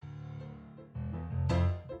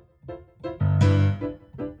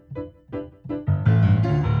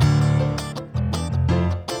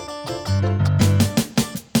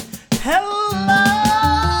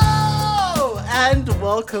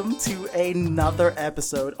welcome to another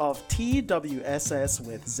episode of TWSS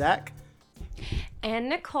with Zach and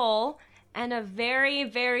Nicole, and a very,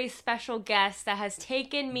 very special guest that has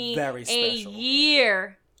taken me over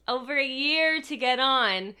a year to get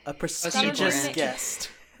on. A prestigious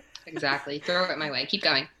guest. Exactly. Throw it my way. Keep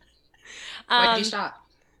going. Why did you stop?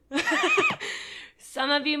 Some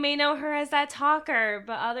of you may know her as that talker,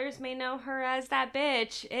 but others may know her as that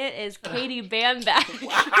bitch. It is Katie Bamback.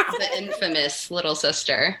 Wow. The infamous little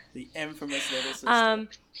sister. The infamous little sister.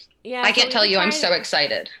 Yeah. I can't tell you, I'm so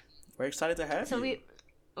excited. We're excited to have you.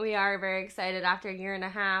 So we are very excited after a year and a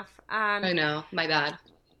half. I know. My bad.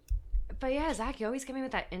 But yeah, Zach, you always get me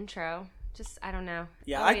with that intro. Just, I don't know.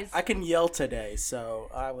 Yeah, always. I can yell today, so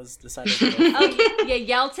I was decided to Oh, you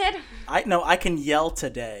yelted? I can yell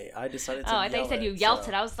today. I decided to I thought you said you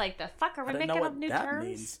yelted. I was like, the fuck, are we making up new terms?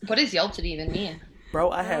 Means. What does yelted even mean?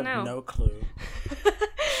 Bro, I have no clue.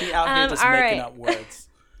 She out here just making up words.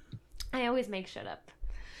 I always make shit up.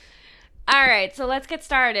 All right, so let's get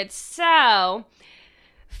started. So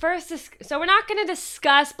we're not going to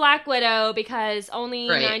discuss Black Widow because only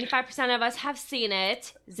 95% of us have seen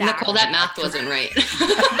it. Zach. Nicole, that math wasn't right.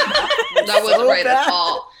 That wasn't right at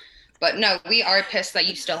all. But no, we are pissed that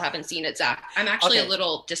you still haven't seen it, Zach. I'm actually a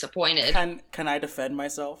little disappointed. Can I defend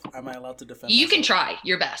myself? Am I allowed to defend myself? You can try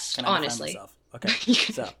your best, honestly. Okay.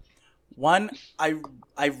 So, one, I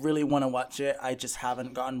really want to watch it. I just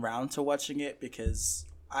haven't gotten around to watching it because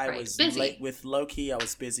I was busy. Late with Loki. I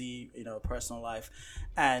was busy, personal life.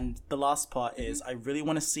 And the last part is I really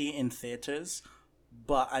want to see it in theaters,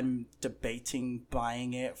 but I'm debating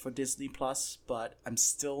buying it for Disney Plus, but I'm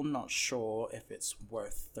still not sure if it's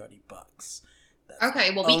worth $30.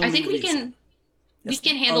 Okay, well, I think we can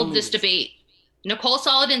handle this debate. Nicole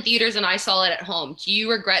saw it in theaters and I saw it at home. Do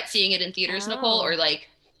you regret seeing it in theaters, Nicole, or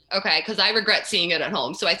okay, because I regret seeing it at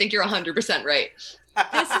home, so I think you're 100% right.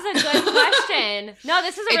 This is a good question. No,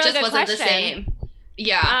 this is a really good question. It just wasn't the same.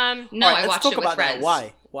 Yeah. I watched it with friends.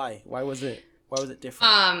 Why was it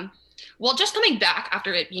different? Well, just coming back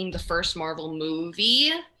after it being the first Marvel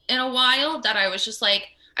movie in a while, that I was just like,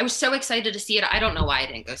 I was so excited to see it. I don't know why I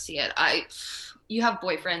didn't go see it. You have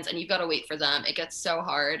boyfriends and you've got to wait for them. It gets so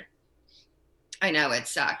hard. I know, it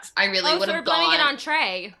sucks. I really would have gone. Blaming it on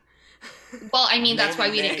Trey. Well, I mean, that's why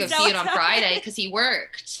we didn't go see it on Friday, because he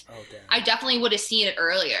worked. Oh, damn. I definitely would have seen it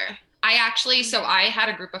earlier. I had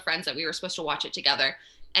a group of friends that we were supposed to watch it together,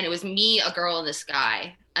 and it was me, a girl, and this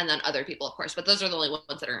guy, and then other people, of course, but those are the only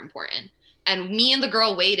ones that are important. And me and the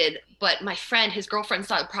girl waited, but my friend, his girlfriend,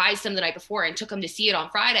 surprised him the night before and took him to see it on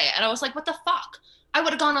Friday, and I was like, what the fuck? I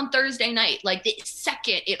would have gone on Thursday night, like the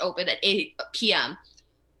second it opened at 8 p.m.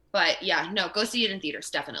 But yeah, no, go see it in theaters,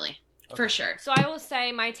 definitely. Okay. For sure. So I will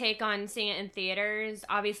say my take on seeing it in theaters,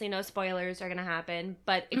 obviously no spoilers are going to happen,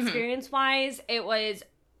 but experience-wise, it was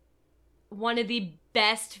one of the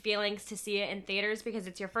best feelings to see it in theaters because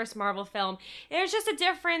it's your first Marvel film. There's just a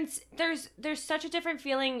difference. There's such a different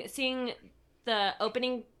feeling seeing the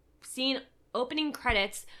opening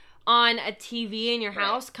credits on a TV in your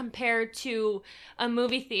house compared to a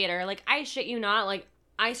movie theater. Like, I shit you not, like,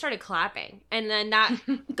 I started clapping, and then that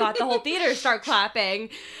got the whole theater start clapping,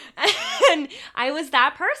 and I was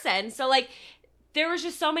that person. So, like, there was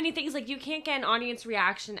just so many things, like, you can't get an audience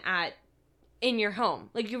reaction in your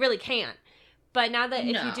home. Like, you really can't. But now that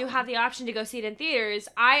if you do have the option to go see it in theaters,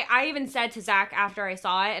 I even said to Zach after I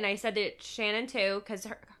saw it, and I said to Shannon too, because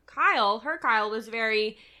Kyle was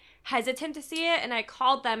very hesitant to see it, and I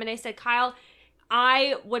called them, and I said, Kyle,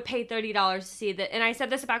 I would pay $30 to see that. And I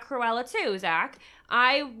said this about Cruella too, Zach.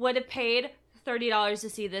 I would have paid $30 to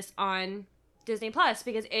see this on Disney Plus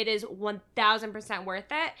because it is 1,000% worth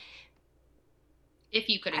it. If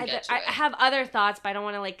you couldn't get to it. I have other thoughts, but I don't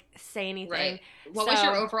want to say anything. Right. What was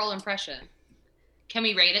your overall impression? Can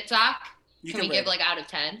we rate it, Zach? Can we give out of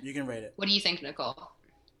 10? You can rate it. What do you think, Nicole?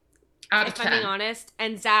 Out of 10. If I'm being honest,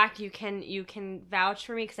 and Zach, you can vouch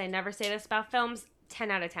for me because I never say this about films. 10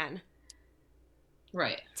 out of 10.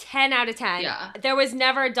 Right. 10 out of 10. Yeah. There was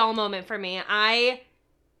never a dull moment for me.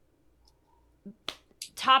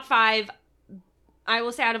 Top 5, I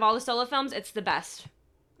will say out of all the solo films, it's the best.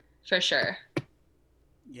 For sure.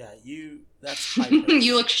 Yeah, that's high praise.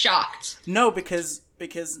 You look shocked. No, because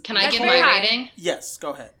Can I give my rating? Yes,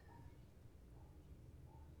 go ahead.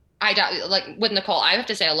 With Nicole, I have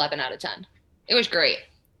to say 11 out of 10. It was great.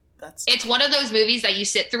 It's one of those movies that you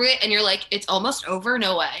sit through it and you're like, it's almost over,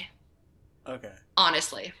 no way. Okay.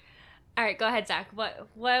 Honestly. All right, go ahead, Zach. What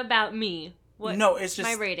about me? No, it's just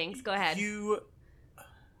my ratings. Go ahead. You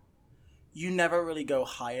never really go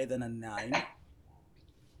higher than a 9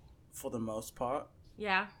 for the most part.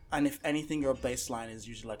 Yeah. And if anything, your baseline is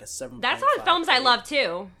usually like a 7. That's on films I love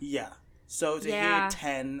too. Yeah. So to Yeah. hear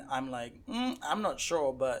 10, I'm like, I'm not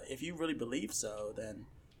sure, but if you really believe so, then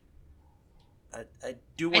I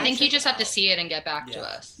do want I think to you just have to out. see it and get back to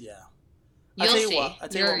us. Yeah. I'll You'll tell you see. what- I'll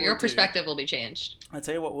tell you what Your we'll do. perspective will be changed. I'll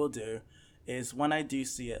tell you what we'll do is when I do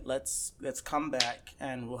see it, let's come back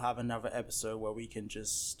and we'll have another episode where we can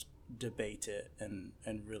just debate it and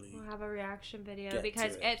really We'll have a reaction video Get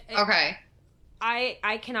because to it. Okay.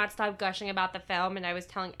 I cannot stop gushing about the film, and I was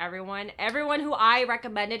telling everyone who I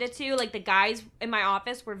recommended it to, like the guys in my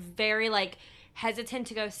office were very like hesitant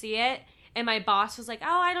to go see it, and my boss was like,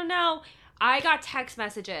 "Oh, I don't know." I got text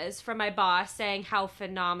messages from my boss saying how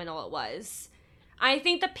phenomenal it was. I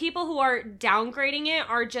think the people who are downgrading it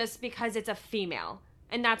are just because it's a female,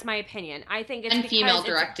 and that's my opinion. I think it's And because female it's-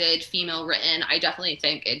 directed, female written. I definitely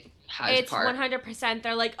think it has It's part. 100%.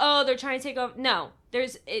 They're like, oh, they're trying to take over. No,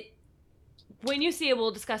 there's it. When you see it,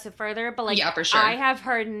 we'll discuss it further. But like, Yeah, for sure. I have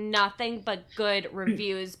heard nothing but good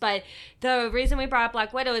reviews. But the reason we brought up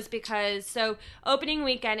Black Widow is because opening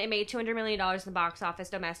weekend it made $200 million in the box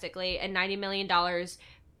office domestically and $90 million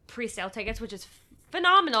pre-sale tickets, which is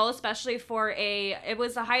phenomenal, especially for it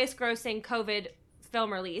was the highest grossing COVID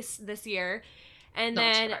film release this year. And Not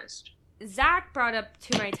then surprised. Zach brought up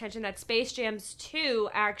to my attention that Space Jams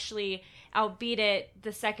 2 actually outbeat it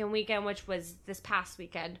the second weekend, which was this past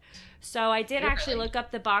weekend. So I did actually Really? look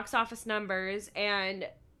up the box office numbers, and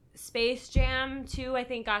Space Jam 2 I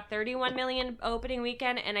think got 31 million opening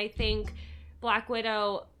weekend, and I think Black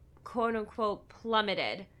Widow quote unquote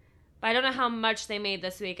plummeted. But I don't know how much they made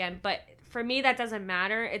this weekend, but for me that doesn't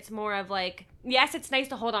matter. It's more of like, yes, it's nice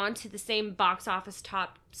to hold on to the same box office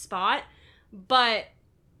top spot, but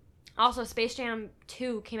also, Space Jam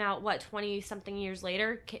 2 came out, 20-something years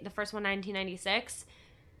later? The first one, 1996.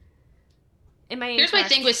 Here's my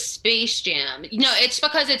thing with Space Jam. It's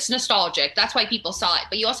because it's nostalgic. That's why people saw it.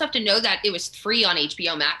 But you also have to know that it was free on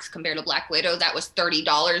HBO Max compared to Black Widow. That was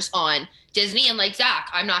 $30 on Disney. And like, Zach,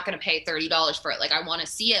 I'm not going to pay $30 for it. Like, I want to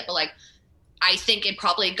see it. But like, I think it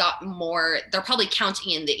probably got more. They're probably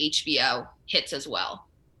counting in the HBO hits as well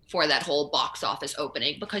for that whole box office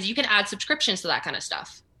opening because you can add subscriptions to that kind of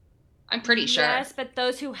stuff. I'm pretty sure. Yes, but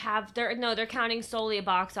those who have they're counting solely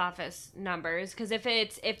box office numbers because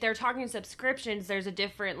if they're talking subscriptions, there's a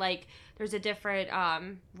different ratings or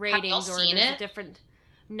seen there's it? a different.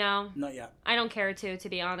 No, not yet. I don't care to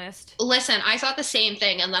be honest. Listen, I thought the same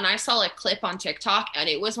thing, and then I saw a clip on TikTok, and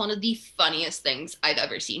it was one of the funniest things I've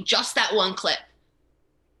ever seen. Just that one clip.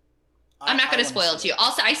 I'm not going to spoil it to you.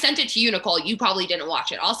 I sent it to you, Nicole. You probably didn't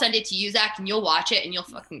watch it. I'll send it to you, Zach, and you'll watch it, and you'll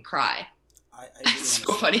fucking cry. I really It's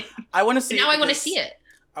wanna so funny. I want to see. Now I want to because- see it.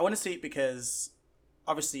 I want to see it because,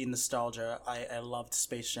 obviously, nostalgia. I loved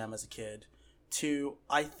Space Jam as a kid. 2,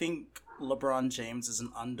 I think LeBron James is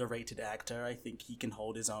an underrated actor. I think he can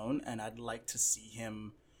hold his own, and I'd like to see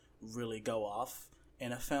him really go off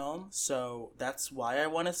in a film. So that's why I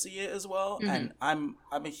want to see it as well. Mhm. And I'm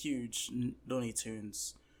a huge Looney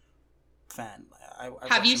Tunes fan. I Have watched you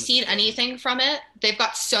them as a seen kid. anything from it? They've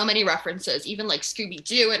got so many references, even like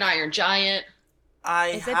Scooby-Doo and Iron Giant.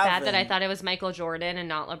 Is it bad that I haven't. thought it was Michael Jordan and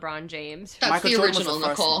not LeBron James? That's Michael the Jordan was original, the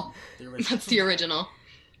first Nicole. one. The original. That's the original.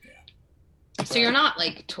 So you're not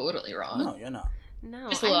like totally wrong. No, you're not. No,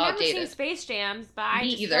 Just a I've little never seen outdated. Space Jams, but I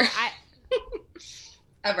Me just either.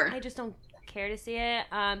 Ever. I just don't care to see it.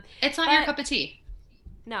 It's not your but- cup of tea.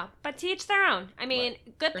 No, but to each their own. I mean,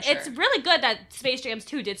 good. For It's sure. really good that Space Jams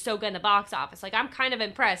 2 did so good in the box office. Like, I'm kind of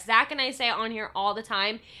impressed. Zach and I say on here all the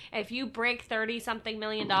time, if you break 30-something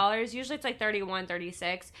million dollars, usually it's like 31,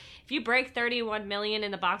 36. If you break 31 million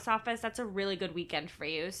in the box office, that's a really good weekend for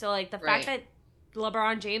you. So, like, the fact that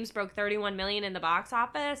LeBron James broke 31 million in the box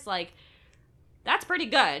office, like, that's pretty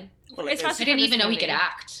good. Well, I Especially didn't for even this know he movie. could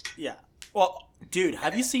act. Yeah. Well, dude,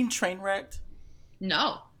 have you seen Trainwrecked?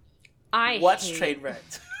 No. Watch hate-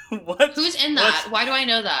 Trainwrecked. What? Who's in that? Why do I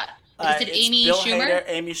know that? Is it it's Amy Bill Schumer? Hader,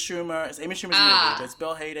 Amy Schumer. It's Amy Schumer's Ah. movie. But it's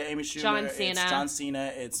Bill Hader, Amy Schumer. John It's Cena. John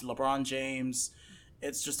Cena. It's LeBron James.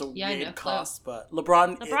 It's just a Yeah, I know, weird clue. cast, but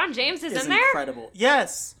LeBron James is is in there? incredible.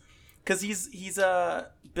 Yes, because he's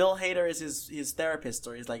Bill Hader is his therapist,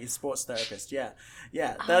 or he's like his sports therapist. Yeah,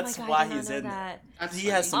 Oh my that's God, I why did not he's know in there. that. That's He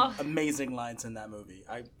has funny. some amazing lines in that movie.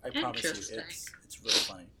 I promise you, Interesting. it's really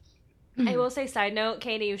funny. I will say, side note,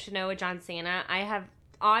 Katie, you should know with John Cena. I have,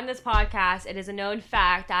 on this podcast, it is a known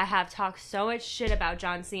fact, I have talked so much shit about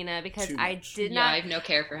John Cena because Too I much. did Yeah, I not. have no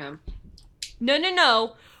care for him.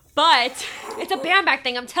 No. But it's a Bam Bam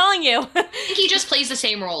thing, I'm telling you. I think he just plays the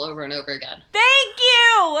same role over and over again. Thank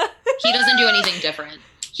you! He doesn't do anything different.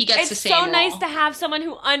 he gets the It's same so role. nice to have someone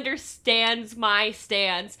who understands my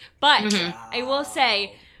stance. But Mhm. I will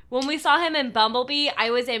say, when we saw him in Bumblebee, I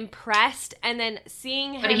was impressed. And then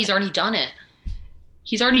seeing him... But he's already done it.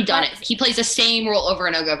 He's already done But- it. He plays the same role over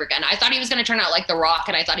and over again. I thought he was going to turn out like The Rock,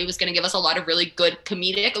 and I thought he was going to give us a lot of really good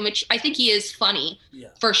comedic, which I think he is funny,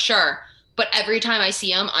 for sure. But every time I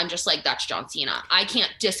see him, I'm just like, that's John Cena. I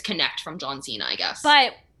can't disconnect from John Cena, I guess.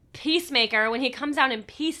 But Peacemaker, when he comes out in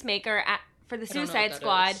Peacemaker for the I don't know Suicide what that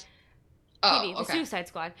Squad... is. Oh, Katie, the okay. Suicide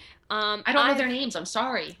Squad. I don't know their names. I'm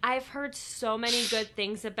sorry. I've heard so many good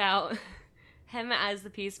things about him as the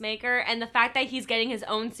Peacemaker, and the fact that he's getting his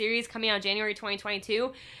own series coming out January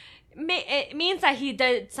 2022, it means that he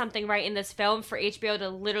did something right in this film for HBO to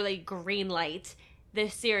literally greenlight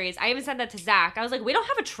this series. I even said that to Zach. I was like, we don't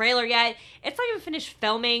have a trailer yet. It's not even finished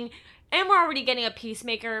filming, and we're already getting a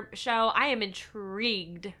Peacemaker show. I am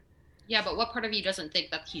intrigued. Yeah, but what part of you doesn't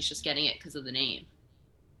think that he's just getting it because of the name?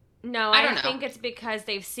 No, I don't know. think it's because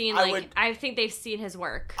they've seen I think they've seen his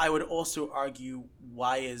work. I would also argue,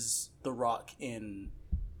 why is The Rock in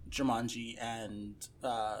Jumanji and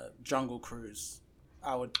Jungle Cruise?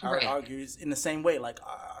 I would argue is in the same way. Like,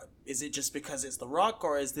 is it just because it's The Rock,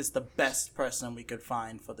 or is this the best person we could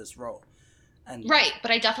find for this role? And Right,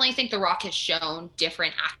 but I definitely think The Rock has shown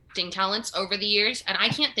different acting talents over the years, and I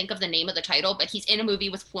can't think of the name of the title, but he's in a movie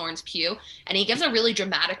with Florence Pugh, and he gives a really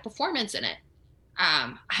dramatic performance in it.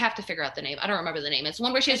 I have to figure out the name. I don't remember the name. It's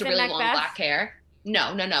one where she has Is it really long Macbeth? black hair.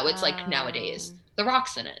 No. It's like nowadays. The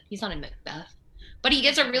Rock's in it. He's not in Macbeth. But he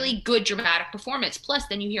gives a really good dramatic performance. Plus,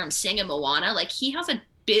 then you hear him sing in Moana. Like, he has a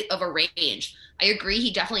bit of a range. I agree,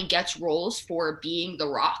 he definitely gets roles for being The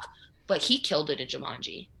Rock, but he killed it in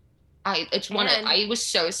Jumanji. I was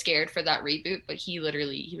so scared for that reboot, but he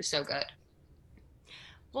was so good.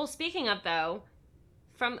 Well, speaking of, though,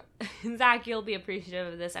 from Zach, you'll be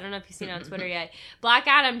appreciative of this. I don't know if you've seen it on Twitter yet. Black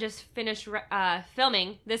Adam just finished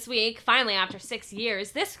filming this week, finally, after 6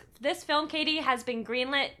 years. This film, Katie, has been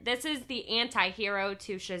greenlit. This is the anti-hero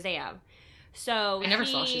to Shazam. So I never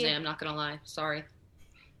saw Shazam, I'm not gonna lie. Sorry.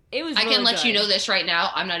 It was I really can let you good. know this right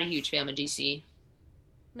now. I'm not a huge fan of DC.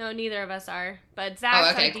 No, neither of us are. But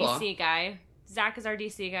Zach's okay, our cool. DC guy. Zach is our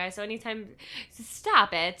DC guy. So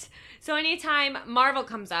stop it. So anytime Marvel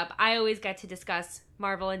comes up, I always get to discuss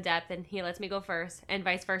Marvel in depth, and he lets me go first, and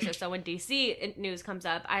vice versa. So when DC news comes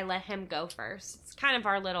up, I let him go first. It's kind of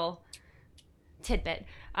our little tidbit.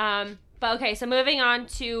 But okay, so moving on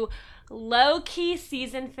to Loki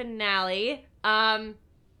season finale.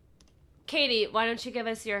 Katie, why don't you give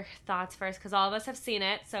us your thoughts first? Because all of us have seen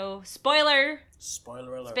it. So spoiler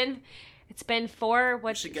alert. It's been 5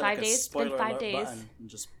 like days. It's been 5 days.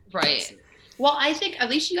 Right. Well, I think at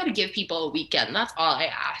least you got to give people a weekend. That's all I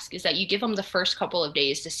ask, is that you give them the first couple of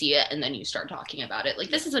days to see it, and then you start talking about it. Like,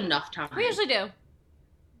 this is enough time. We usually do.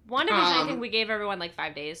 WandaVision, I think we gave everyone like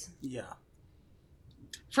 5 days. Yeah.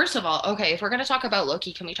 First of all, okay, if we're going to talk about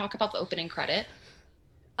Loki, can we talk about the opening credit?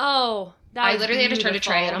 Oh, that I was literally had to turn to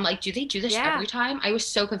Trey, and beautiful. I'm like, do they do this Yeah. every time? I was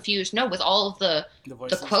so confused. No, with all of the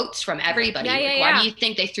quotes from everybody. Yeah, like, yeah. Why do you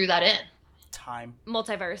think they threw that in? Time.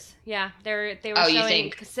 Multiverse. Yeah, they were Oh, you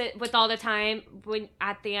showing think? with all the time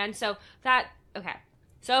at the end. So okay.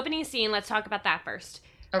 So opening scene. Let's talk about that first.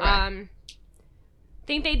 Okay.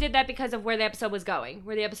 Think they did that because of where the episode was going,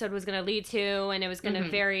 where the episode was going to lead to, and it was going to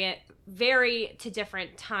vary to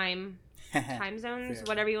different time zones, Fair.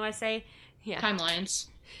 whatever you want to say. Yeah. Timelines.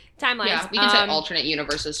 Timelines. Yeah, we can say alternate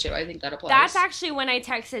universes too. I think that applies. That's actually when I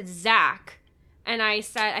texted Zach, and I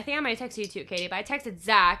said, I think I might have texted you too, Katie, but I texted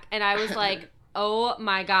Zach, and I was like, oh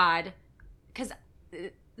my God. Because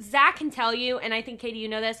Zach can tell you, and I think, Katie, you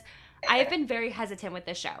know this, I have been very hesitant with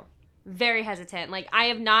this show. Very hesitant. Like, I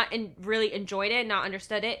have not really enjoyed it, not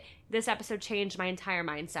understood it. This episode changed my entire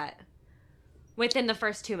mindset within the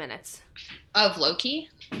first 2 minutes. Of Loki?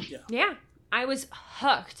 Yeah. I was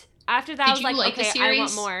hooked. After that, I was you like the okay, I want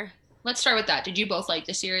series? more. Let's start with that. Did you both like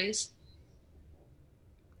the series?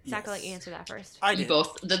 Zach, I'll let you answer that first. I You did.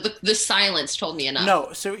 both. The silence told me enough.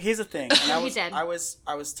 No, so here's the thing. And He did. I was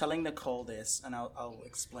telling Nicole this, and I'll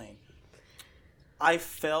explain. I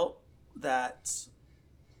felt that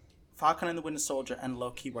Falcon and the Winter Soldier and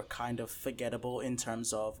Loki were kind of forgettable in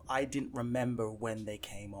terms of I didn't remember when they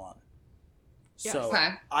came on. Yes. So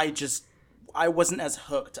Okay. I wasn't as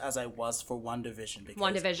hooked as I was for WandaVision because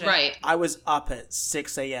WandaVision. Right. I was up at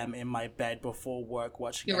 6 a.m. in my bed before work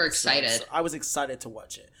watching You were episodes. excited. So I was excited to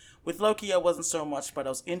watch it. With Loki, I wasn't so much, but I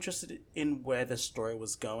was interested in where the story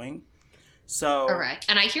was going. So All right.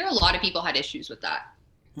 And I hear a lot of people had issues with that.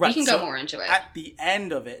 right, We can so go more into it. At the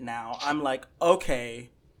end of it now, I'm like, okay,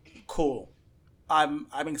 cool. I'm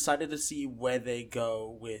excited to see where they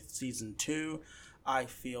go with season 2. I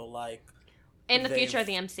feel like In the future of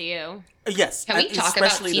they've- the MCU. Yes, Can we and talk about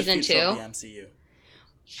especially the season future of 2? the MCU.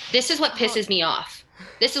 This is what pisses me off.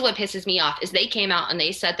 This is what pisses me off is they came out and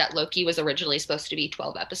they said that Loki was originally supposed to be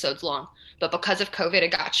 12 episodes long, but because of COVID, it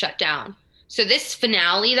got shut down. So this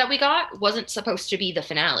finale that we got wasn't supposed to be the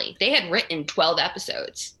finale. They had written 12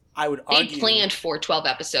 episodes. I would They argue. planned for 12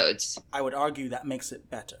 episodes. I would argue that makes it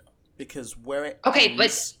better because where it Okay,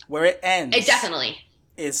 ends, where it ends, It definitely.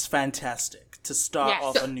 is fantastic to start Yes.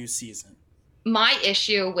 off a new season. My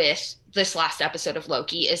issue with this last episode of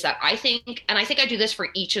Loki is that I think, and I think I do this for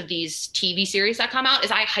each of these TV series that come out,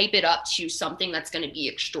 is I hype it up to something that's going to be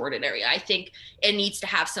extraordinary. I think it needs to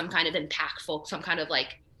have some kind of impactful, some kind of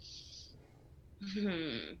like,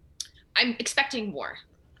 I'm expecting more.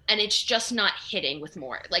 And it's just not hitting with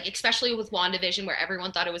more. Like, especially with WandaVision, where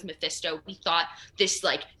everyone thought it was Mephisto. We thought this,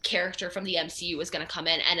 like, character from the MCU was going to come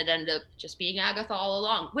in, and it ended up just being Agatha all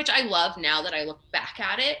along, which I love now that I look back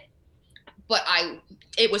at it. But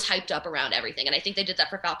it was hyped up around everything. And I think they did that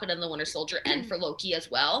for Falcon and the Winter Soldier and for Loki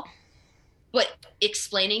as well. But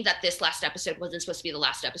explaining that this last episode wasn't supposed to be the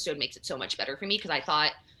last episode makes it so much better for me, because I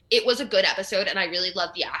thought it was a good episode and I really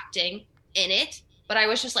loved the acting in it. But I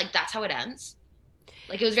was just like, that's how it ends.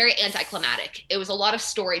 Like, it was very anticlimactic. It was a lot of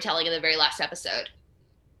storytelling in the very last episode.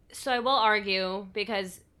 So I will argue,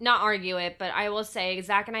 because, not argue it, but I will say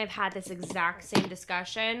Zach and I have had this exact same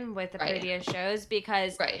discussion with the Right. previous shows,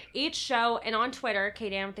 because Right. each show, and on Twitter,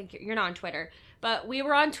 Katie, I don't think you're not on Twitter, but we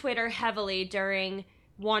were on Twitter heavily during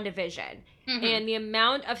WandaVision. Mhm. And the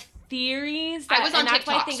amount of theories that, I was on and that's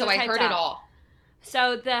why TikTok, so was I hyped heard up. it all.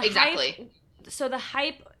 So the Exactly. hype, so the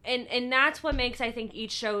hype, and that's what makes, I think,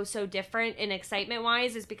 each show so different in excitement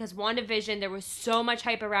wise, is because WandaVision, there was so much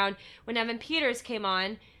hype around when Evan Peters came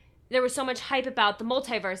on. There was so much hype about the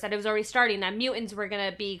multiverse that it was already starting, that mutants were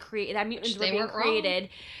gonna be created, that mutants Which were they being weren't wrong. created.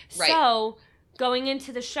 Right. So going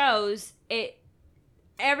into the shows,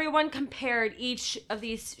 everyone compared each of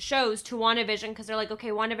these shows to WandaVision, because they're like, okay,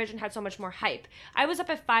 WandaVision had so much more hype. I was up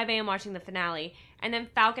at 5 a.m. watching the finale, and then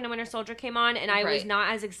Falcon and Winter Soldier came on, and I was Right.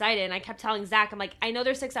 not as excited. And I kept telling Zach, I'm like, I know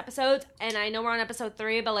there's 6 episodes, and I know we're on episode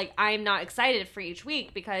 3, but like, I'm not excited for each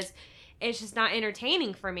week because it's just not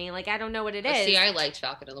entertaining for me. Like, I don't know what it is. See, I liked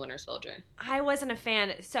Falcon and the Winter Soldier. I wasn't a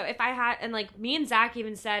fan. So if I had, and like me and Zach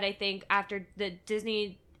even said, I think after the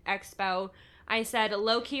Disney Expo, I said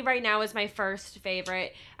Loki right now is my first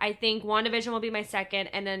favorite. I think WandaVision will be my second,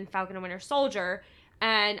 and then Falcon and Winter Soldier.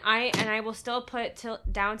 And I will still put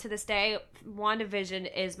down to this day,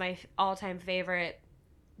 WandaVision is my all-time favorite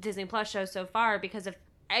Disney Plus show so far, because of,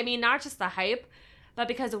 I mean, not just the hype, but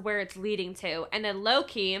because of where it's leading to. And then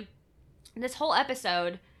Loki, this whole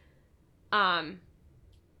episode kind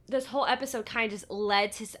of just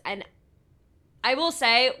led to, and I will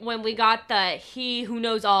say, when we got the He Who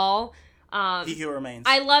Knows All, He Who Remains.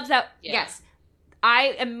 I love that. Yeah. Yes,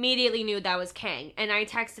 I immediately knew that was Kang, and I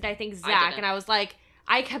texted, I think, Zach, didn't. and I was like,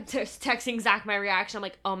 I kept texting Zach my reaction. I'm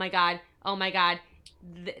like, oh my god,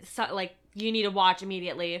 like, you need to watch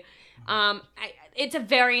immediately. It's a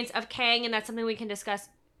variant of Kang, and that's something we can discuss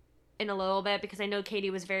in a little bit, because I know Katie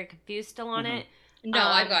was very confused still on Mhm. it. No,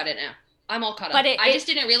 I've got it now. I'm all caught up. but I just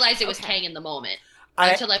didn't realize it was okay. Kang in the moment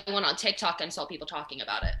I until I went on TikTok and saw people talking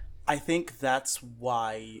about it. I think that's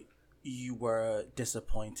why you were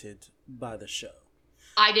disappointed by the show.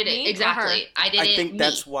 I did Me it or exactly. I did I it. think me.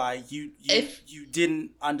 that's why you If- you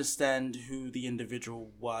didn't understand who the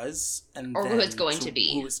individual was, and Or who then it's going to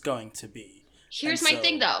be. Who it's going to be. Here's And my so-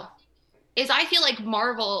 thing though, is I feel like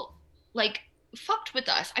Marvel like fucked with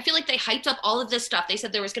us. I feel like they hyped up all of this stuff. They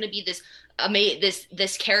said there was going to be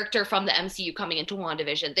this character from the MCU coming into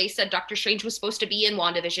WandaVision. They said Doctor Strange was supposed to be in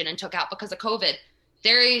WandaVision and took out because of COVID.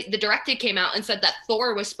 The director came out and said that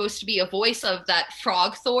Thor was supposed to be a voice of that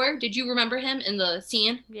frog Thor. Did you remember him in the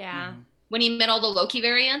scene Yeah. Mhm. when he met all the Loki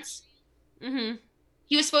variants? Mm-hmm.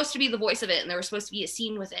 He was supposed to be the voice of it, and there was supposed to be a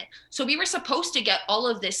scene with it. So we were supposed to get all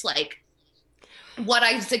of this, like, what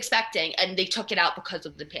I was expecting, and they took it out because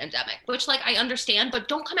of the pandemic, which, like, I understand, but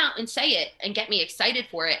don't come out and say it and get me excited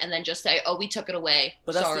for it and then just say, oh, we took it away.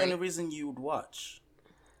 But that's Sorry. the only reason you would watch.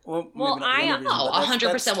 Well, Well, maybe not the only reason, Oh, but that's-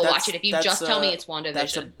 100% will that's- watch it if you that's just tell me a- it's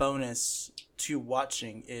That's a WandaVision. bonus to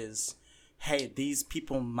watching is, hey, these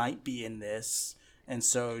people might be in this, and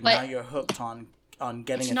so But now you're hooked on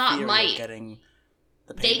getting it's a not theory might. of getting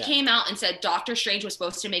the They payback. came out and said Doctor Strange was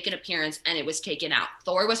supposed to make an appearance and it was taken out.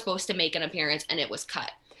 Thor was supposed to make an appearance and it was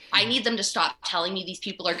cut. I need them to stop telling me these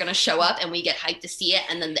people are going to show up and we get hyped to see it,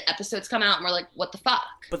 and then the episodes come out and we're like, what the fuck?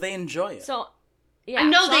 But they enjoy it. So, yeah. I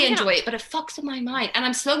know so they I'm gonna- enjoy it, but it fucks with my mind, and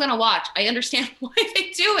I'm still gonna watch. I understand why they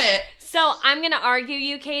do it. So I'm gonna argue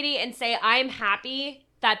you, Katie, and say I'm happy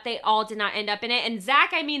that they all did not end up in it. And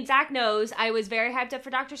Zach knows I was very hyped up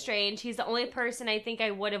for Doctor Strange. He's the only person I think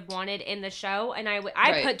I would have wanted in the show. And I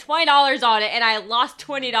put $20 on it, and I lost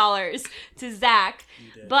 $20 to Zach.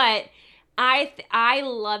 But I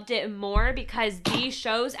loved it more because these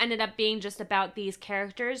shows ended up being just about these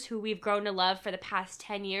characters who we've grown to love for the past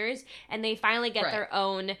 10 years. And they finally get their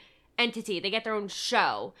own entity. They get their own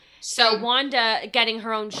show. So Wanda getting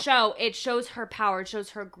her own show, it shows her power, it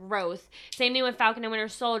shows her growth. Same thing with Falcon and Winter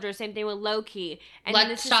Soldier, same thing with Loki. And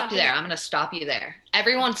let's stop you there. I'm going to stop you there.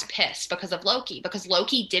 Everyone's pissed because of Loki, because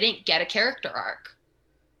Loki didn't get a character arc.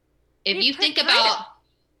 If you think about...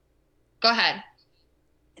 Go ahead.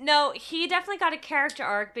 No, he definitely got a character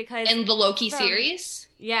arc because... In the Loki series?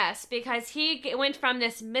 Yes, because he went from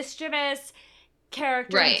this mischievous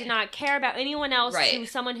character who did not care about anyone else to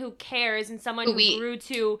someone who cares and someone who grew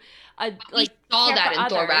to a we saw that in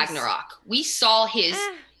Thor Ragnarok. We saw his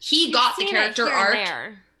he got the character arc.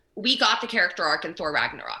 We got the character arc in Thor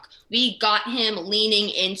Ragnarok. We got him leaning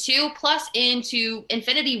into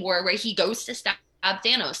Infinity War, where he goes to stab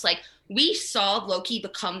Thanos. Like, we saw Loki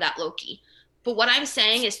become that Loki. But what I'm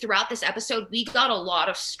saying is, throughout this episode, we got a lot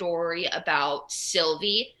of story about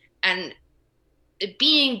Sylvie, and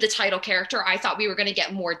being the title character, I thought we were going to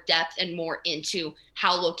get more depth and more into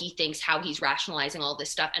how Loki thinks, how he's rationalizing all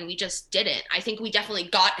this stuff, and we just didn't. I think we definitely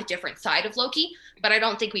got a different side of Loki, but I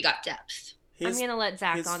don't think we got depth. I'm going to let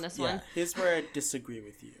Zach on this one. Here's where I disagree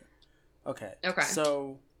with you. Okay.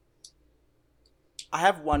 So, I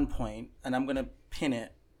have one point, and I'm going to pin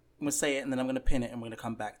it. I'm going to say it, and then I'm going to pin it, and we're going to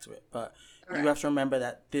come back to it. But you have to remember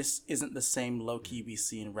that this isn't the same Loki we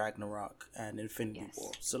see in Ragnarok and Infinity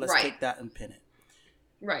War. So let's take that and pin it.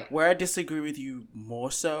 Right. Where I disagree with you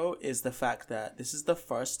more so is the fact that this is the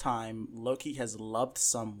first time Loki has loved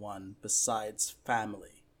someone besides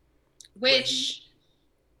family. Which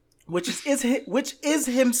is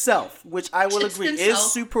himself, which I will agree is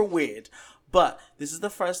super weird. But this is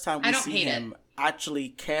the first time we see him actually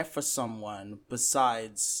care for someone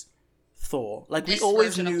besides Thor. Like, we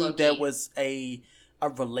always knew there was a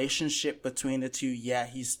relationship between the two. Yeah,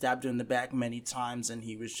 he stabbed her in the back many times and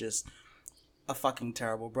he was just a fucking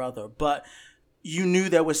terrible brother, but you knew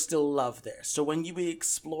there was still love there. So when we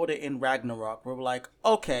explored it in Ragnarok, we were like,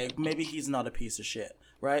 okay, maybe he's not a piece of shit,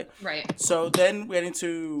 right? So then we get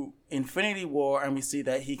into Infinity War and we see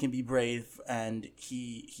that he can be brave and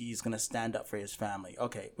he's gonna stand up for his family.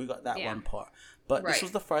 Okay, we got that one part. But this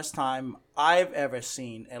was the first time I've ever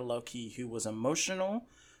seen a Loki who was emotional,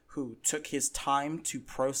 who took his time to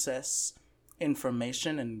process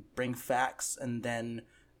information and bring facts and then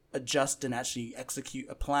adjust and actually execute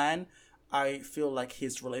a plan. I feel like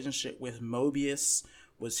his relationship with Mobius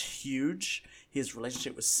was huge. His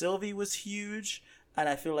relationship with Sylvie was huge. And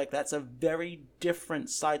I feel like that's a very different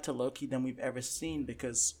side to Loki than we've ever seen,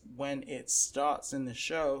 because when it starts in the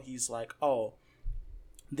show, he's like, oh,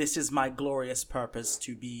 this is my glorious purpose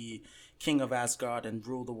to be king of Asgard and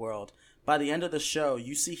rule the world. By the end of the show,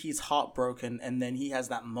 you see he's heartbroken, and then he has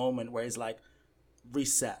that moment where he's like,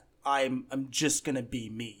 reset. I'm just gonna be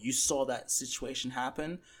me. You saw that situation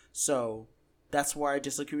happen, so that's where I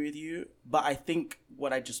disagree with you. But I think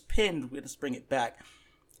what I just pinned, let's bring it back,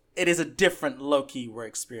 it is a different Loki we're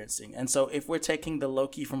experiencing. And so if we're taking the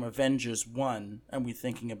Loki from Avengers 1 and we're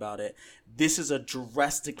thinking about it, this is a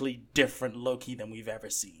drastically different Loki than we've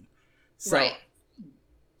ever seen. So,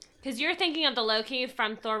 because you're thinking of the Loki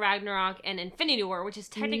from Thor Ragnarok and Infinity War, which is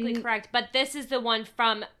technically correct, but this is the one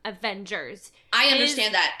from Avengers. I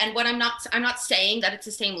understand that. And what I'm not saying that it's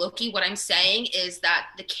the same Loki. What I'm saying is that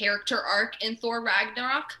the character arc in Thor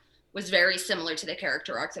Ragnarok was very similar to the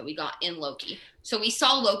character arc that we got in Loki. So we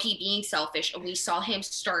saw Loki being selfish, and we saw him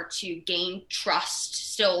start to gain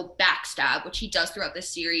trust, still backstab, which he does throughout this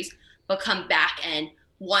series, but come back and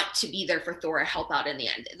want to be there for Thor and help out in the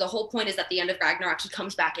end. The whole point is at the end of Ragnarok, he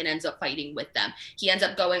comes back and ends up fighting with them. He ends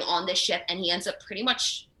up going on this ship, and he ends up pretty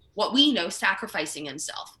much, what we know, sacrificing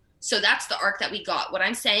himself. So that's the arc that we got. What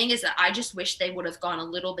I'm saying is that I just wish they would have gone a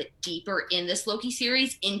little bit deeper in this Loki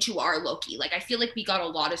series into our Loki. Like, I feel like we got a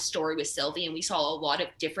lot of story with Sylvie, and we saw a lot of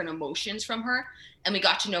different emotions from her, and we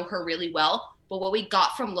got to know her really well. But what we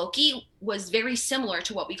got from Loki was very similar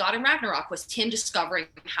to what we got in Ragnarok, was him discovering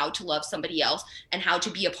how to love somebody else and how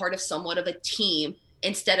to be a part of somewhat of a team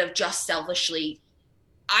instead of just selfishly.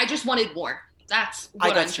 I just wanted more. That's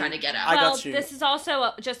what I'm trying to get at. Well, this is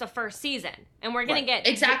also just a first season, and we're going to get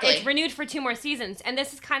it's renewed for 2 more seasons, and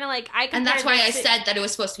this is kind of like and that's why I said that it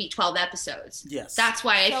was supposed to be 12 episodes. Yes, that's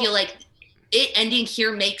why I feel like it ending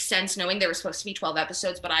here makes sense knowing there were supposed to be 12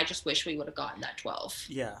 episodes, but I just wish we would have gotten that 12.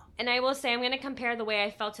 Yeah. And I will say, I'm going to compare the way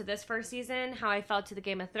I felt to this first season, how I felt to the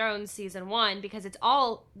Game of Thrones season 1, because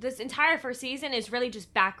this entire first season is really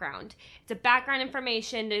just background. It's a background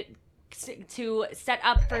information to set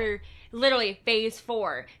up for literally phase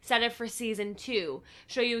 4, set up for season 2,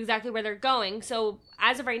 show you exactly where they're going. So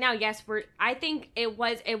as of right now, yes, I think it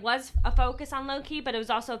was a focus on Loki, but it was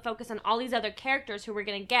also a focus on all these other characters who we're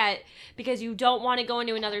gonna get, because you don't want to go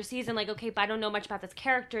into another season like, okay, but I don't know much about this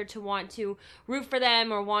character to want to root for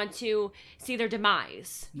them or want to see their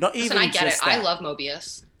demise. Not even Listen, I get it. just that. I love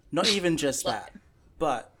Mobius. Not even just that,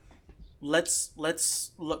 but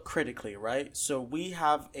let's look critically, right? So we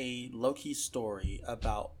have a Loki story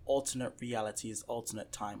about alternate realities,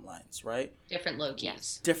 alternate timelines, right? Different Lokis.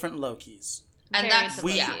 Yes. Different Lokis. And Various that's,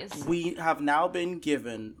 We Lokis. we have now been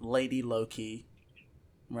given Lady Loki,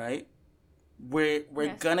 right? We're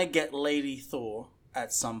Yes. gonna get Lady Thor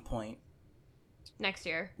at some point, Next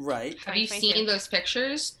year. right? Have you 2022. seen those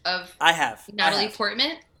pictures of I have. Natalie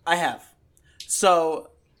Portman? I have.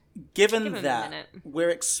 So, given Give him a that, minute. we're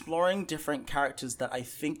exploring different characters that I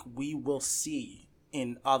think we will see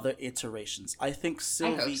in other iterations. I think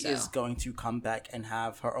Sylvie so. is going to come back and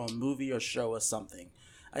have her own movie or show or something.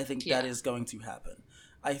 I think that Yeah. is going to happen.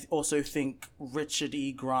 I also think Richard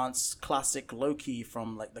E. Grant's classic Loki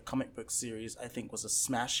from like the comic book series, I think was a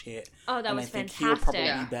smash hit. Oh, that and was I think fantastic. he'll probably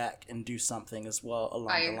Yeah. be back and do something as well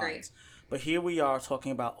along I the agree. lines. But here we are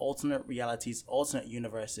talking about alternate realities, alternate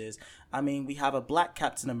universes. I mean, we have a Black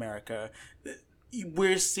Captain America.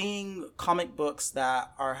 We're seeing comic books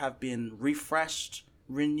that have been refreshed,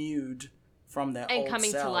 renewed from their And old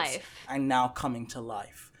coming to selves, life. and now coming to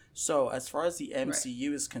life. So as far as the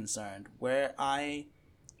MCU is concerned, where I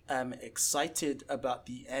am excited about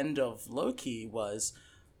the end of Loki was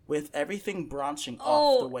with everything branching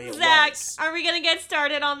off the way it Zach, was. are we gonna get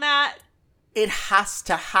started on that? It has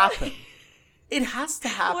to happen. It has to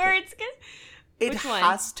happen. Where it's gonna? It Which one?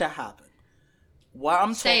 has to happen. What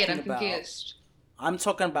I'm Say it, talking I'm about, confused. I'm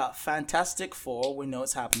talking about Fantastic Four. We know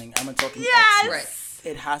it's happening. I'm talking Yes. X-Men.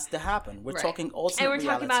 Right. It has to happen. We're Right. talking alternate And we're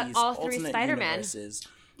talking about realities, all three alternate Spider-Man. universes.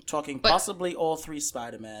 Talking But- possibly all 3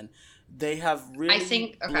 Spider-Man. They have really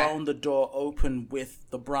think- okay. blown the door open with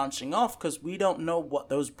the branching off because we don't know what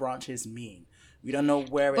those branches mean. We don't know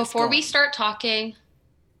where it's Before going. we start talking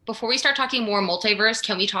more multiverse,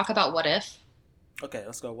 can we talk about What If? Okay,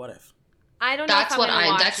 let's go. What if? I don't know. That's if what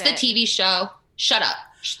I'm. That's the TV show. Shut up.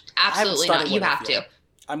 Absolutely started not. You What If have yet.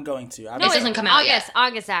 to. I'm going to. No, it doesn't come out yet.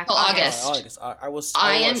 August, Zach. Oh, August. August. I was. I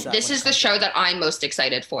I'll am. watch that This when is it the comes show out. that I'm most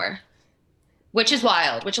excited for, which is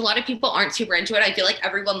wild. Which a lot of people aren't super into it. I feel like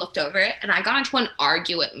everyone looked over it, and I got into an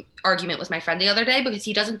argument with my friend the other day because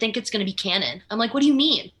he doesn't think it's going to be canon. I'm like, what do you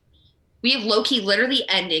mean? We have Loki literally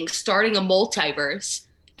ending, starting a multiverse,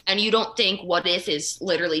 and you don't think What If is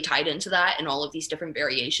literally tied into that and all of these different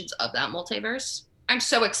variations of that multiverse? I'm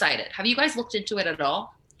so excited. Have you guys looked into it at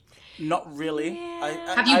all? Not really.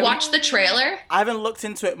 Yeah. Have you I watched the trailer? I haven't looked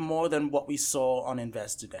into it more than what we saw on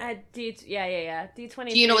Investor Day. Yeah. D23.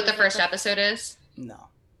 Do you know what the first episode is? No.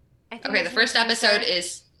 Okay, the first episode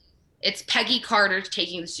is it's Peggy Carter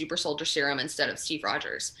taking the super soldier serum instead of Steve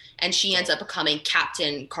Rogers, and she ends up becoming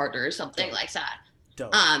Captain Carter or something like that.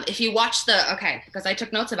 Dope. If you watch because I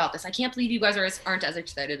took notes about this, I can't believe you guys aren't as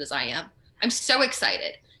excited as I am. I'm so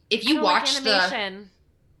excited. If you watch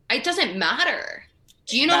it doesn't matter.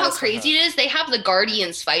 Do you know how Matters for crazy her. it is? They have the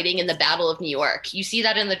Guardians fighting in the Battle of New York. You see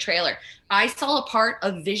that in the trailer. I saw a part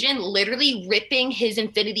of Vision literally ripping his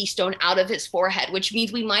Infinity Stone out of his forehead, which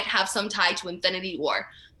means we might have some tie to Infinity War,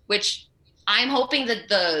 which I'm hoping that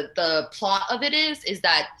the plot of it is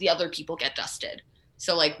that the other people get dusted.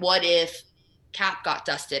 So like, what if Cap got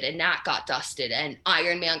dusted and Nat got dusted and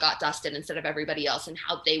Iron Man got dusted instead of everybody else, and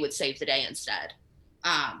how they would save the day instead?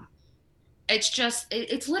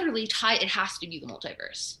 It's literally tied. It has to be the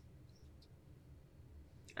multiverse.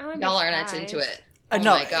 Y'all aren't into it. Oh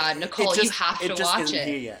No, my god, Nicole, you have to just watch isn't it.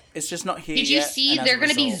 Here yet. It's just not here Did you yet, see and as they're a going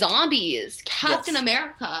to be result- zombies? Captain Yes.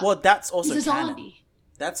 America. Well, that's also he's a canon. zombie.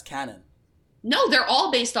 That's canon. No, they're all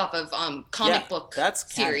based off of comic Yeah, book that's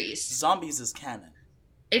canon. series. Zombies is canon.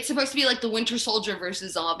 It's supposed to be like the Winter Soldier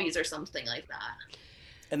versus zombies or something like that.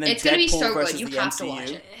 And then It's going to be Deadpool so versus good. You the have MCU. to watch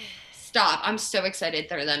it. Stop. I'm so excited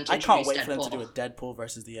for them to I can't introduce wait for them Deadpool. to do a Deadpool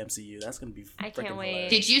versus the MCU. That's going to be I can't freaking wait. hilarious.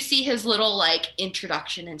 Did you see his little like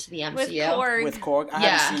introduction into the MCU? with Korg? With Korg? I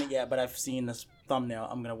Yeah. haven't seen it yet, but I've seen this thumbnail.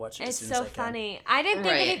 I'm going to watch it as It's soon so as I can. funny. I didn't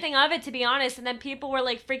think Right. anything of it, to be honest, and then people were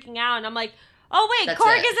like freaking out, and I'm like, oh wait, That's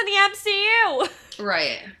Korg it. is in the MCU.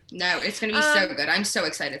 Right. No, it's going to be so good. I'm so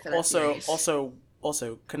excited for that series.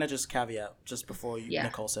 Also, can I just caveat just before Yeah.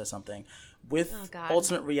 Nicole says something? With Oh, God.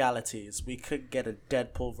 alternate realities, we could get a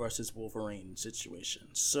Deadpool versus Wolverine situation.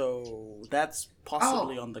 So that's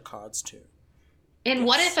possibly on the cards too. And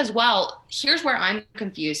what Yes. if as well, here's where I'm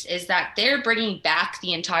confused, is that they're bringing back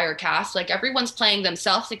the entire cast. Like everyone's playing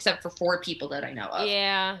themselves except for 4 people that I know of.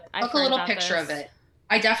 Yeah, I Took a little picture of it.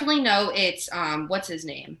 I definitely know it's, what's his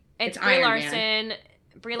name? It's Brie Iron Larson, Man.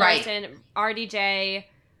 Brie Right. Larson, RDJ,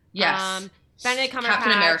 Yes. Benedict Cumberbatch,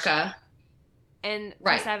 Captain America. and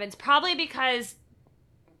Right. Chris Evans. Probably because,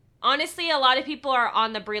 honestly, a lot of people are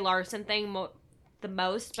on the Brie Larson thing the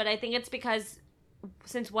most, but I think it's because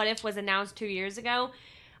since What If was announced 2 years ago,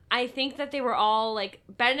 I think that they were all like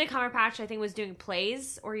Benedict Cumberbatch. I think was doing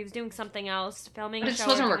plays or he was doing something else, filming. But a this show or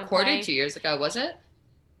wasn't doing a recorded play. 2 years ago, was it?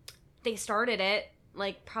 They started it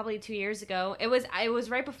like probably 2 years ago. It was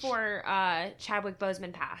right before Chadwick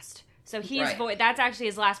Boseman passed. So he's Right. that's actually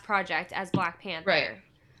his last project as Black Panther.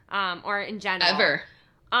 Right. Or in general. Ever.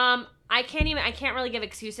 I can't really give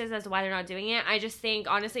excuses as to why they're not doing it. I just think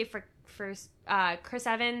honestly for Chris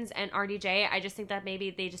Evans and RDJ, I just think that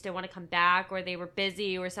maybe they just didn't want to come back or they were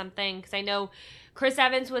busy or something. Because I know Chris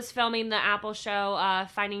Evans was filming the Apple show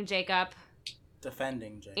Finding Jacob.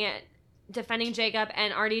 Defending Jake. And defending Jacob,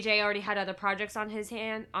 and RDJ already had other projects on his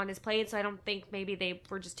plate, so I don't think maybe they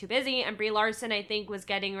were just too busy. And Brie Larson, I think, was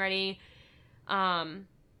getting ready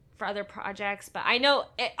for other projects. But I know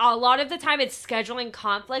a lot of the time it's scheduling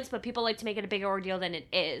conflicts, but people like to make it a bigger ordeal than it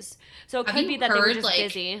is. So it Have could you be that they were heard, just like,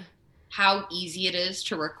 busy. How easy it is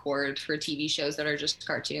to record for TV shows that are just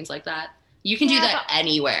cartoons like that. You can do Yeah, that but-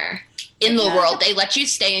 anywhere in the Yeah. world. They let you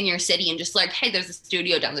stay in your city and just like, hey, there's a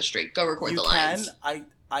studio down the street. Go record You the can. lines.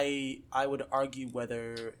 I would argue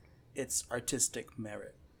whether it's artistic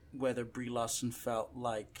merit, whether Brie Larson felt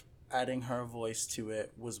like adding her voice to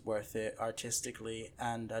it was worth it artistically,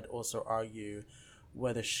 and I'd also argue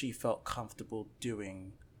whether she felt comfortable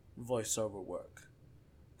doing voiceover work.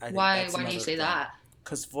 Why do you say that?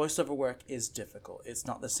 Because voiceover work is difficult. It's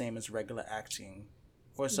not the same as regular acting.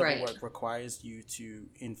 Voiceover Right. work requires you to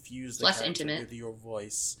infuse the Less character intimate. with your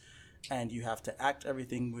voice, and you have to act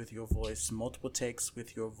everything with your voice, multiple takes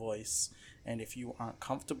with your voice. And if you aren't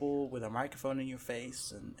comfortable with a microphone in your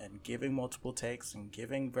face and giving multiple takes and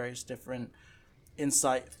giving various different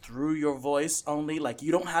insight through your voice only, like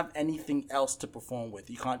you don't have anything else to perform with.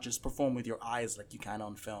 You can't just perform with your eyes like you can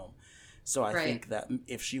on film. So I Right. think that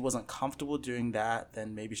if she wasn't comfortable doing that,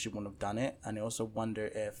 then maybe she wouldn't have done it. And I also wonder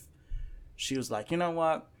if she was like, you know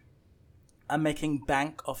what? I'm making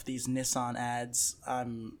bank off these Nissan ads.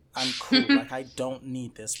 I'm cool. Like I don't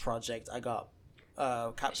need this project. I got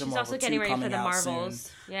Captain She's Marvel also 2 getting ready for coming the out Marvels.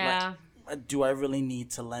 soon. Yeah. Do I really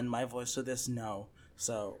need to lend my voice to this? No.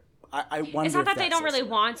 So I wonder. It's not if that they that's don't really also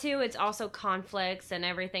it. want to. It's also conflicts and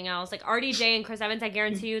everything else. Like RDJ and Chris Evans, I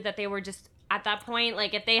guarantee you that they were just at that point.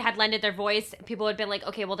 Like if they had lended their voice, people would have been like,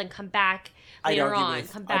 okay, well then come back I'd later argue on.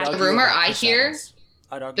 with- Come I'd back. argue The rumor about I Chris hear- Evans.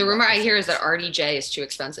 I'd argue The about rumor I Chris hear is that Evans. RDJ is too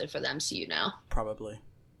expensive for the MCU now. Probably.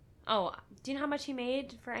 Oh, do you know how much he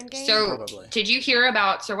made for Endgame? So, Probably. did you hear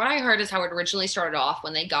about? So, what I heard is how it originally started off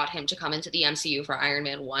when they got him to come into the MCU for Iron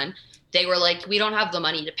Man 1. They were like, "We don't have the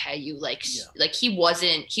money to pay you." Like he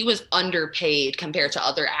was underpaid compared to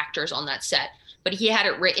other actors on that set. But he had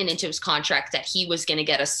it written into his contract that he was going to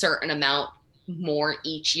get a certain amount more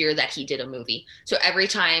each year that he did a movie. So every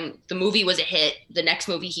time the movie was a hit, the next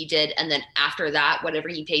movie he did, and then after that, whatever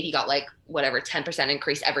he paid, he got like whatever 10%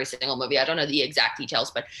 increase every single movie. I don't know the exact details,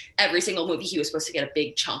 but every single movie he was supposed to get a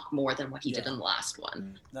big chunk more than what he did in the last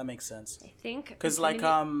one. That makes sense. I think Because it's like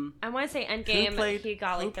gonna be- I want to say Endgame. He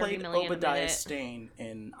got who like 30 played million a Obadiah minute. Stane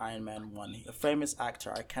in Iron Man 1? A famous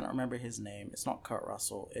actor. I can't remember his name. It's not Kurt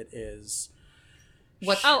Russell. It is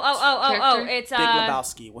What? Oh! character? It's Big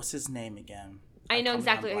Lebowski. What's his name again? I know can't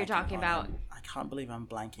exactly believe what I'm you're talking blanking on about. him. I can't believe I'm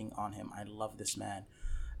blanking on him. I love this man.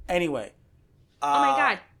 Anyway. Oh my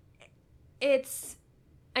god.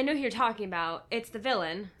 I know who you're talking about. It's the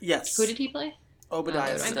villain. Yes. Who did he play?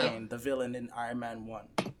 Obadiah I don't know. Stane, the villain in Iron Man 1.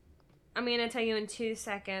 I'm gonna tell you in 2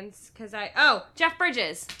 seconds because Jeff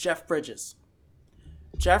Bridges. Jeff Bridges.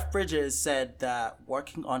 Jeff Bridges said that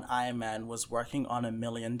working on Iron Man was working on $1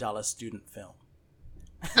 million student film.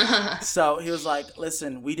 So he was like,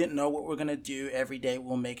 listen, we didn't know what we're going to do every day.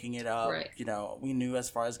 We're making it up. Right. You know, we knew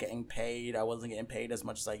as far as getting paid, I wasn't getting paid as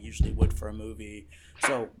much as I usually would for a movie.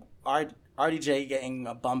 So RDJ getting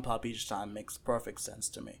a bump up each time makes perfect sense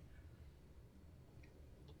to me.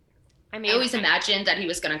 I I mean, always imagined that he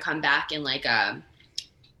was going to come back in like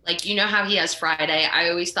you know how he has Friday. I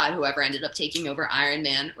always thought whoever ended up taking over Iron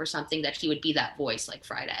Man or something, that he would be that voice like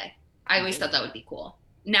Friday. I always thought that would be cool.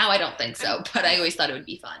 Now I don't think so, but I always thought it would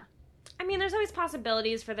be fun. I mean, there's always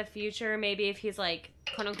possibilities for the future. Maybe if he's like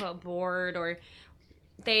quote unquote bored, or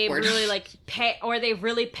they Bored. really like pay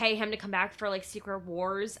him to come back for like Secret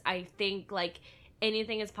Wars. I think like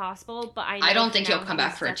anything is possible. But I don't for think he'll now come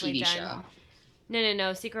back he's for a definitely TV done. show.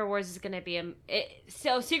 No. Secret Wars is gonna be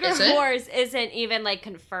Secret Is it? Wars isn't even like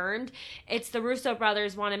confirmed. It's the Russo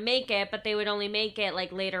brothers want to make it, but they would only make it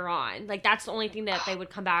like later on. Like that's the only thing that they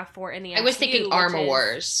would come back for in the MCU. I was thinking which Armor is-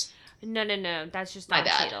 Wars. No. That's just My Don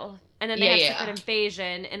bad. Cheadle. And then they have Yeah. Secret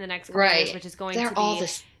Invasion in the next couple years, Right. which is going They're to all be.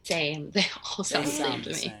 the same. They all sound the same to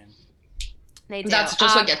me. same. They do. That's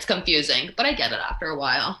just what gets confusing, but I get it after a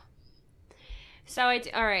while. So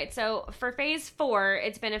all right. So for Phase 4,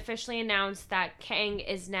 it's been officially announced that Kang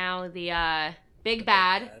is now the big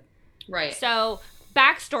bad. Right. So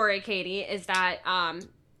backstory, Katie, is that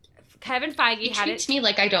Kevin Feige He had treats it. me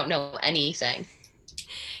like I don't know anything.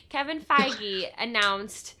 Kevin Feige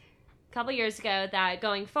announced a couple years ago that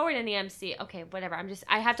going forward in the MC. Okay, whatever.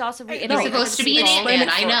 I have to also reiterate. He's supposed to be an Explain Ant-Man,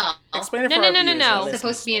 it I for- know. Explain it No, for no, our no, no, viewers no. and It's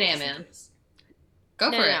supposed to be an listeners, Ant-Man. please.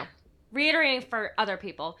 Go for it. Reiterating for other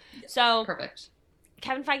people. So Perfect.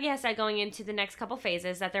 Kevin Feige has said going into the next couple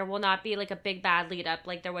phases that there will not be like a big bad lead up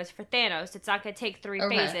like there was for Thanos. It's not going to take 3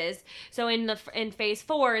 Okay. phases. So in Phase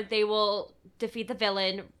 4, they will defeat the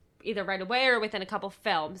villain either right away or within a couple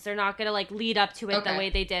films. They're not going to like lead up to it the Okay. way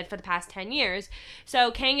they did for the past 10 years. So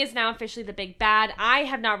Kang is now officially the big bad. I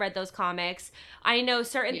have not read those comics. I know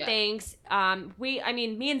certain Yeah. things.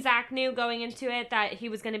 Me and Zach knew going into it that he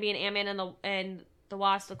was going to be an Ant-Man and the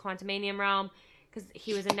Wasp, the Quantumanium realm, because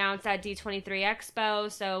he was announced at D23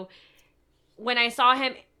 Expo. So when I saw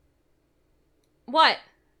him, what?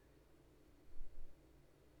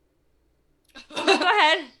 Go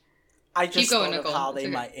ahead. I just going, thought of Nicole. how It's they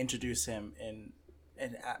okay. might introduce him in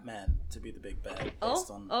Ant-Man to be the big bad.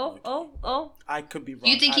 Based on Oh. Loki. I could be wrong. Do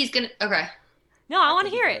you think he's gonna? Okay. No, I want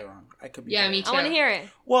to could be hear very it. wrong. I could be Yeah, very me wrong. too. I want to hear it.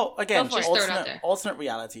 Well, again, Go for it. Just throw it out there. alternate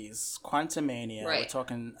realities, Quantumania. We're Right.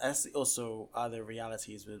 talking as also other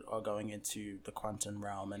realities are going into the quantum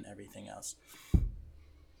realm and everything else.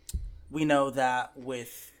 We know that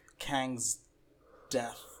with Kang's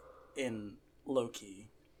death in Loki,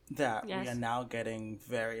 that Yes. we are now getting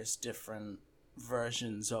various different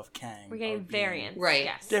versions of Kang. We're getting of being- variants. Right.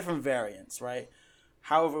 Yes. different variants, right?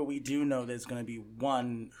 However, we do know there's going to be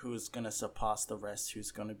one who's going to surpass the rest,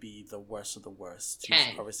 who's going to be the worst of the worst, who's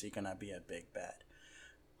Kang. obviously going to be a big bad.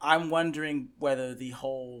 I'm wondering whether the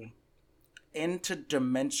whole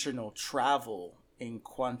interdimensional travel in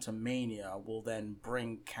Quantumania will then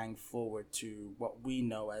bring Kang forward to what we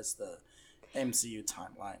know as the MCU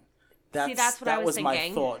timeline. that's what I was my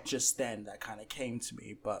thinking. thought just then that kind of came to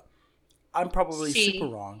me, but I'm probably See, super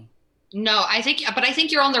wrong. No, I think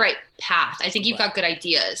you're on the right path. I think you've got good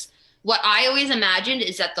ideas. What I always imagined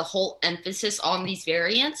is that the whole emphasis on these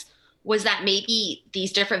variants was that maybe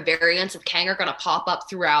these different variants of Kang are going to pop up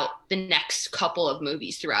throughout the next couple of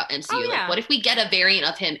movies throughout MCU. Oh, yeah. Like, what if we get a variant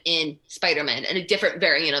of him in Spider-Man and a different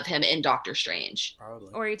variant of him in Doctor Strange?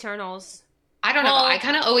 Probably. Or Eternals. I don't know. Well, I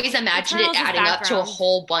kind of always imagined it Eternals is adding up to a background.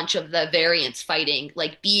 whole bunch of the variants fighting,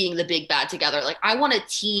 like being the big bad together. Like, I want a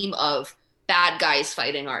team of bad guys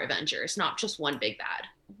fighting our Avengers, not just one big bad.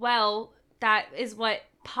 Well, that is what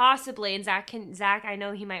possibly, and Zach, I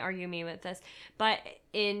know he might argue me with this, but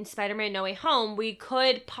in Spider-Man No Way Home, we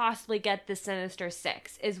could possibly get the Sinister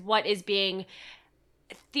Six, is what is being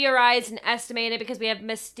theorized and estimated, because we have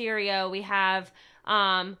Mysterio, we have,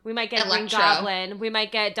 we might get Green Electro. Goblin, we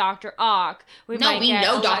might get Dr. Ock, we No, might we get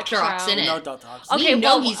know Dr. Ock's in We it. know Dr. Ox. Okay, We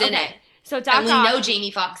know well, he's in okay. it. So Doc And we Ock, know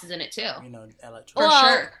Jamie Foxx is in it too. We know Electro. For Well,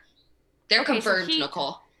 sure. They're okay, so confirmed, he-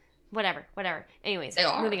 Nicole. whatever. Anyways, They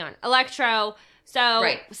are. moving on. Electro, so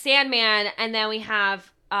Right. Sandman, and then we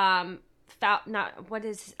have I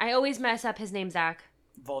always mess up his name, Zach.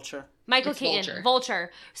 Vulture. Michael It's Keaton, Vulture.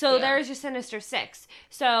 Vulture. So Yeah. there's your Sinister Six.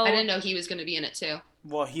 So I didn't know he was going to be in it too.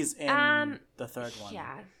 Well, he's in the third one.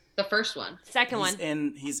 yeah, The first one. second He's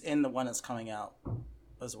one. He's in the one that's coming out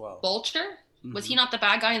as well. Vulture? Was Mhm. he not the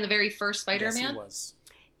bad guy in the very first Yes, Spider-Man? he was.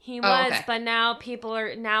 He Oh, was, okay. but now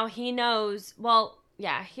now he knows. Well,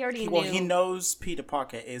 yeah, he already knew. Well, he knows Peter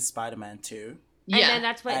Parker is Spider-Man too, And Yeah. then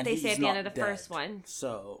that's what and they say he's at the end not of the dead. first one.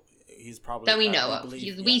 So he's probably that we know of.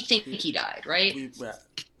 believe- We yeah, think he died, right?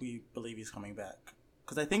 we believe he's coming back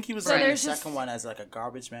because I think he was So in the there's just- second one as like a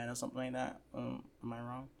garbage man or something like that. Am I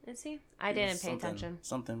wrong? Is he? I He was didn't pay attention.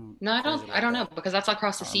 Something. No, I crazy don't. like I don't know that. because that's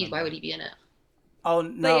across the I don't seas. Why remember. would he be in it? Oh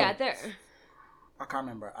But no, yeah, there. I can't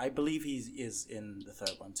remember. I believe he is in the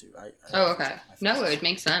third one too. Oh, okay. No, it would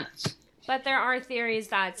make sense. But there are theories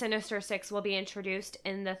that Sinister Six will be introduced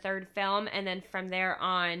in the third film, and then from there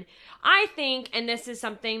on, I think, and this is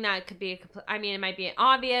something that could be, it might be an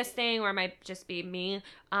obvious thing, or it might just be me.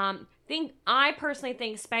 I personally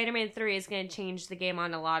think Spider-Man 3 is going to change the game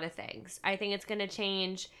on a lot of things. I think it's going to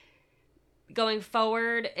change going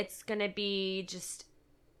forward. It's going to be just,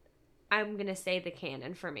 I'm going to say the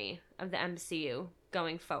canon for me of the MCU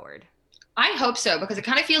going forward. I hope so, because it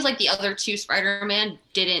kind of feels like the other two Spider-Man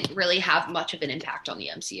didn't really have much of an impact on the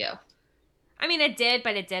MCU. I mean, it did,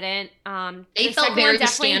 but it didn't. They felt very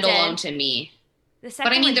standalone to me. But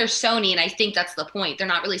I mean, they're Sony, and I think that's the point. They're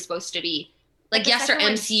not really supposed to be, like, yes, they're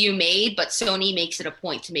MCU made, but Sony makes it a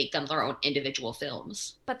point to make them their own individual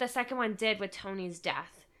films. But the second one did with Tony's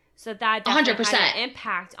death. So that definitely 100%. Had an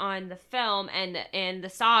impact on the film and the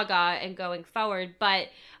saga and going forward. But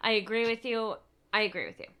I agree with you.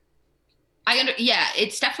 Yeah,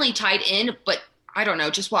 it's definitely tied in, but I don't know,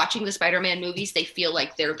 just watching the Spider-Man movies, they feel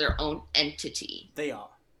like they're their own entity. They are.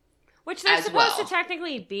 Which they're supposed to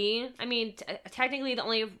technically be. I mean, technically the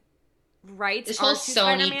only rights this whole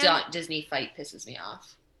Sony Disney fight pisses me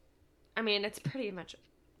off. I mean, it's pretty much...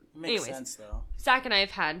 Makes sense, though. Zach and I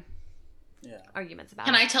have had arguments about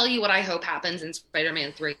Can I tell you what I hope happens in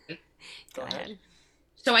Spider-Man 3? Go ahead.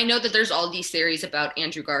 So I know that there's all these theories about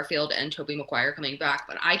Andrew Garfield and Tobey Maguire coming back,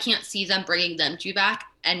 but I can't see them bringing them two back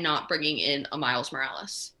and not bringing in a Miles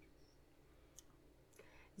Morales.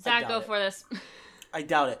 Zach, go for this. I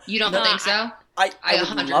doubt it. You don't think so? I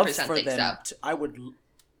 100% think so. I would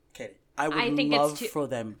love for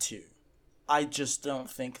them to. I just don't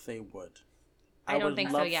think they would. I don't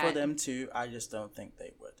think so yet. For them to. I just don't think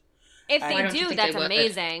they would. If they do, that's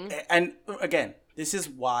amazing. And again, this is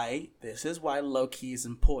why Loki is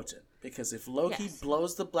important, because if Loki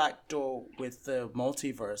blows the back door with the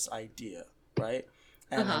multiverse idea, right?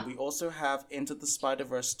 And then we also have Into the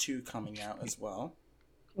Spider-Verse 2 coming out as well.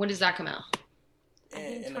 When does that come out? I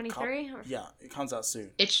think 23? Yeah, it comes out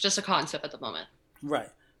soon. It's just a concept at the moment. Right.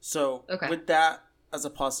 So with that as a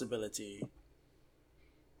possibility,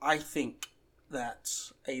 I think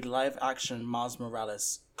that a live-action Miles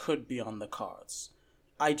Morales could be on the cards.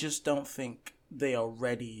 I just don't think they are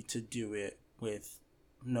ready to do it with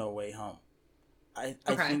No Way Home. I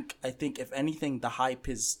think if anything, the hype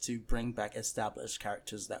is to bring back established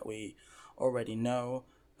characters that we already know.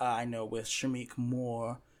 I know with Shameik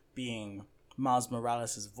Moore being Miles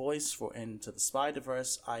Morales' voice for Into the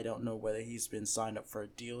Spider-Verse, I don't know whether he's been signed up for a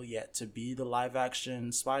deal yet to be the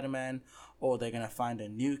live-action Spider-Man, or they're going to find a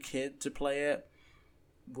new kid to play it.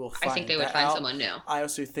 We'll find I think they would find someone new. I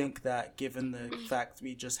also think that given the fact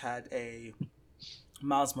we just had a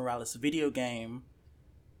Miles Morales video game,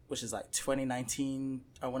 which is like 2019,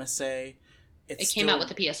 I want to say. It came out with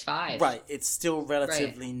the PS5. Right. It's still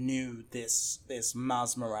relatively new, this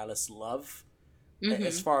Miles Morales love. Mm-hmm.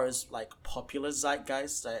 As far as like popular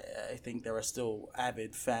zeitgeist, I think there are still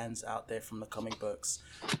avid fans out there from the comic books.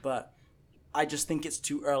 But I just think it's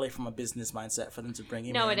too early from a business mindset for them to bring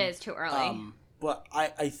him in. No, it is too early. But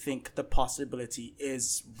I think the possibility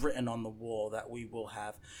is written on the wall that we will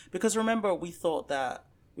have. Because remember, we thought that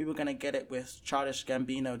we were going to get it with Childish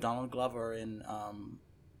Gambino, Donald Glover in I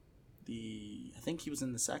think he was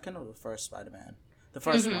in the second or the first Spider-Man? The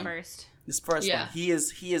first one. This first one. He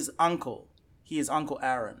is Uncle. He is Uncle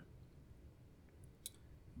Aaron.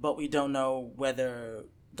 But we don't know whether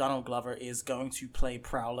Donald Glover is going to play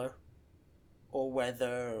Prowler or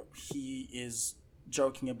whether he is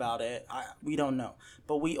joking about it. We don't know.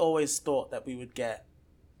 But we always thought that we would get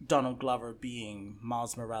Donald Glover being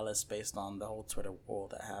Miles Morales based on the whole Twitter war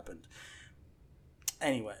that happened.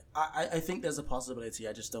 Anyway, I think there's a possibility.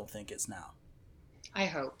 I just don't think it's now. I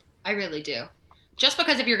hope. I really do. Just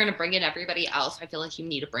because if you're going to bring in everybody else, I feel like you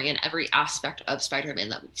need to bring in every aspect of Spider-Man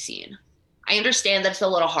that we've seen. I understand that it's a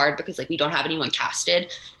little hard because like we don't have anyone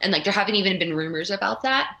casted and like there haven't even been rumors about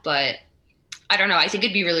that, but I don't know. I think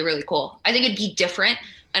it'd be really, really cool. I think it'd be different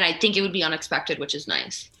and I think it would be unexpected, which is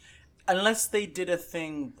nice. Unless they did a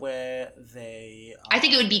thing where they... I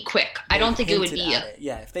think it would be quick. I don't think it would be...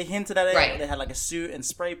 Yeah, if they hinted at it, they had like a suit and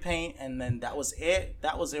spray paint, and then that was it.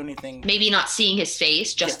 That was the only thing... Maybe not seeing his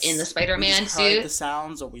face, just in the Spider-Man suit. We heard the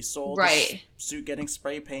sounds, or we saw the suit getting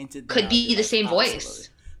spray painted. Could be the same voice.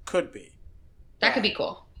 Could be. That could be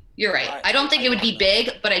cool. You're right. I don't think it would be big,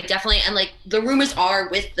 but I definitely... And like, the rumors are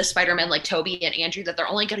with the Spider-Man, like Tobey and Andrew, that they're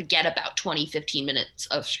only going to get about 20, 15 minutes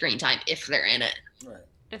of screen time if they're in it. Right.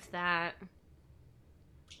 If that.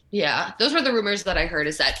 Yeah, those were the rumors that I heard,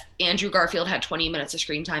 is that Andrew Garfield had 20 minutes of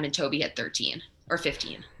screen time and Tobey had 13 or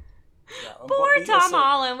 15. Yeah, but Poor we Tom also-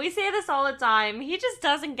 Holland. We say this all the time. He just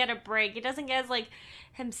doesn't get a break. He doesn't get like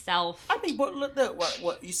himself. I mean, but look,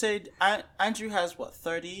 what you said. Andrew has what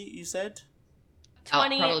 30? You said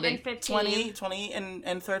 20 probably. and 15. 20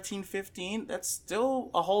 and 13, 15. That's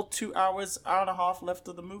still a whole 2 hours, hour and a half left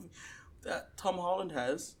of the movie that Tom Holland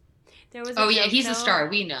has. There was Oh yeah, joke, he's a though. star.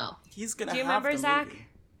 We know. He's gonna Do you have remember, the Zach? movie.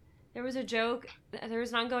 There was a joke. There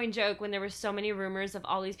was an ongoing joke when there were so many rumors of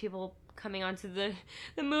all these people coming onto the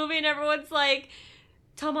movie, and everyone's like,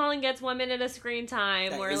 Tom Holland gets 1 minute of screen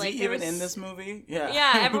time. Or Is like he there even was, in this movie? Yeah.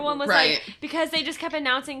 Yeah, everyone was Right. like, because they just kept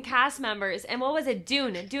announcing cast members. And what was it?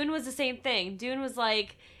 Dune. Dune was the same thing. Dune was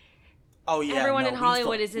like, Oh yeah. Everyone no, in we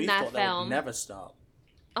Hollywood thought- is in we that thought would film. never stop.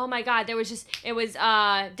 oh my God, it was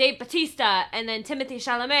Dave Bautista and then Timothy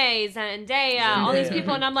Chalamet, Zendaya, all these Zendaya.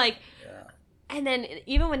 people, and I'm like, Yeah. and then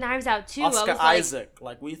even when Knives Out 2, I was Oscar like, Isaac.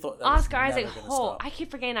 Like we thought. That Oscar was Isaac. never gonna Oh, stop. I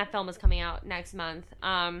keep forgetting that film is coming out next month.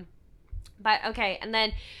 But okay, and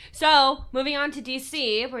then so moving on to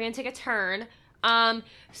DC, we're gonna take a turn.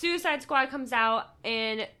 Suicide Squad comes out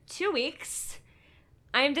in 2 weeks.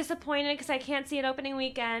 I am disappointed because I can't see it opening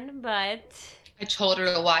weekend, but I told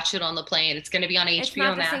her to watch it on the plane. It's going to be on HBO it's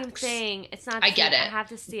not the Max. same thing. It's not. I get it. I have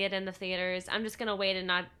to see it in the theaters. I'm just gonna wait and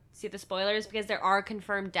not see the spoilers because there are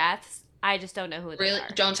confirmed deaths. I just don't know who they Really? are.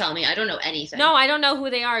 Don't tell me. I don't know anything. No, I don't know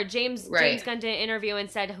who they are. James Right. Gunn did an interview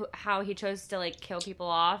and said how he chose to like kill people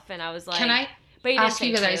off, and I was like, Can I But he didn't ask say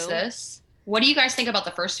you guys who. this? What do you guys think about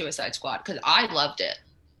the first Suicide Squad? Because I loved it.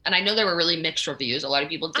 And I know there were really mixed reviews. A lot of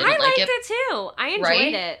people didn't I like liked it. it too. I enjoyed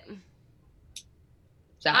Right? it.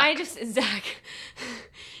 Zach? I just Zach,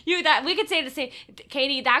 we could say the same.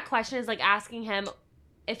 Katie, that question is like asking him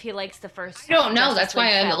if he likes the first. I don't know. Justice That's why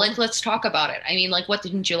League I'm film. like, let's talk about it. I mean, like, what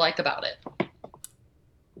didn't you like about it?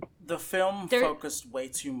 The film There- focused way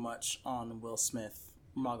too much on Will Smith,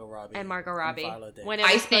 Margot Robbie, and Margot Robbie. Viola Davis. When it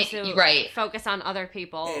I was supposed think- to right. focus on other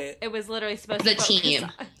people, it was literally supposed The to focus team.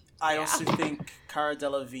 on- I Yeah. also think Cara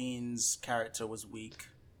Delevingne's character was weak.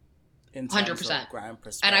 In terms 100%. of grand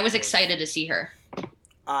perspective. And I was excited to see her.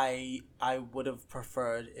 I would have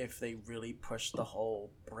preferred if they really pushed the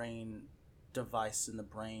whole brain device in the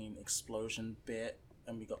brain explosion bit,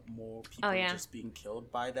 and we got more people Oh, yeah. just being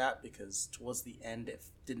killed by that, because towards the end it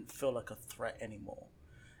didn't feel like a threat anymore.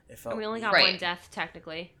 It felt And we only weak. got Right. one death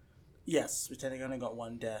technically. Yes, we technically only got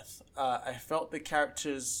one death. I felt the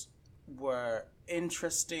characters were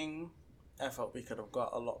interesting. I felt we could have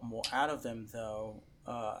got a lot more out of them, though.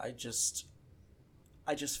 I just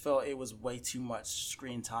felt it was way too much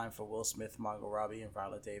screen time for Will Smith, Margot Robbie, and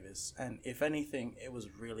Viola Davis. And if anything, it was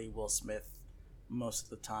really Will Smith most of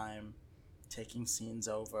the time taking scenes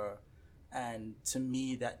over. And to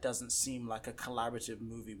me, that doesn't seem like a collaborative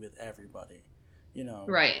movie with everybody. You know?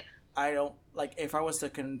 Right. I don't like, if I was to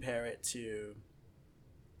compare it to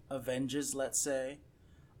Avengers, let's say,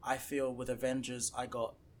 I feel with Avengers I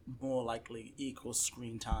got more likely equal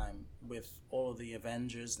screen time with all of the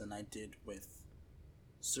Avengers than I did with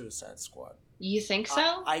Suicide Squad. You think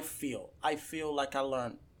so? I feel like I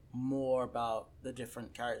learned more about the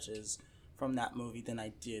different characters from that movie than I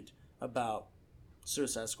did about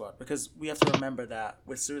Suicide Squad, because we have to remember that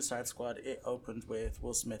with Suicide Squad it opened with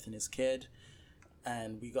Will Smith and his kid,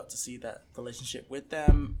 and we got to see that relationship with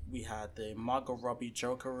them. We had the Margot Robbie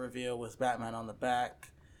Joker reveal with Batman on the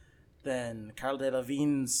back. Then Cara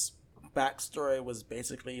Delevingne's backstory was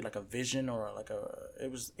basically like a vision, or like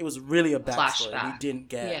it was really a backstory. Flashback. We didn't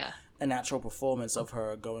get Yeah. an actual performance of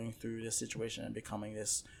her going through this situation and becoming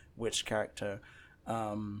this witch character.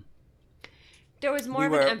 There was more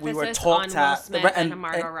of an emphasis on Will Smith and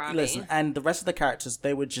Margot Robbie. Listen, and the rest of the characters,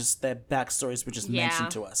 they were just, their backstories were just Yeah. mentioned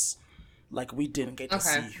to us. Like, we didn't get to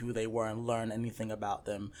Okay. see who they were and learn anything about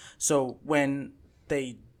them. So when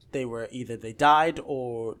they were either they died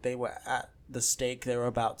or they were at the stake, they were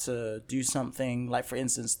about to do something. Like, for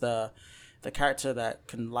instance, the character that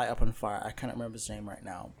can light up on fire, I can't remember his name right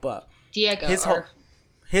now, but Diego. his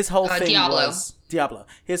whole thing Diablo. was Diablo.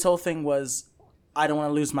 His whole thing was, I don't want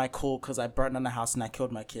to lose my cool because I burned down the house and I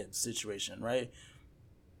killed my kids situation, right?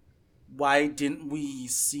 Why didn't we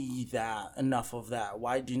see that, enough of that?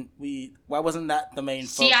 Why wasn't that the main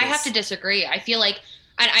focus? See, I have to disagree. I feel like,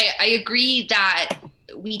 and I agree that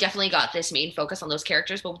we definitely got this main focus on those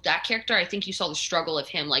characters, but with that character, I think you saw the struggle of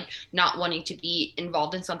him, like, not wanting to be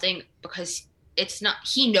involved in something because it's not,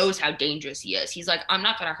 he knows how dangerous he is. He's like, I'm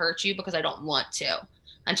not going to hurt you because I don't want to.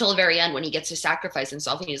 Until the very end when he gets to sacrifice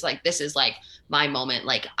himself and he's like, this is like my moment,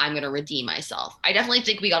 like I'm going to redeem myself. I definitely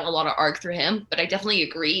think we got a lot of arc through him, but I definitely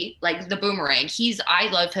agree. Like the Boomerang, I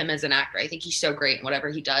love him as an actor. I think he's so great in whatever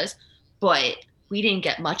he does, but we didn't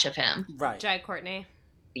get much of him. Right. Jai Courtney.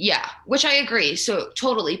 Yeah, which I agree. So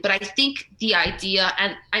totally. But I think the idea,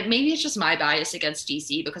 and maybe it's just my bias against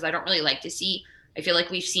DC because I don't really like to see. I feel like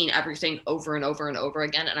we've seen everything over and over and over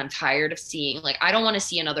again, and I'm tired of seeing, like, I don't want to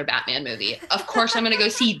see another Batman movie. Of course, I'm going to go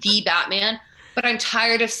see the Batman, but I'm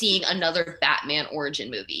tired of seeing another Batman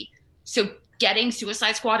origin movie. So getting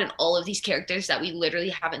Suicide Squad and all of these characters that we literally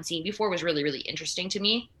haven't seen before was really, really interesting to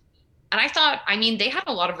me. And I thought, I mean, they had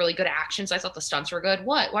a lot of really good actions. I thought the stunts were good.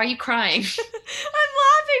 What? Why are you crying? I'm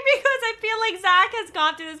laughing because I feel like Zach has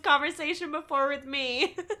gone through this conversation before with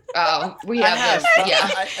me. Oh, we I have have, this. but Yeah.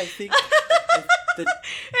 I think the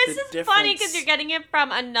It's just funny because you're getting it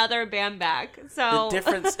from another Bamback. So the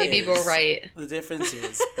difference Maybe is, we're right. The difference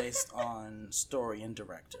is based on story and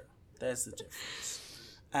director. There's the difference.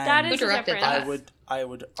 And that is Who the directed difference. that? I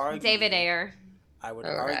would argue David Ayer. I would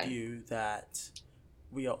Okay. argue that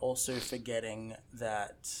we are also forgetting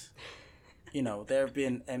that, you know, there have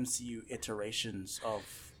been MCU iterations of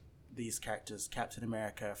these characters, Captain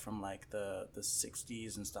America from like the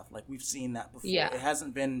 60s and stuff. Like, we've seen that before. Yeah. It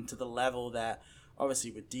hasn't been to the level that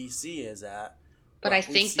obviously with DC is at. But I we've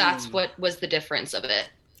think that's seen- what was the difference of it.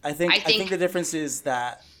 I think I think the difference is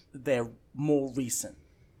that they're more recent.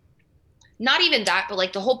 Not even that, but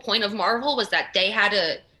like the whole point of Marvel was that they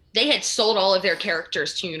had sold all of their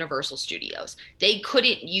characters to Universal Studios. They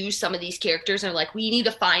couldn't use some of these characters, and like, we need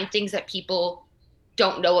to find things that people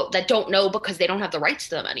don't know because they don't have the rights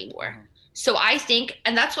to them anymore. Mhm. So I think,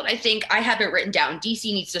 and that's what I think, I have it written down.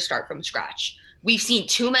 DC needs to start from scratch. We've seen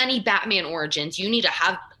too many Batman origins. You need to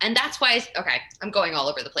have, and that's why, okay, I'm going all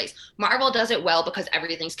over the place. Marvel does it well because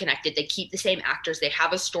everything's connected. They keep the same actors. They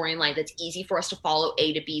have a storyline that's easy for us to follow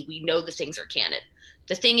A to B. We know the things are canon.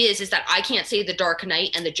 The thing is that I can't say the Dark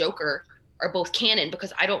Knight and the Joker are both canon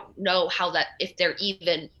because I don't know if they're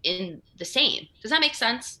even in the same. Does that make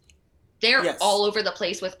sense? They're Yes. all over the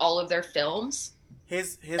place with all of their films.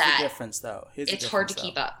 Here's the That difference, though. It's hard to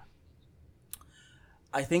keep up.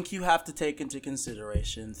 I think you have to take into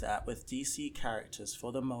consideration that with DC characters,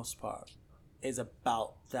 for the most part, is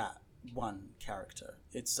about that one character.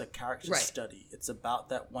 It's a character Right. study. It's about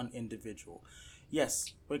that one individual.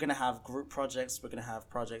 Yes, we're going to have group projects. We're going to have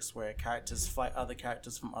projects where characters fight other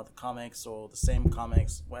characters from other comics or the same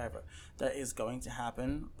comics, whatever. That is going to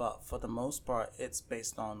happen, but for the most part, it's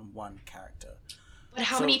based on one character. But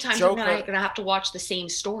how So many times Joker- am I going to have to watch the same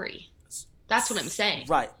story? That's what I'm saying.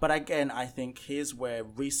 Right, but again, I think here's where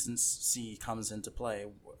recency comes into play.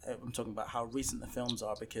 I'm talking about how recent the films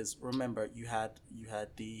are because remember, you had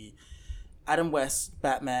the Adam West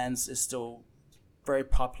Batman's is still very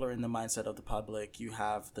popular in the mindset of the public. You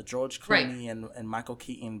have the George Clooney and Michael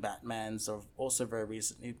Keaton Batmans are also very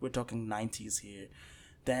recent. We're talking 90s here.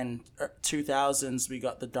 Then 2000s, we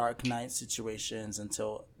got the Dark Knight situations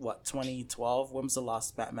until, 2012? When was the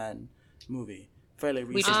last Batman movie? Fairly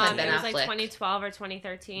recent. We just had Ben It was like Affleck. 2012 or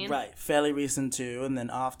 2013. Right, fairly recent too. And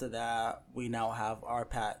then after that, we now have our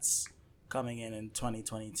Pats coming in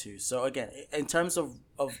 2022. So again, in terms of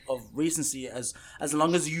recency, as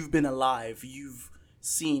long as you've been alive, you've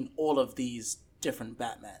seen all of these different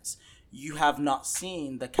Batmans. You have not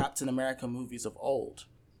seen the Captain America movies of old.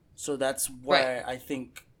 So that's where I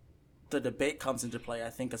think the debate comes into play.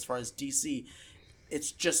 I think as far as DC,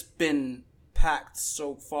 it's just been packed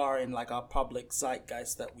so far in like our public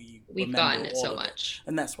zeitgeist that we've gotten it all so of much.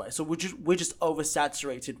 and that's why. So we're just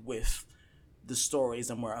oversaturated with the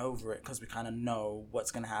stories, and we're over it because we kind of know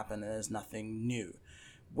what's going to happen, and there's nothing new.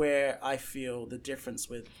 Where I feel the difference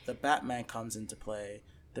with the Batman comes into play,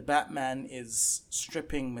 the Batman is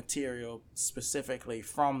stripping material specifically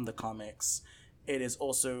from the comics. It is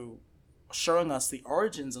also showing us the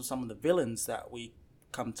origins of some of the villains that we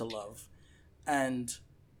come to love, and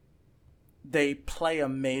they play a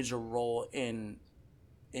major role in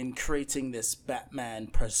creating this Batman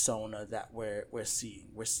persona that we're seeing.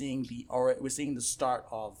 We're seeing the start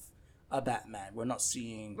of a Batman. We're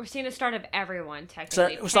seeing the start of everyone,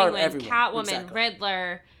 technically. We're start of Penguin, everyone, Catwoman, exactly.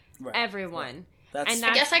 Riddler, Right, everyone. right. And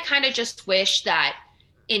I guess I kind of just wish that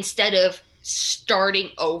instead of starting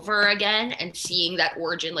over again and seeing that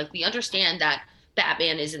origin, like, we understand that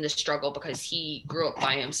Batman is in the struggle because he grew up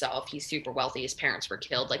by himself. He's super wealthy. His parents were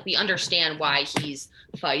killed. Like, we understand why he's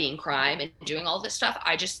fighting crime and doing all this stuff.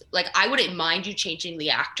 I just, like, I wouldn't mind you changing the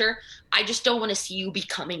actor. I just don't want to see you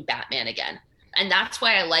becoming Batman again. And that's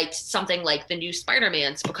why I liked something like the new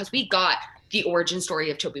Spider-Mans, because we got the origin story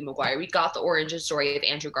of Tobey Maguire. We got the origin story of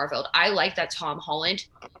Andrew Garfield. I like that Tom Holland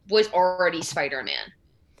was already Spider-Man.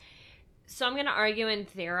 So I'm gonna argue and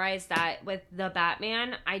theorize that with the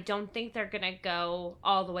Batman, I don't think they're gonna go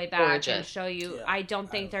all the way back Origin. and show you. Yeah, I don't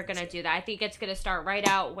think they're gonna do that. I think it's gonna start right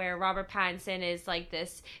out where Robert Pattinson is like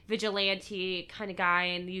this vigilante kind of guy,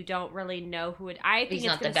 and you don't really know who it. I think He's it's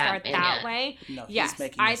not the gonna start Batman that yet. way. No, he's Yes,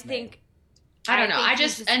 making I his think. I don't know. think I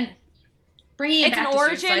he's just and bringing it it's an back to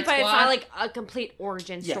origin, Suicide but it's Squad, not like a complete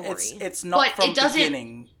origin Yeah, story. it's not But from it doesn't-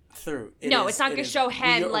 beginning through. No, it's not it gonna is- show we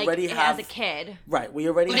him like already as a kid. Right, we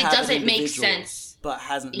already But it have an doesn't make individual, sense but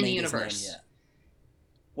hasn't in the made his name universe. yet.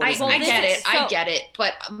 What I, is Well, I his this get name? is- it. I so- get it.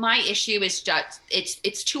 But my issue is just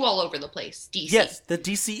it's too all over the place. DC. Yes, the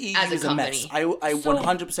DCEU As a is a mess. company. I So-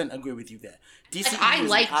 100% agree with you there. DCEU I is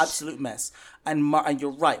liked- an absolute mess. And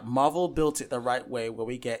you're right, Marvel built it the right way where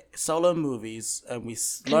we get solo movies and we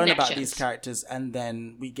learn about these Connections. characters and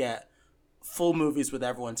then we get full movies with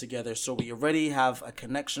everyone together. So we already have a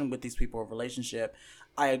connection with these people, a relationship.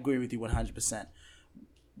 I agree with you 100%.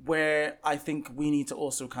 Where I think we need to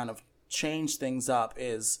also kind of change things up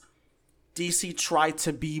is DC tried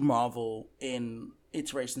to be Marvel in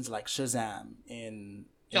iterations like Shazam, in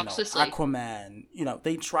Justice League. Aquaman.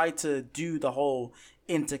 They tried to do the whole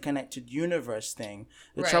interconnected universe thing.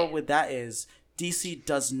 The Right. trouble with that is DC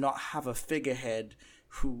does not have a figurehead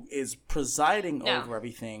who is presiding No. over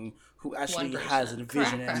everything, who actually 1%. has a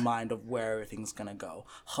vision Correct. in mind of where everything's gonna go.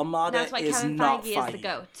 Hamada That's why is Kevin not Feige Feige. is the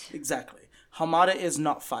GOAT. Exactly. Hamada is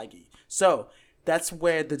not Feige. So that's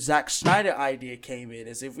where the Zack Snyder idea came in,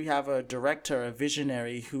 is if we have a director, a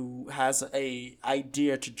visionary who has a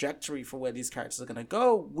idea trajectory for where these characters are going to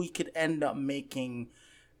go, we could end up making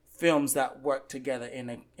films that work together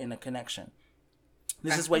in a connection.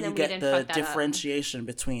 This is where And you then we get didn't the fuck that up. differentiation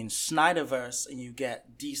between Snyderverse and you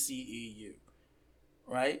get DCEU,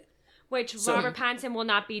 right? Which So- Robert Pattinson will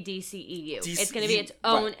not be DCEU. It's going to be DCEU its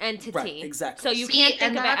own right, entity. right, exactly. So you See, can't think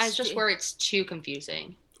and of it that's as just where it's too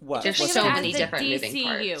confusing. What? There's think What's of so it the- as many the different moving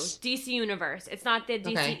DCU, parts. DC Universe. It's not the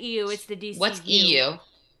DCEU. It's the DCU. What's EU?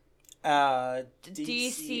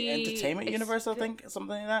 DC Entertainment Universe, I think, something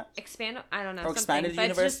like that. Expand? I don't know. Or Something. Expanded But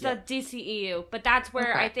Universe, it's just the DCEU. But that's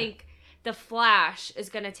where I Okay. think the Flash is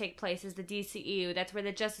going to take place, is the DCEU. That's where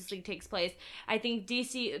the Justice League takes place. I think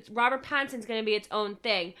Robert Pattinson's going to be its own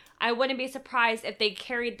thing. I wouldn't be surprised if they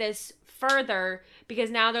carried this further,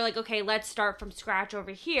 because now they're like, okay, let's start from scratch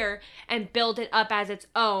over here and build it up as its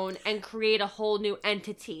own and create a whole new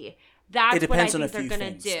entity. That's what I depends on a think they're few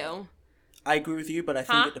going to things, do. though. I agree with you, but I think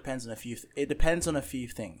Huh? it depends on a few. It depends on a few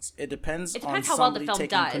things. It depends on depends how well the somebody film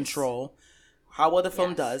taking does. control, how well the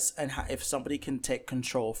film Yes. does, and if somebody can take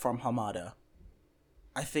control from Hamada.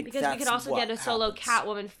 I think Because that's we could also what get a solo happens.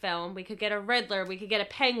 Catwoman film. We could get a Riddler. We could get a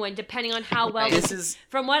Penguin, depending on how well. This is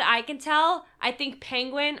From what I can tell, I think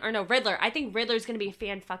Riddler. I think Riddler's gonna be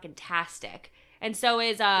fan-fucking-tastic, and so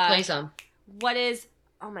is Play some. what is?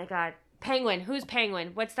 Oh my god, Penguin. Who's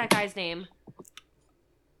Penguin? What's that guy's name?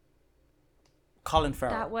 Colin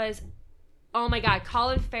Farrell. That was. Oh my god,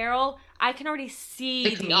 Colin Farrell. I can already see The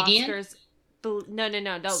the comedian? Oscars.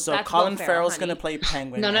 No. so That's Colin Will Farrell's honey. gonna play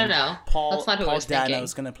Penguin. No. and Paul, That's not who I Paul was thinking.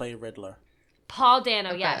 Dano's gonna play Riddler. Paul Dano,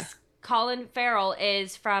 Okay. yes. Colin Farrell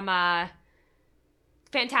is from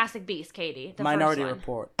Fantastic Beasts, Katie. The Minority first one.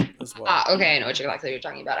 Report as well. Okay, I know exactly what you're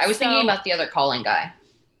talking about. I was So- thinking about the other Colin guy. I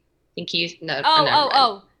think he's no. Oh, never mind.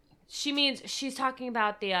 oh. She's talking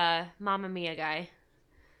about the Mamma Mia guy.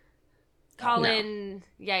 Colin.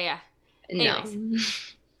 Yeah. No,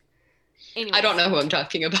 Anyways, I don't know who I'm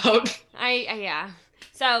talking about. Yeah.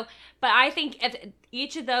 So, but I think if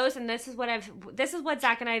each of those, and this is what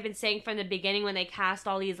Zach and I have been saying from the beginning when they cast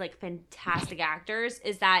all these like fantastic actors,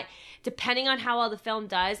 is that depending on how well the film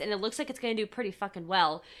does, and it looks like it's going to do pretty fucking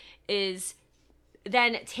well, is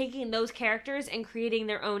then taking those characters and creating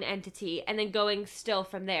their own entity and then going still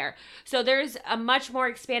from there. So there's a much more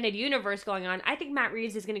expanded universe going on. I think Matt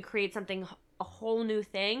Reeves is going to create something, a whole new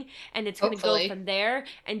thing, and it's going to go Hopefully. from there,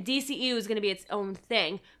 and DCU is going to be its own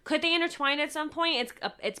thing. Could they intertwine at some point?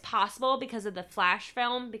 It's possible because of the Flash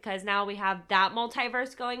film, because now we have that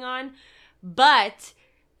multiverse going on, but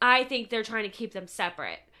I think they're trying to keep them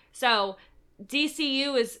separate. So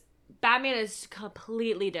Batman is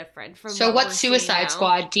completely different from So what what's we're seeing Suicide now.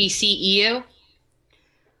 Squad? DCEU?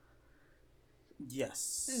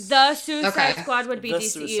 Yes. The Suicide Okay. Squad would be The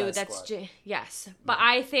DCU. Suicide That's Squad. yes, but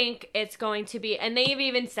I think it's going to be. And they've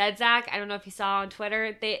even said, Zach, I don't know if you saw on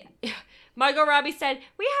Twitter, Margot Robbie said,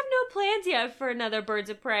 "We have no plans yet for another Birds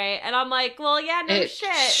of Prey," and I'm like, well, yeah, no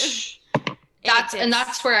shit.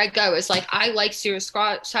 That's where I go. It's like I like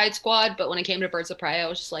Suicide Squad, but when it came to Birds of Prey, I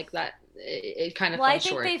was just like that. It kind of Well, fell I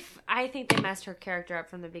think short. I think they messed her character up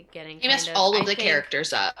from the beginning. They messed kind of. all of I the think-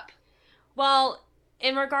 characters up. Well,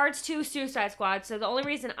 in regards to Suicide Squad, so the only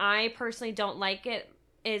reason I personally don't like it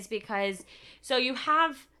is because, so you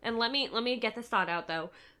have, and let me get this thought out though.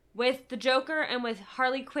 With the Joker and with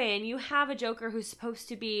Harley Quinn, you have a Joker who's supposed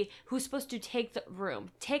to take the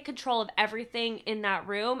room, take control of everything in that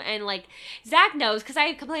room. And like, Zach knows, because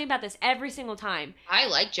I complain about this every single time. I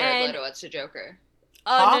like Jared Leto as the Joker.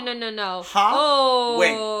 Huh? No. Huh? Oh.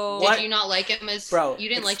 Wait, what? Did you not like him as... Bro, you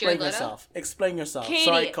didn't like Jared Leto? Explain yourself. Katie,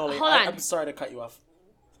 Sorry, Coley. hold on. I'm sorry to cut you off.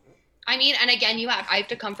 I mean, and again, I have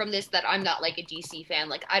to come from this that I'm not like a DC fan.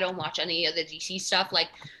 Like, I don't watch any of the DC stuff. Like,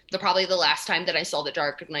 probably the last time that I saw The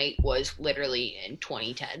Dark Knight was literally in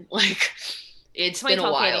 2010. Like, it's been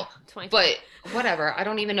a while. But whatever. I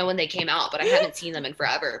don't even know when they came out, but I haven't seen them in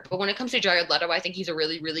forever. But when it comes to Jared Leto, I think he's a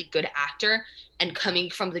really, really good actor. And coming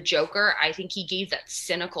from the Joker, I think he gave that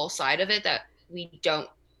cynical side of it that we don't.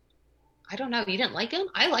 I don't know. You didn't like him?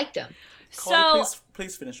 I liked him. Coley,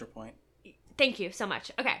 please finish your point. Thank you so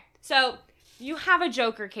much. Okay, so you have a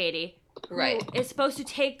Joker, Katie, who Right. is supposed to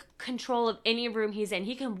take control of any room he's in.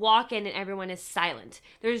 He can walk in and everyone is silent.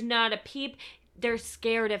 There's not a peep. They're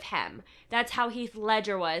scared of him. That's how Heath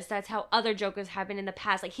Ledger was. That's how other Jokers have been in the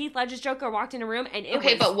past. Like, Heath Ledger's Joker walked in a room and it was...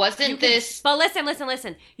 Okay, but wasn't this... But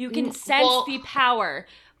listen. You can sense the power.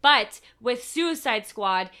 But with Suicide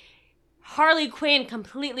Squad... Harley Quinn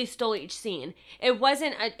completely stole each scene.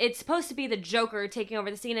 It's supposed to be the Joker taking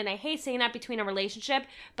over the scene, and I hate saying that between a relationship,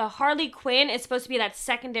 but Harley Quinn is supposed to be that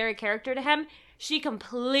secondary character to him. She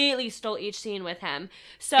completely stole each scene with him.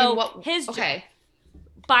 So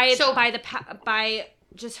by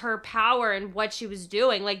just her power and what she was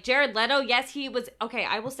doing. Like Jared Leto, yes, he was okay.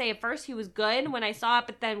 I will say at first he was good when I saw it,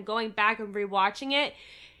 but then going back and rewatching it,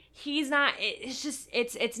 he's not.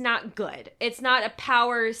 It's not good. It's not a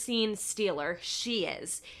power scene stealer. She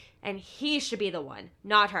is, and he should be the one,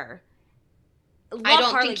 not her. I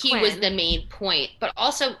don't think he was the main point, but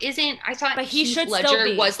also I thought Heath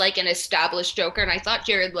Ledger was like an established Joker, and I thought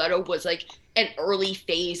Jared Leto was like an early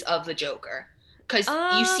phase of the Joker, because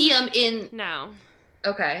you see him in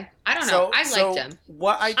Okay, I don't know. I liked him.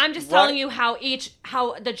 I'm just telling you how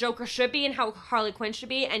the Joker should be and how Harley Quinn should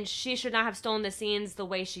be, and she should not have stolen the scenes the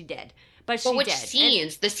way she did. But she did. Which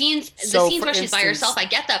scenes? The scenes where she's by herself, I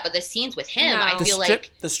get that, but the scenes with him, I feel like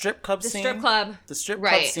the strip club scene. The strip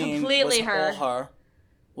club scene completely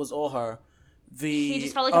was all her. He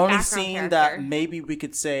just felt like only a background scene character. that maybe we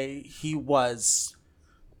could say he was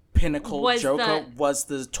pinnacle Joker was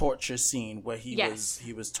the torture scene where he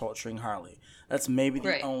was torturing Harley. That's maybe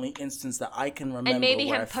the only instance that I can remember. And maybe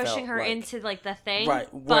him pushing her into like the thing. Right.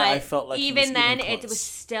 But I felt like even then it was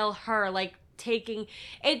still her like taking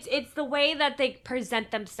it's the way that they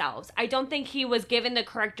present themselves. I don't think he was given the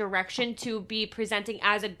correct direction to be presenting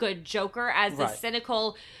as a good Joker, as the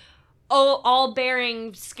cynical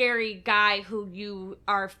all-bearing, scary guy who you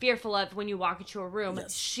are fearful of when you walk into a room.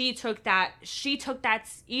 Yes. She took that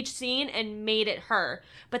each scene and made it her.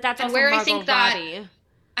 But that's also Margot Robbie.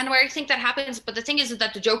 And where I think that happens, but the thing is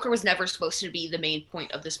that the Joker was never supposed to be the main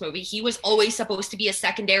point of this movie. He was always supposed to be a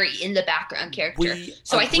secondary in the background character.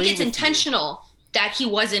 So I think it's intentional that he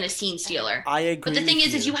wasn't a scene stealer. I agree. But the thing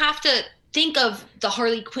is you have to think of the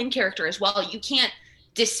Harley Quinn character as well. You can't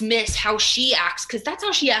dismiss how she acts, because that's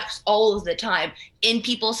how she acts all of the time in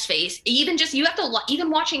people's face. Even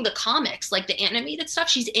watching the comics, like the animated stuff,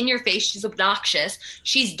 she's in your face, she's obnoxious,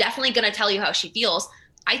 she's definitely going to tell you how she feels.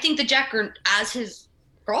 I think the Joker, as his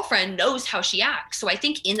girlfriend, knows how she acts. So I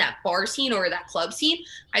think in that bar scene or that club scene,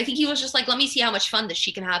 I think he was just like, let me see how much fun that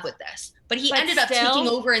she can have with this. But he ended up taking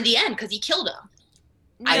over in the end because he killed him.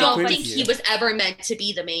 I don't think he was ever meant to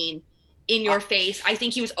be the main in your face. I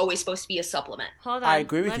think he was always supposed to be a supplement. Hold on. I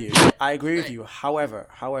agree with you. However,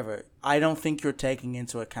 I don't think you're taking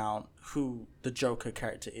into account who the Joker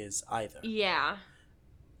character is either. Yeah.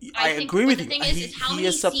 I agree with you. The thing is how many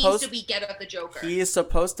scenes do we get of the Joker? He is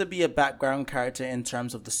supposed to be a background character in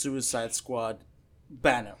terms of the Suicide Squad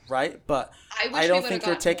banner, right? But I don't think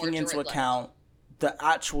you're taking into account the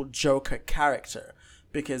actual Joker character,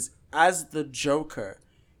 because as the Joker,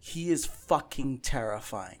 he is fucking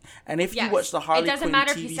terrifying. And if you watch the Harley Quinn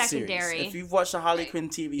TV series, if you've watched the Harley Quinn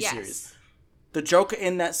TV series, the Joker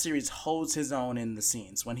in that series holds his own in the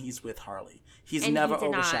scenes when he's with Harley. He's never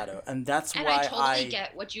overshadowed. And that's why I totally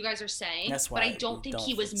get what you guys are saying, but I don't think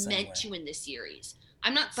he was meant to in this series.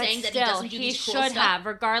 I'm not saying that he doesn't do these cool stuff. He should have,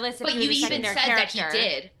 regardless of who the secondary character. But you even said that he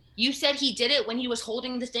did. You said he did it when he was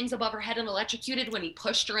holding the things above her head and electrocuted, when he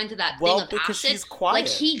pushed her into that thing of because acid. She's quiet. Like,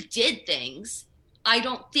 he did things. I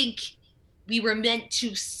don't think we were meant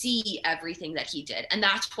to see everything that he did, and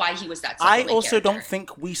that's why he was that supplement character. Character. Don't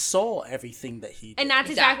think we saw everything that he did. And that's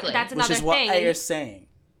exactly that's another thing. Which is what A is saying.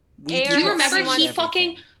 We Ayer Do you not remember see wants he everything.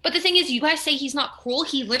 fucking? But the thing is, you guys say he's not cruel.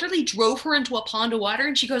 He literally drove her into a pond of water,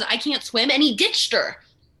 and she goes, "I can't swim," and he ditched her.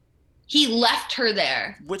 He left her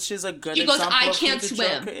there. Which is a good He goes, example "I of who can't the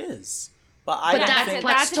swim." Joker is. But I But don't that's think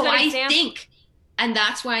that's a so. good I example. think, and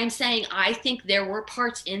that's why I'm saying I think there were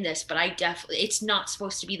parts in this, but I definitely it's not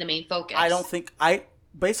supposed to be the main focus. I don't think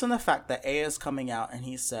based on the fact that A is coming out and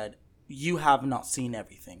he said, "You have not seen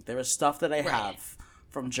everything. There is stuff that I Right. have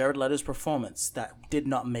from Jared Leto's performance that did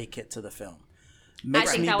not make it to the film."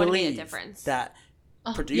 Makes think me that would've made a believe difference. that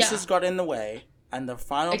Oh, producers yeah. got in the way, and the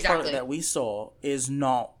final Exactly. product that we saw is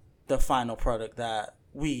not the final product that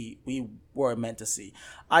we were meant to see.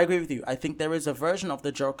 I agree with you. I think there is a version of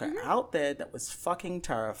the Joker out there that was fucking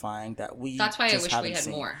terrifying that we That's why I just wish we haven't had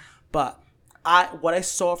seen. more. But what I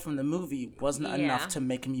saw from the movie wasn't Yeah. enough to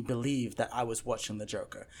make me believe that I was watching the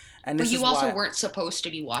Joker. And But this you is also why, weren't supposed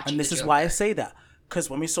to be watching. and this the is Joker. why I say that, because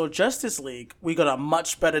when we saw Justice League, we got a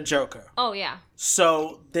much better Joker. Oh yeah.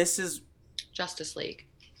 So this is Justice League.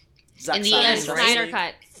 Zack In the Snyder's end, Justice right? Snyder League.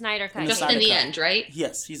 cut. Snyder cut. In the Just Snyder in the cut. end, right?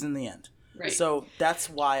 Yes, he's in the end. Right. So that's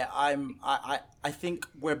why I think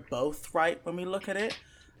we're both right when we look at it.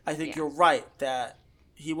 I think Yes. you're right that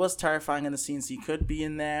he was terrifying in the scenes he could be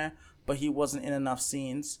in there, but he wasn't in enough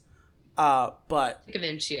scenes. But To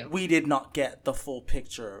convince you. we did not get the full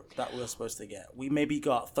picture that we were supposed to get. We maybe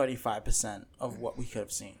got 35% of what we could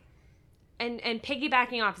have seen. And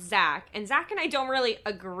piggybacking off Zach, and Zach and I don't really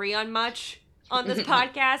agree on much on this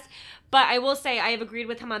podcast, but I will say I have agreed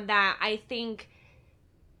with him on that. I think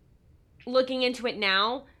looking into it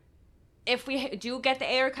now, if we do get the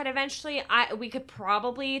Ayer cut eventually, we could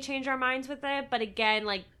probably change our minds with it. But again,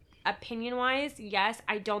 like opinion wise, yes,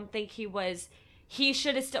 I don't think he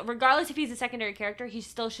should have still, regardless if he's a secondary character, he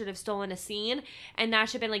still should have stolen a scene, and that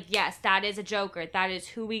should have been like, yes, that is a Joker, that is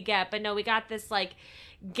who we get. But no, we got this like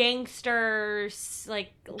gangster,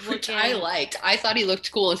 like Which looking. I liked. I thought he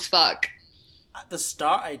looked cool as fuck. At the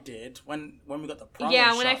start, I did when we got the promo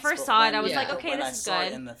Yeah, when I shots, first but saw it, when- I was like, okay, when this I is saw it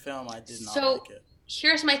good. in the film, I did not So- like it.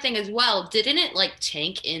 Here's my thing as well. Didn't it like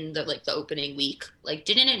tank in the opening week? Like,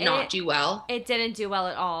 didn't it not do well? It didn't do well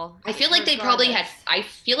at all. I feel like they probably had. Regardless. I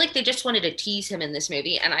feel like they just wanted to tease him in this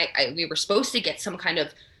movie, and we were supposed to get some kind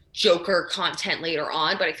of Joker content later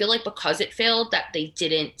on, but I feel like because it failed, that they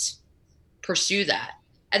didn't pursue that.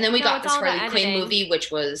 And then we No, got it's this all the Harley Quinn editing. movie, which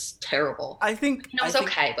was terrible. I think It was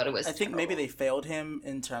okay, but it was. I think maybe terrible. they failed him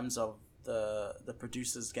in terms of the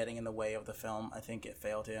producers getting in the way of the film. I think it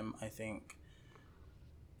failed him.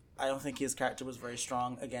 I don't think his character was very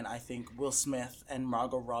strong. Again, I think Will Smith and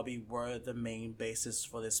Margot Robbie were the main basis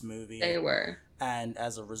for this movie. They were. And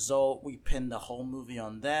as a result, we pinned the whole movie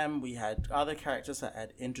on them. We had other characters that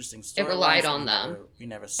had interesting storylines. It relied that on them. We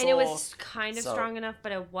never saw. And it was kind of So- strong enough,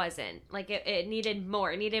 but it wasn't. Like, it needed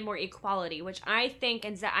more. It needed more equality, which I think,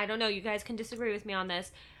 and I don't know, you guys can disagree with me on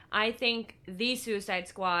this. I think the Suicide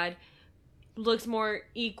Squad looks more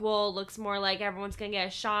equal, looks more like everyone's gonna get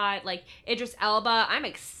a shot. Like, Idris Elba, I'm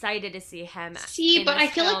excited to see him. See, in but I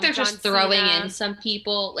this feel like film. they're John just throwing Cena. in some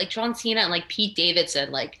people, like John Cena and like Pete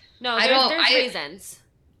Davidson. Like, No, I there's, don't- there's I- reasons.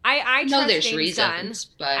 I no, trust there's James reasons,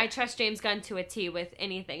 Gunn. but I trust James Gunn to a T with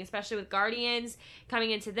anything, especially with Guardians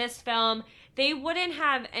coming into this film. They wouldn't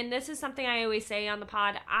have, and this is something I always say on the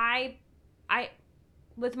pod. I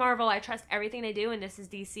with Marvel, I trust everything they do, and this is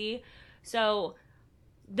DC. So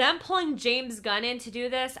them pulling James Gunn in to do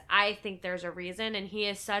this, I think there's a reason, and he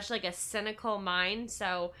is such like a cynical mind.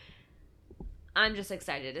 So I'm just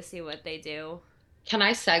excited to see what they do. can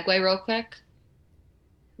I segue real quick?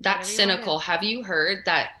 That's Whatever you wanna cynical. Have you heard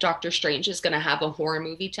that Doctor Strange is going to have a horror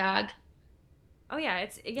movie tag? Oh yeah,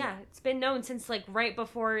 it's been known since like right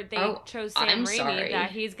before they Oh, chose Sam I'm Raimi sorry.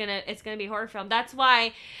 that it's gonna be a horror film. That's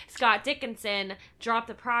why Scott Dickinson dropped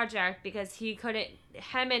the project, because him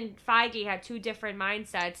and Feige had two different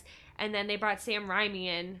mindsets, and then they brought Sam Raimi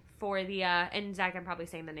in for the and Zach, I'm probably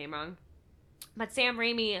saying the name wrong, but Sam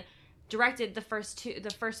Raimi directed the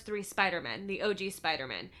first three Spider-Man, the OG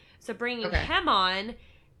Spider-Man. So bringing Okay. him on,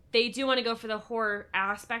 they do want to go for the horror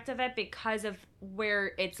aspect of it because of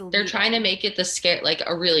where it's leading. They're trying to make it like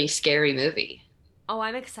a really scary movie. Oh,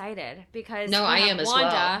 I'm excited because No, we I have am as Wanda.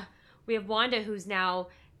 well. We have Wanda, who's now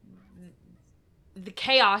the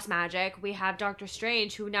chaos magic. We have Doctor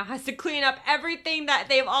Strange, who now has to clean up everything that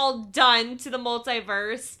they've all done to the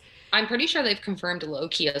multiverse. I'm pretty sure they've confirmed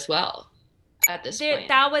Loki as well at this point.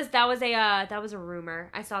 That was a rumor.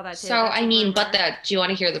 I saw that too. So That's I a mean, rumor. but do you want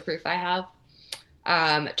to hear the proof I have?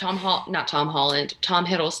 Tom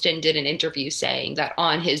Hiddleston did an interview saying that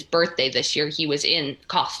on his birthday this year he was in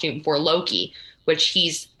costume for Loki, which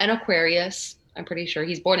he's an Aquarius. I'm pretty sure.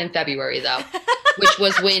 He's born in February, though, which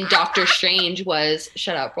was when Doctor Strange was,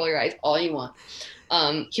 shut up, roll your eyes all you want.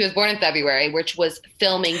 He was born in February, which was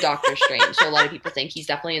filming Doctor Strange. So a lot of people think he's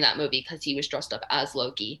definitely in that movie because he was dressed up as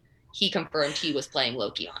Loki. He confirmed he was playing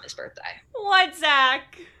Loki on his birthday. What,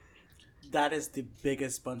 Zach? That is the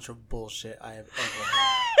biggest bunch of bullshit I have ever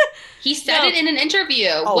heard. He said it in an interview.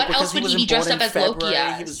 What because else would he wasn't be dressed born up in as Loki February.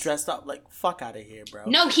 as? He was dressed up like, fuck out of here, bro.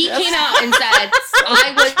 No, he came out and said,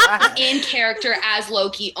 I was in character as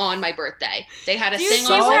Loki on my birthday. They had a Do you thing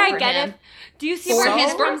see on where for I get him it? Do you see for where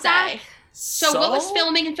his it comes out? birthday. So what was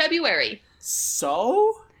filming in February?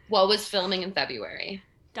 So? What was filming in February?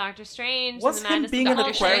 Doctor Strange. What's and the him Madness being of an the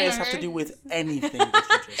Doctor Aquarius Strange. have to do with anything that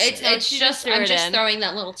you just It's said? it's she just just threw I'm it just in. throwing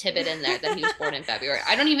that little tidbit in there that he was born in February.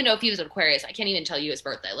 I don't even know if he was an Aquarius. I can't even tell you his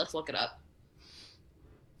birthday. Let's look it up.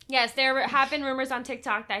 Yes, there have been rumors on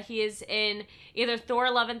TikTok that he is in either Thor: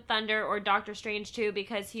 Love and Thunder or Doctor Strange 2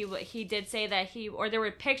 because he did say that there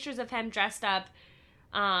were pictures of him dressed up.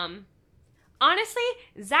 Honestly,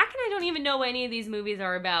 Zach and I don't even know what any of these movies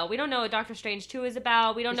are about. We don't know what Doctor Strange 2 is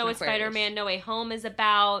about. We don't He's know an what Aquarius. Spider-Man No Way Home is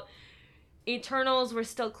about. Eternals, we're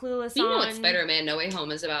still clueless You on. know what Spider-Man No Way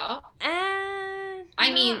Home is about. I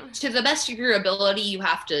No. mean, to the best of your ability, you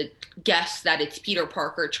have to guess that it's Peter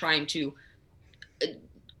Parker trying to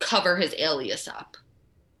cover his alias up.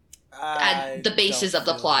 And the basis of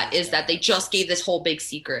the plot is that they just gave this whole big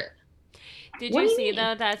secret. Did What you do you see mean?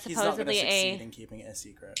 though that He's not going to supposedly succeed in keeping it a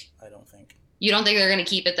secret, I don't think. You don't think they're going to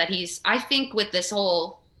keep it that he's... I think with this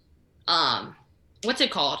whole... what's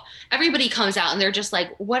it called? Everybody comes out and they're just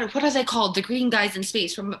like, what are they called? The green guys in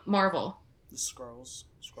space from Marvel. The Skrulls.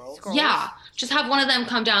 Skrulls? Yeah. Just have one of them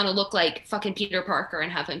come down and look like fucking Peter Parker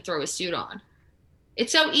and have him throw his suit on.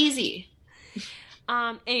 It's so easy.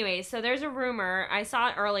 Anyway, so there's a rumor. I saw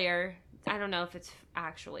it earlier. I don't know if it's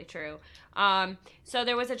actually true. So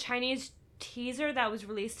there was a Chinese teaser that was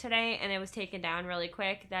released today, and it was taken down really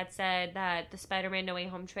quick. That said that the Spider-Man No Way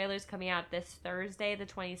Home trailer is coming out this Thursday, the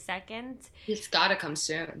 22nd. It's got to come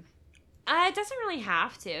soon. It doesn't really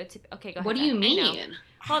have to. Okay, go ahead. What do you Zach. I know. mean?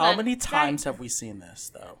 Hold How on. many Zach- times have we seen this,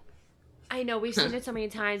 though? I know we've seen it so many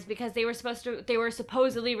times because they were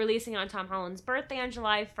supposedly releasing on Tom Holland's birthday on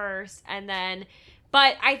July 1st, and then,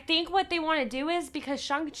 but I think what they want to do is because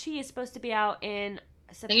Shang-Chi is supposed to be out in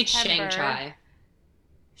I September. think it's Shang-Chi.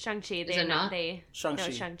 Shang-Chi. Is it not? Shang-Chi. No,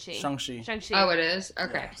 Shang-Chi. Shang-Chi. Shang-Chi. Oh, it is?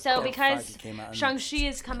 Okay. Yeah. So Kevin because Feige came out and- Shang-Chi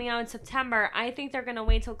is coming out in September, I think they're going to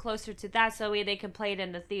wait till closer to that so they can play it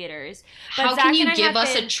in the theaters. But How Zach can you and I give have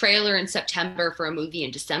us been- a trailer in September for a movie in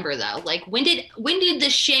December though? Like when did the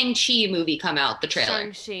Shang-Chi movie come out? The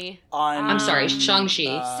trailer. Shang-Chi. On, I'm sorry,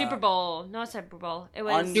 Shang-Chi. Super Bowl. No Super Bowl. It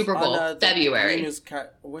was on, Super Bowl, the February. Green News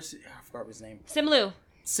what's it? I forgot his name. Simlu.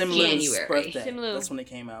 Simlu's January. birthday. Simlu. That's when it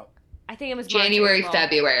came out. I think it was March, January, April.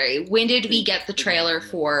 February. When did we get the trailer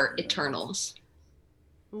for Eternals?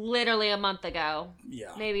 Literally a month ago.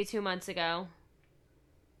 Yeah. Maybe 2 months ago.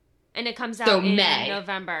 And it comes So out in May.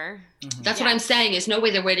 November. That's Yeah. what I'm saying. Is no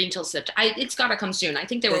way they're waiting till September. It's got to come soon. I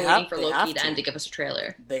think they were They waiting have- for they Loki have to to. end to give us a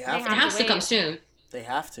trailer. They have They It to. have has to wait. come soon. They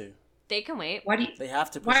have to. They can wait. Why do you? They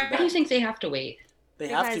have to push Why it do you back. think they have to wait? They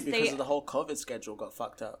have to Because because they- of the whole COVID schedule got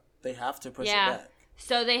fucked up. They have to push Yeah. it back.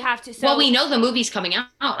 So they have to. So Well, we know the movie's coming out.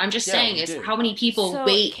 I'm just Yeah, saying we is do. how many people So,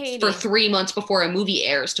 wait Katie- for 3 months before a movie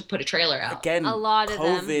airs to put a trailer out? Again, A lot of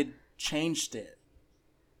them. COVID changed it.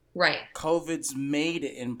 Right. COVID's made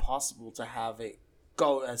it impossible to have it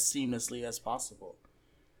go as seamlessly as possible.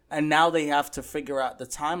 And now they have to figure out the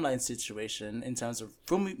timeline situation in terms of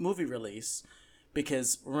movie release.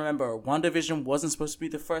 Because remember, WandaVision wasn't supposed to be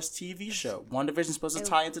the first TV show. WandaVision's supposed to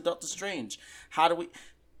tie into Doctor Strange. How do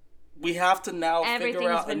we have to now Everything's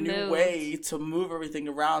figure out a been new moved. way to move everything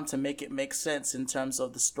around to make it make sense in terms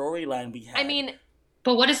of the storyline we have. I mean,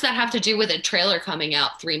 But what does that have to do with a trailer coming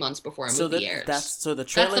out 3 months before a so movie airs? the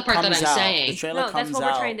trailer the part that comes I'm out. saying. The trailer no, comes that's what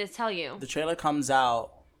out. we're trying to tell you. The trailer comes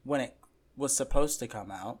out when it was supposed to come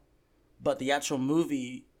out, but the actual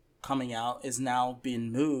movie coming out is now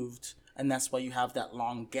being moved, and that's why you have that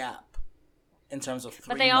long gap in terms of 3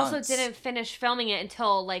 But they months. also didn't finish filming it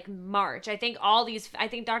until like March. I think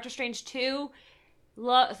Doctor Strange 2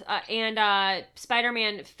 and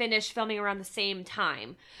Spider-Man finished filming around the same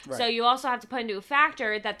time. Right. So you also have to put into a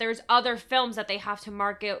factor that there's other films that they have to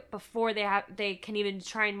market before they can even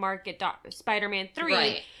try and market Spider-Man 3,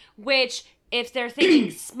 Right. which if they're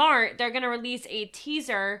thinking smart, they're going to release a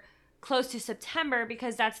teaser close to September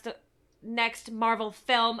because that's the next Marvel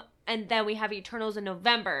film, and then we have Eternals in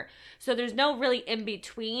November. So there's no really in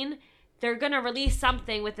between. They're going to release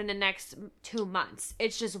something within the next 2 months.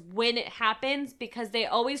 It's just when it happens because they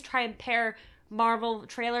always try and pair Marvel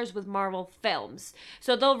trailers with Marvel films.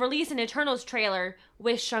 So they'll release an Eternals trailer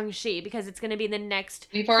with Shang-Chi because it's going to be the next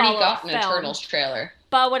We've already follow-up got an film. Eternals trailer.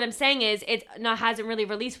 But what I'm saying is it hasn't really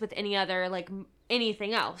released with any other like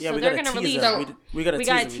anything else. Yeah, so we they're got a going to teaser. release. We got a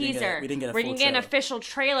teaser. teaser. We didn't get a We're full gonna get an trailer. official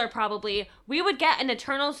trailer probably. We would get an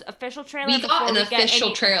Eternals official trailer. We got before an we get official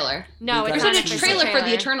any- trailer. No, We it's got not There's an a official trailer for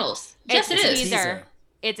the Eternals. Yes, it It's a is. teaser.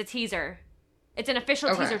 It's a teaser. It's an official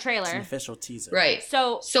Okay. teaser It's an trailer. official teaser. Right.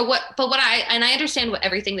 So I understand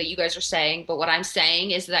everything that you guys are saying, but what I'm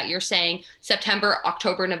saying is that you're saying September,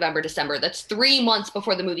 October, November, December. That's 3 months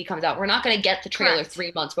before the movie comes out. We're not going to get the trailer Correct.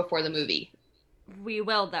 3 months before the movie. we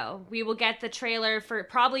will though. We will get the trailer for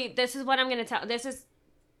probably. This is what I'm gonna tell. This is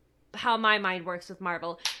how my mind works with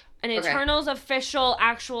Marvel. An Okay. Eternals official,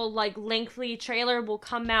 actual like lengthy trailer will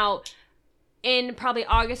come out in probably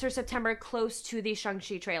August or September, close to the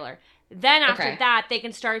Shang-Chi trailer. Then after Okay. that, they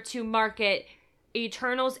can start to market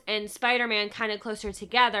Eternals and Spider-Man kind of closer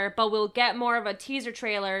together, but we'll get more of a teaser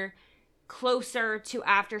trailer closer to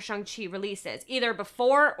after Shang-Chi releases, either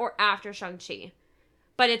before or after Shang-Chi.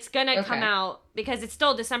 But it's gonna come Okay. out because it's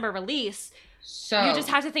still a December release. So You just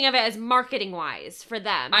have to think of it as marketing wise for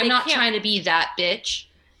them. I'm They not can't- trying to be that bitch,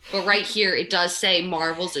 but right here it does say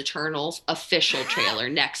Marvel's Eternals official trailer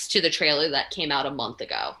next to the trailer that came out a month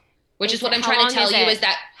ago. Which is what I'm How trying long to tell is you it? is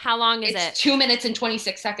that How long is it's it? 2 minutes and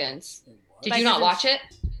 26 seconds. Did But you it not doesn't- watch it?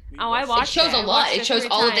 Oh, I It watched shows a I lot. watched It shows 3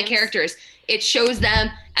 all of the times. characters. It shows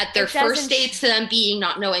them at their It first doesn't dates to them being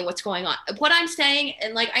not knowing what's going on. What I'm saying,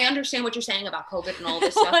 and like I understand what you're saying about COVID and all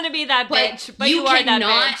this I stuff, want to be that but bitch, but you you are that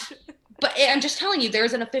cannot- bitch. but I'm just telling you,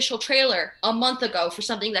 there's an official trailer a month ago for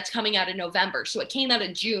something that's coming out in November. So it came out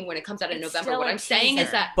in June when it comes out in It's November. still What a I'm saying is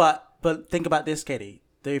teaser. that But think about this, Katie.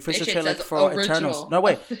 The official shit trailer says for original. Eternals. No,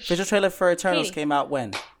 wait. Official trailer for Eternals Katie. came out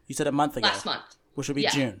when? You said a month ago. last month. Which would be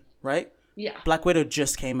Yeah. June, right? Yeah, Black Widow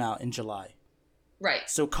just came out in July. right.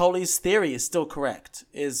 So Coley's theory is still correct.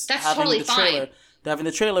 Is That's having totally the trailer, fine. having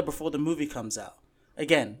the trailer before the movie comes out.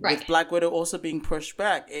 Again, Right. with Black Widow also being pushed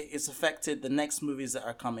back, it's affected the next movies that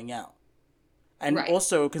are coming out. And Right.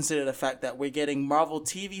 also consider the fact that we're getting Marvel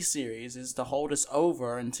TV series is to hold us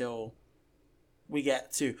over until we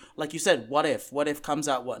get to, like you said, What If? What If comes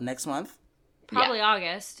out, next month? Probably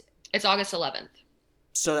August. It's August 11th.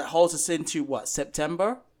 So that holds us into,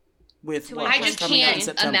 September? With To what, wait I what's just coming out in can't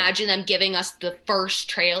September? imagine them giving us the first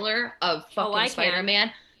trailer of Oh, I fucking can.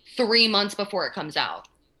 Spider-Man 3 months before it comes out.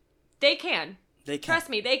 They can. They can. Trust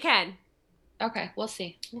me, they can. Okay, we'll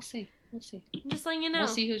see. We'll see. I'm just letting you know. We'll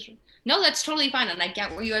see who's. No, that's totally fine, and I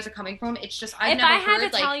get where you guys are coming from. It's just I've If never I had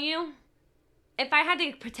heard to tell you, if I had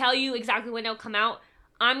to tell you exactly when it'll come out,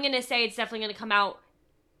 I'm gonna say it's definitely gonna come out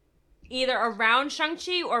either around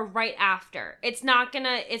Shang-Chi or right after. It's not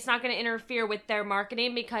gonna interfere with their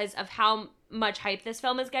marketing because of how much hype this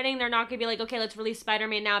film is getting. They're not gonna be like, okay, let's release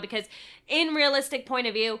Spider-Man now, because in realistic point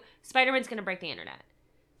of view, Spider-Man's gonna break the internet.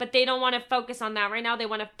 But they don't want to focus on that right now. They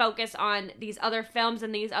want to focus on these other films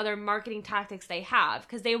and these other marketing tactics they have,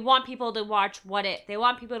 because they want people to watch What If. They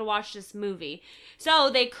want people to watch this movie. So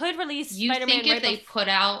they could release you Spider-Man think if right they bef- put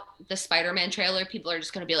out the Spider-Man trailer, people are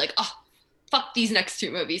just going to be like, oh, fuck these next 2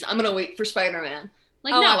 movies. I'm going to wait for Spider-Man.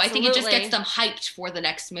 Like, Oh, no, I think it just absolutely. gets them hyped for the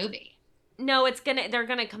next movie. No, they're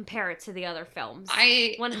gonna compare it to the other films.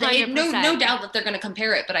 100%. 100%. No doubt that they're going to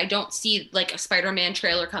compare it, but I don't see like a Spider-Man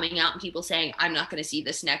trailer coming out and people saying, I'm not going to see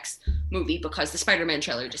this next movie because the Spider-Man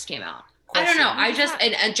trailer just came out. I don't know. I just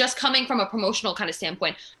and just coming from a promotional kind of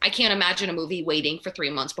standpoint, I can't imagine a movie waiting for 3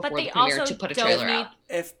 months before they the premiere also to put a don't trailer need- out.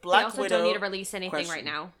 If They Black also Widow don't need to release anything question. right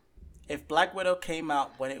now. If Black Widow came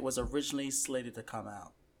out when it was originally slated to come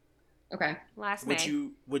out, Okay. Last May.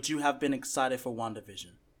 would you have been excited for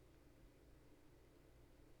WandaVision?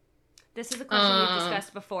 This is a question we've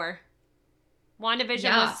discussed before. WandaVision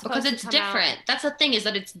Yeah, was supposed because it's to come out- different. That's the thing, is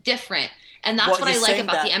that it's different. And that's Well, what I you're like saying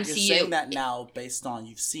about the that- MCU. You're saying that now based on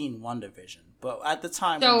you've seen WandaVision, but at the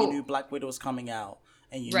time So- when you knew Black Widow was coming out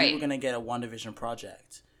and you knew you Right. were gonna get a WandaVision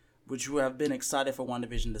project, would you have been excited for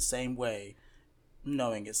WandaVision the same way,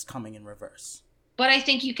 knowing it's coming in reverse? But I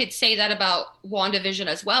think you could say that about WandaVision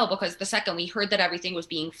as well, because the second we heard that everything was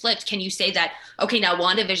being flipped, can you say that, okay, now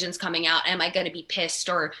WandaVision's coming out, am I going to be pissed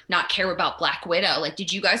or not care about Black Widow? Like,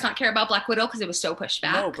 did you guys not care about Black Widow because it was so pushed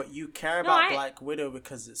back? No, but you care No, about I- Black Widow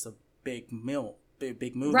because it's a big movie.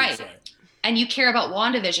 Right. Sorry. And you care about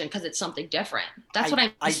WandaVision because it's something different. That's what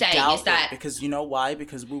I'm saying, doubt is that... it, because you know why?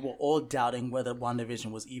 Because we were all doubting whether WandaVision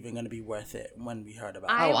was even going to be worth it when we heard about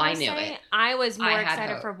it. I will knew say it. I was more I had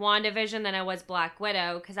excited hope. for WandaVision than I was Black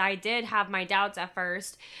Widow, because I did have my doubts at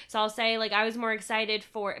first. So I'll say, like, I was more excited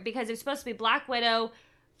for, because it was supposed to be Black Widow,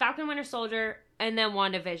 Falcon Winter Soldier, and then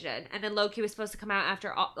WandaVision, and then Loki was supposed to come out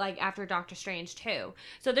after Doctor Strange too.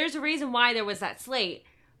 So there's a reason why there was that slate.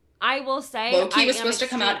 I will say Loki was supposed to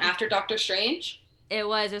come out after Doctor Strange? It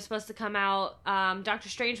was supposed to come out, Doctor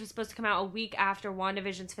Strange was supposed to come out a week after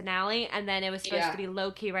WandaVision's finale, and then it was supposed to be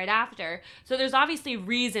Loki right after. So there's obviously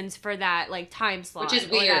reasons for that, like, time slot. Which is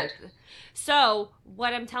weird. So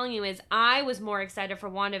what I'm telling you is I was more excited for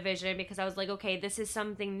WandaVision because I was like, okay, this is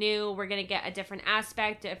something new. We're going to get a different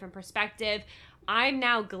aspect, different perspective. I'm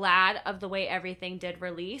now glad of the way everything did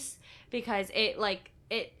release because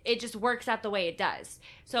it just works out the way it does.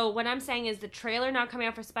 So what I'm saying is the trailer not coming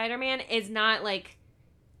out for Spider-Man is not like...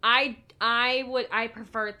 I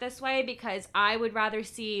prefer it this way because I would rather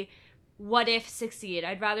see What If succeed.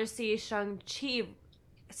 I'd rather see Shang-Chi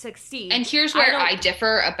succeed. And here's where I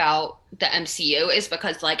differ about the MCU is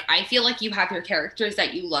because, like, I feel like you have your characters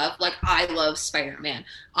that you love. Like, I love Spider-Man.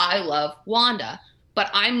 I love Wanda. But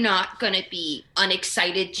I'm not going to be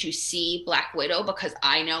unexcited to see Black Widow because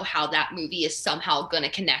I know how that movie is somehow going to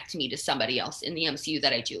connect me to somebody else in the MCU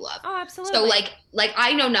that I do love. Oh, absolutely. So, like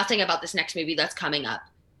I know nothing about this next movie that's coming up.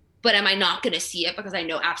 But am I not going to see it because I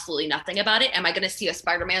know absolutely nothing about it? Am I going to see a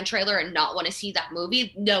Spider-Man trailer and not want to see that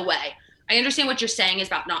movie? No way. I understand what you're saying is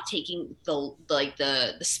about not taking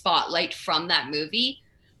the spotlight from that movie.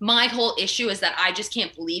 My whole issue is that I just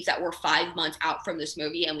can't believe that we're 5 months out from this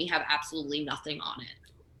movie and we have absolutely nothing on it.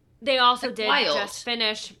 They also That's did wild. just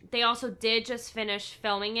finish. They also did just finish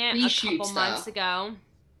filming it Reshoots, a couple months ago.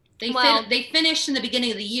 They finished in the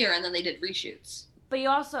beginning of the year and then they did reshoots. But you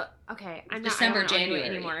also, okay, I don't want to argue it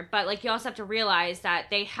anymore. But like, you also have to realize that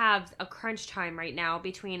they have a crunch time right now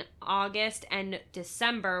between August and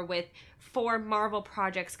December with 4 Marvel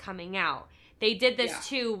projects coming out. They did this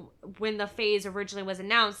too when the phase originally was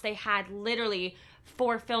announced. They had literally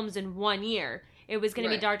 4 films in 1 year. It was going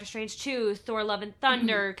to be Doctor Strange 2, Thor Love and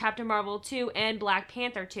Thunder, Captain Marvel 2, and Black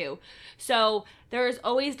Panther 2. So there's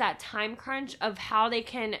always that time crunch of how they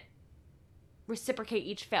can reciprocate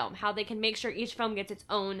each film, how they can make sure each film gets its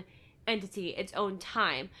own entity, its own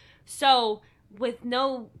time. So with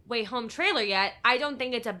No Way Home trailer yet, I don't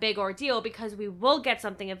think it's a big ordeal because we will get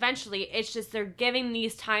something eventually. It's just they're giving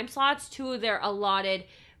these time slots to their allotted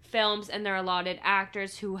films and their allotted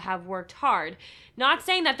actors who have worked hard. Not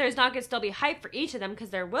saying that there's not going to still be hype for each of them,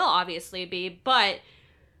 because there will obviously be, but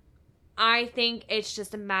I think it's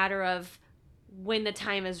just a matter of when the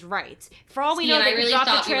time is right. For all we know, they could drop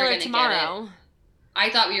the trailer tomorrow. I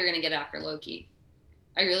thought we were going to get after Loki.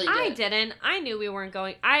 I really did. I didn't. I knew we weren't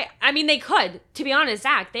going. I mean, they could. To be honest,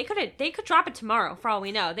 Zach, they could drop it tomorrow. For all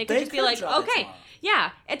we know, they could just be like, okay,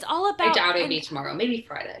 yeah, it's all about. I doubt it would be tomorrow. Maybe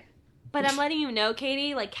Friday. But I'm letting you know,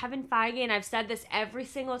 Katie, like Kevin Feige, and I've said this every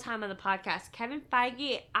single time on the podcast. Kevin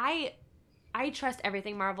Feige, I trust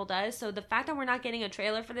everything Marvel does. So the fact that we're not getting a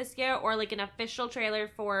trailer for this year, or like an official trailer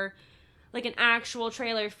for, like an actual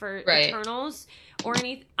trailer for Eternals, or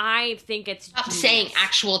anything, I think it's Stop saying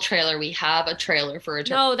actual trailer. We have a trailer for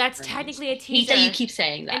Eternals. No, that's technically a teaser. I hate that you keep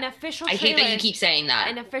saying that. An official trailer. I hate that you keep saying that.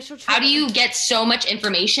 An official trailer. How do you get so much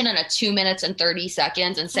information in a 2 minutes and 30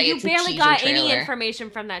 seconds and say it's a teaser trailer? You barely got any information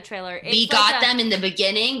from that trailer. We got them in the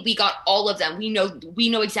beginning. We got all of them. We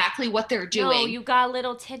know exactly what they're doing. No, you got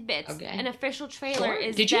little tidbits. Okay. An official trailer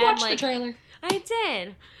is. Did you watch the trailer? I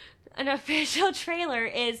did. An official trailer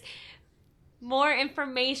is more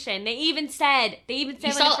information. They even said we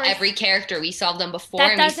saw every character. We saw them before,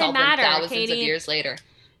 and we saw them thousands of years later.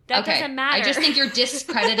 That doesn't matter. I just think you're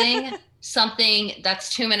discrediting something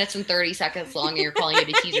that's 2 minutes and 30 seconds long, and you're calling it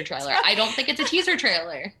a teaser trailer. I don't think it's a teaser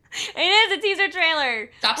trailer. It is a teaser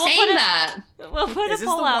trailer. Stop saying that. We'll put a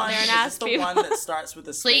poll out there and ask people. Is this the one that starts with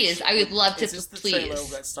the space? Please, I would love to. Is this the trailer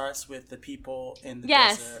that starts with the people in the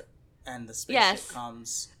yes. desert and the spaceship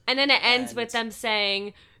comes? And then it ends with them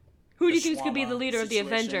saying, "Who do you think could be the leader of the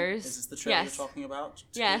Avengers?" Is this the trailer you're talking about?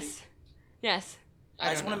 Yes. Yes.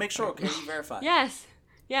 I just want to make sure. Can you verify? Yes.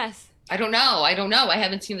 Yes. I don't know. I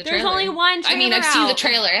haven't seen the trailer. There's only one trailer. I mean, I've seen the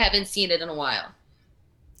trailer. I haven't seen it in a while.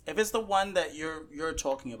 If it's the one that you're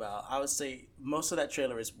talking about, I would say most of that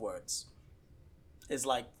trailer is words. Is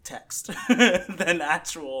like text than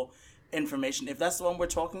actual information. If that's the one we're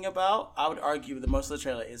talking about, I would argue that most of the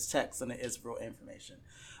trailer is text than it is real information.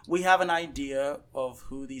 We have an idea of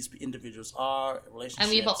who these individuals are, relationships. And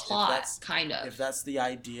we have a plot, kind of. If that's the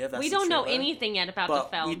idea, if that's we don't know anything yet about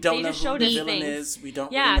the film. We don't know who the villain is. We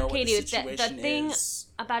don't really know Katie, what the situation the thing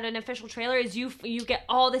about an official trailer is you get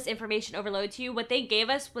all this information overloaded to you. What they gave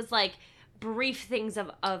us was like brief things of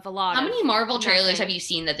a lot. How many Marvel trailers have you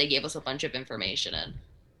seen that they gave us a bunch of information in?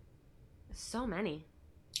 So many.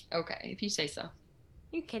 Okay, if you say so.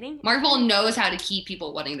 You kidding? Marvel knows how to keep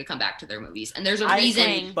people wanting to come back to their movies. And there's a I reason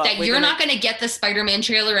agree, but that we're you're gonna- not going to get the Spider-Man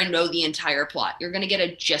trailer and know the entire plot. You're going to get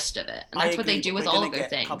a gist of it. And I that's what they agree, do but with we're all gonna of their get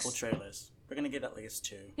things. A couple trailers. We're gonna get at least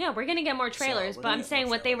 2. Yeah, we're gonna get more trailers, we're but gonna I'm get saying more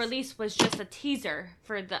what they trailers. released was just a teaser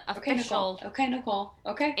for the Okay, official. Nicole. Okay, Nicole.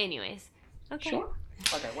 Okay. Anyways, okay. Sure.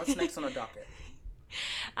 Okay, what's next on the docket?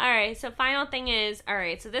 All right. So final thing is, all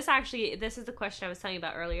right. So this is the question I was telling you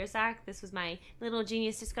about earlier, Zach. This was my little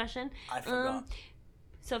genius discussion. I forgot.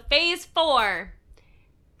 So Phase 4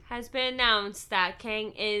 has been announced that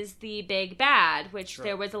Kang is the big bad, which Sure.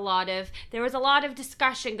 there was a lot of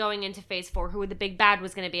discussion going into Phase 4 who the big bad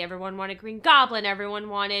was going to be. Everyone wanted Green Goblin. Everyone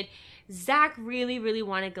wanted Zach. Really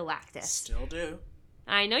wanted Galactus. Still do.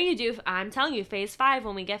 I know you do. I'm telling you, Phase 5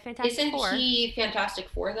 when we get Fantastic Isn't Four. he Fantastic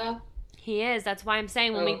Four, though? He is. That's why I'm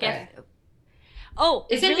saying when we Okay. get. Oh,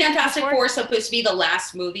 Isn't really, Fantastic Four supposed to be the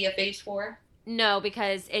last movie of Phase 4? No,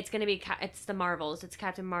 because it's gonna be it's the Marvels. It's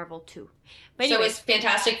Captain Marvel 2. But So anyways, is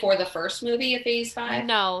Fantastic Four the first movie of Phase 5?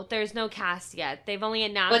 no, there's no cast yet. They've only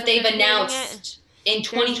announced. But that they've they're creating announced in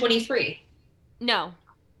 2023. it. No,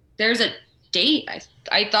 There's a date.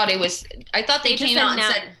 I thought they just came out and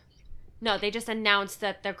annou- said No, they just announced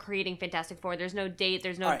that they're creating Fantastic Four. There's no date.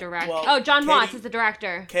 There's no All right, direct. well, Oh, John Katie- Watts is the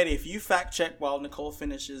director. Katie, if you fact check while Nicole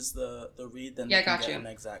finishes the read, then Yeah, we I can got get you. an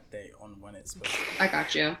exact date on when it's supposed to be. I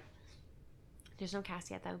got you. There's no cast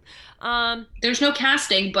yet though. There's no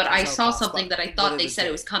casting, but I There's no saw cast, something but that I what thought is they the said it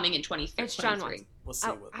date? was coming in 2023. It's John Watts. We'll see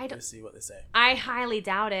Oh, what I don't- we'll see what they say. I highly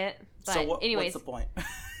doubt it. But So anyways, what's the point?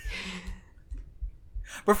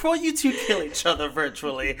 Before you two kill each other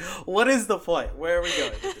virtually, what is the point? Where are we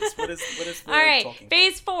going with this? What is all right. talking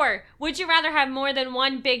Phase 4. Would you rather have more than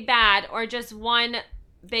one big bad or just one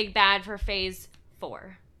big bad for Phase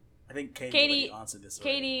 4? I think Katie Katie- already answered this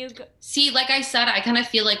already. Katie, you go. See, like I said, I kind of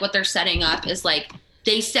feel like what they're setting up is like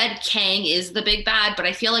they said Kang is the big bad, but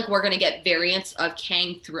I feel like we're going to get variants of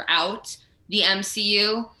Kang throughout the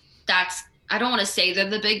MCU. I don't want to say they're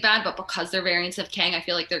the big bad, but because they're variants of Kang, I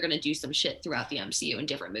feel like they're going to do some shit throughout the MCU in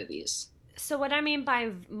different movies. So what I mean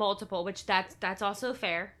by multiple, which that's also a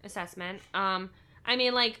fair assessment. I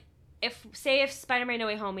mean, like, if Spider-Man No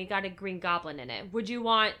Way Home, we got a Green Goblin in it, would you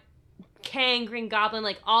want Kang, Green Goblin,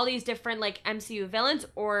 like all these different like MCU villains,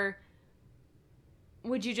 or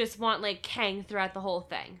would you just want like Kang throughout the whole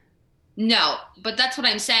thing? No, but that's what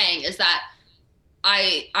I'm saying is that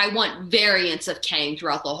I want variants of Kang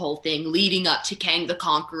throughout the whole thing, leading up to Kang the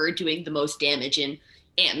Conqueror doing the most damage in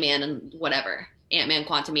Ant-Man and whatever, Ant-Man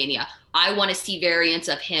Quantumania. I want to see variants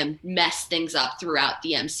of him mess things up throughout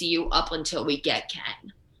the MCU up until we get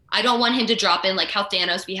Kang. I don't want him to drop in like how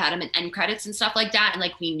Thanos, we had him in end credits and stuff like that, and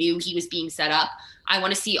like we knew he was being set up. I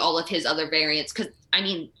want to see all of his other variants because, I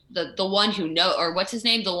mean, the one who or what's his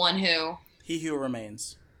name? The one who... He Who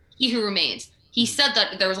Remains. He Who Remains. He said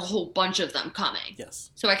that there was a whole bunch of them coming. Yes.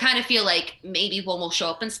 So I kind of feel like maybe one will show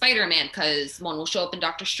up in Spider-Man because one will show up in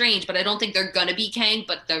Doctor Strange, but I don't think they're going to be Kang,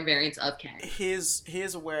 but they're variants of Kang. Here's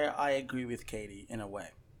where I agree with Katie in a way.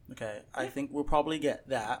 Okay, I think we'll probably get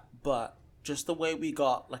that, but just the way we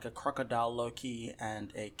got like a crocodile Loki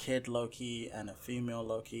and a kid Loki and a female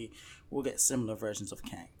Loki, we'll get similar versions of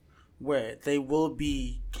Kang. Where they will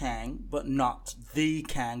be Kang, but not the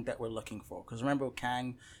Kang that we're looking for. Because remember,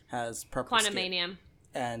 Kang has purple skin. Quantumania.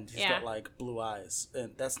 And he's got like blue eyes.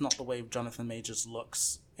 And that's not the way Jonathan Majors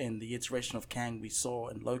looks in the iteration of Kang we saw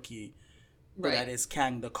in Loki. But Right. that is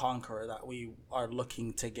Kang the Conqueror that we are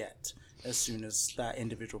looking to get as soon as that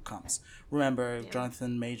individual comes. Remember,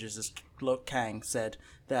 Jonathan Majors' Kang said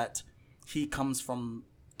that he comes from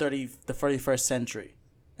the 31st century,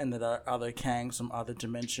 and that there are other Kangs from other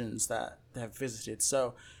dimensions that have visited.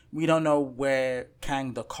 So we don't know where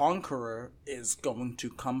Kang the Conqueror is going to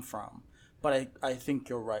come from. But I think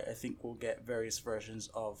you're right. I think we'll get various versions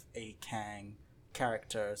of a Kang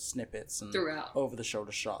character, snippets, and Throughout.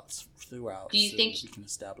 over-the-shoulder shots throughout. Do you think- we can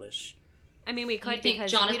establish? I mean, we Do you could think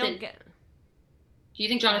because we Jonathan- don't get. Do you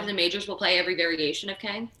think Jonathan Majors will play every variation of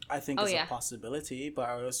Kang? I think Oh, it's yeah. a possibility, but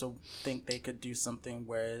I also think they could do something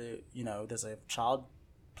where, you know, there's a child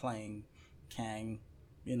playing Kang.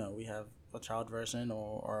 You know, we have a child version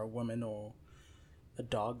or a woman or a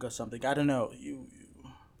dog or something. I don't know.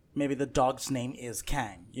 Maybe the dog's name is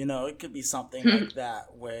Kang. You know, it could be something like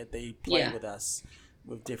that where they play Yeah. with us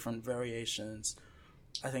with different variations.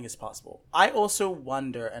 I think it's possible. I also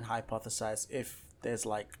wonder and hypothesize if there's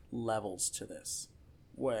like levels to this,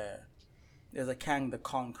 where there's a Kang the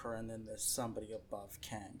Conqueror and then there's somebody above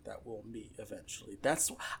Kang that we'll meet eventually.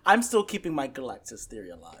 I'm still keeping my Galactus theory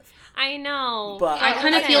alive. I know. But I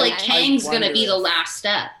kind of feel like I Kang's going to wonder be the if- last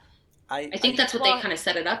step. I think that's what they kind of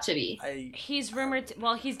set it up to be. He's rumored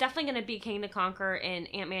he's definitely going to be King the Conqueror in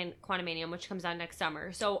Ant-Man Quantumanium, which comes out next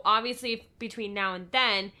summer. So obviously between now and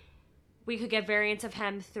then, we could get variants of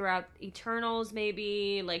him throughout Eternals,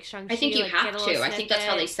 maybe, like Shang-Chi. I think you like, have to. I think that's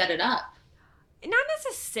how they set it up. Not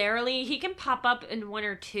necessarily. He can pop up in one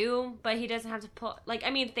or two, but he doesn't have to put... Like, I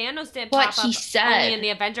mean, Thanos didn't pop up only in the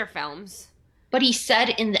Avenger films. But he said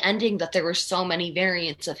in the ending that there were so many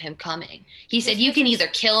variants of him coming. He said, you can either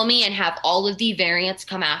kill me and have all of the variants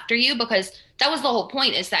come after you, because that was the whole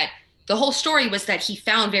point, is that the whole story was that he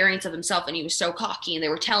found variants of himself and he was so cocky, and they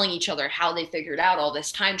were telling each other how they figured out all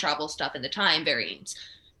this time travel stuff and the time variants,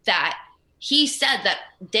 that he said that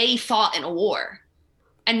they fought in a war.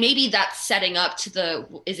 And maybe that's setting up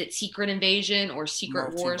to is it Secret Invasion or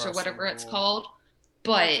Secret Wars or whatever it's called?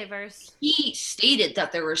 But Multiverse. He stated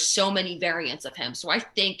that there were so many variants of him. So I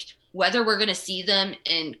think whether we're going to see them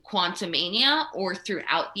in Quantumania or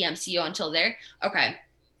throughout the MCU until there, okay,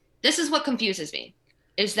 this is what confuses me,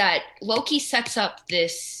 is that Loki sets up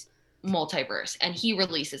this multiverse and he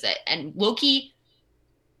releases it. And Loki,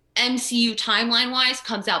 MCU timeline-wise,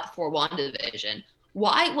 comes out before WandaVision.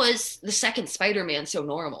 Why was the second Spider-Man so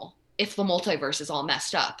normal if the multiverse is all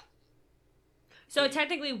messed up? So it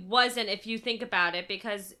technically wasn't, if you think about it,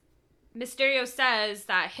 because Mysterio says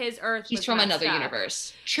that his Earth He's was from another up.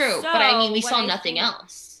 Universe. True, So, but I mean, we saw nothing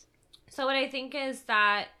else. So what I think is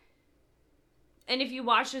that, and if you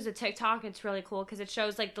watch there's a TikTok, it's really cool because it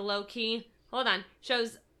shows like the Loki,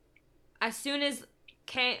 shows as soon as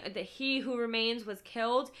He Who Remains was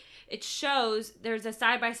killed, it shows there's a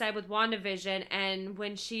side-by-side with WandaVision, and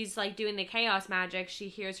when she's like doing the chaos magic, she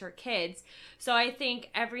hears her kids. So I think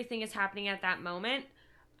everything is happening at that moment.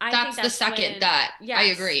 That's the second that I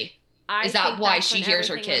agree. Is that why she hears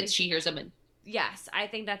her kids? She hears them in... Yes, I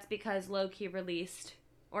think that's because Loki released,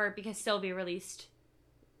 or because Sylvie released,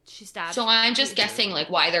 she stabbed. So I'm just guessing like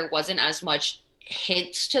why there wasn't as much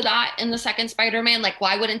hints to that in the second Spider-Man. Like,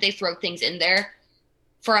 why wouldn't they throw things in there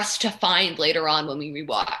for us to find later on when we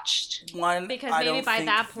rewatched? One, because I maybe don't by think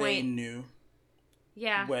that point they knew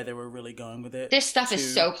where they were really going with it. This stuff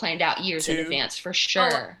is so planned out years in advance, for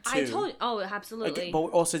sure. Absolutely. Okay, but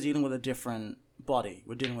we're also dealing with a different body.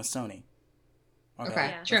 We're dealing with Sony.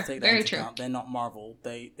 Okay, true. Very true. They're not Marvel.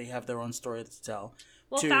 They have their own story to tell.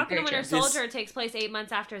 Well, Falcon and Winter Soldier takes place 8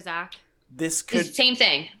 months after Zach. This could same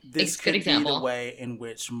thing. This could be the way in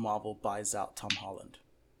which Marvel buys out Tom Holland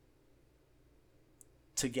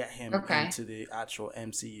to get him into the actual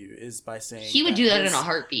MCU, is by saying he would do that in a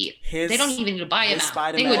heartbeat. They don't even need to buy him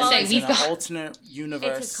out. They would say we've got alternate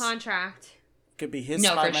universe. It's his contract. Could be his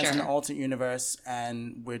Spider-Man's in an alternate universe,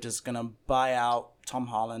 and we're just gonna buy out Tom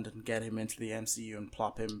Holland and get him into the MCU and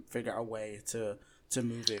plop him, figure out a way to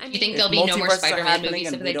move it. You think there'll be no more Spider-Man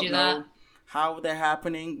movies if they do that? How they're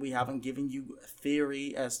happening, we haven't given you a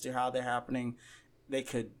theory as to how they're happening. They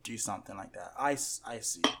could do something like that. I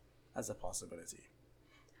see as a possibility.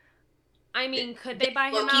 I mean, could they buy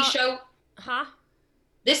him out? Show? Huh?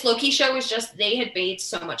 This Loki show was just, they had made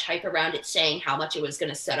so much hype around it, saying how much it was going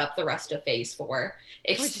to set up the rest of Phase 4,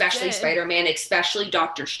 especially Spider-Man, especially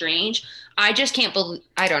Doctor Strange. I just can't believe,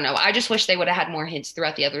 I don't know. I just wish they would have had more hints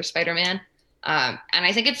throughout the other Spider-Man. And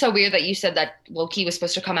I think it's so weird that you said that Loki was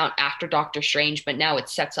supposed to come out after Doctor Strange, but now it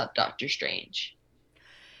sets up Doctor Strange.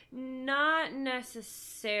 Not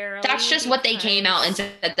necessarily. That's just what they came out and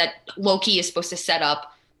said, that Loki is supposed to set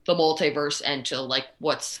up the multiverse into like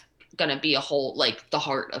what's gonna be a whole, like, the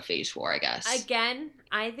heart of Phase 4, I guess. Again,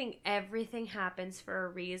 I think everything happens for a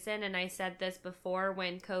reason, and I said this before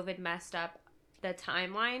when COVID messed up the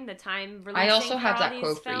timeline, the time releasing. I also have that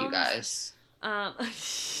films. quote for you guys.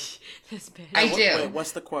 This bitch. I do. Wait,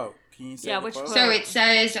 what's the quote? Can you say which quote? So it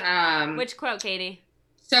says which quote, Katie?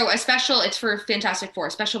 So it's for Fantastic Four.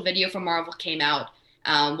 A special video from Marvel came out.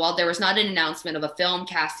 While there was not an announcement of a film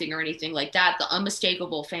casting or anything like that, the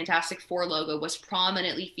unmistakable Fantastic Four logo was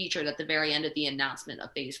prominently featured at the very end of the announcement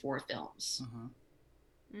of Phase 4 films.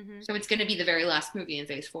 Mm-hmm. So it's going to be the very last movie in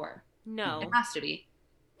Phase 4. No. It has to be.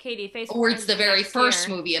 Katie, Phase 4. Or it's the very first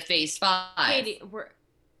movie of Phase 5. Katie,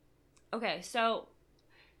 okay, so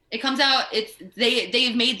it comes out,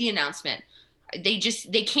 they've made the announcement. They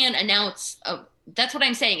can't announce, that's what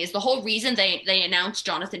I'm saying, is the whole reason they announced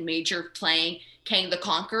Jonathan Major playing Kang the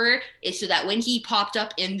Conqueror is so that when he popped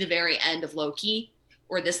up in the very end of Loki,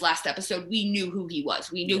 or this last episode, we knew who he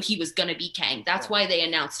was. We knew he was going to be Kang. That's why they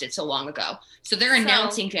announced it so long ago. So they're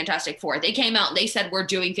announcing Fantastic Four. They came out and they said, we're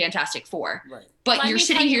doing Fantastic Four. Right. But you're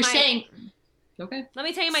sitting here saying... Okay. Let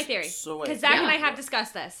me tell you my theory. So because Zach and I have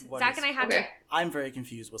discussed this. I'm very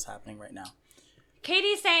confused what's happening right now.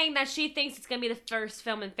 Katie's saying that she thinks it's going to be the first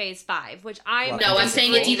film in Phase 5, which I'm... What, No, I'm Phase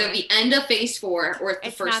saying four? it's either the end of Phase 4 or it's the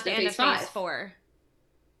It's first not the of end Phase of Phase 5. 4.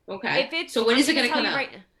 Okay. If it's, So when is it I'm going to tell come you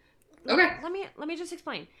out? Right, Okay. let me just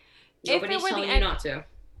explain. Nobody's if it were telling the you end, not to.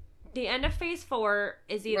 the end of Phase 4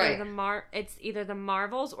 is either Right. it's either the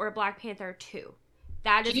Marvels or Black Panther 2.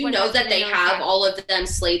 That is Do you what know has that been they announced have by- all of them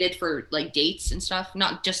slated for like dates and stuff?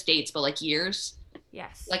 Not just dates, but like years.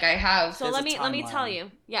 Yes. Like I have. So There's let a me tell timeline.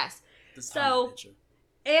 you. Yes. This So- timeline picture.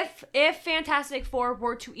 If Fantastic Four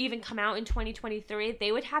were to even come out in 2023,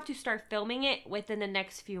 they would have to start filming it within the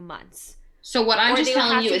next few months. So what I'm Or just they would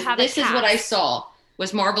telling have you to is have a this is what I cast. saw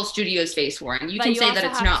was Marvel Studios Phase 4, and you But can you say also that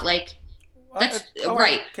it's have not to- like that's All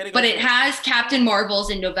right, Katie, go but it first. has Captain Marvel's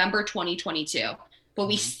in November 2022. But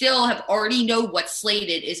we Mhm. still have already know what's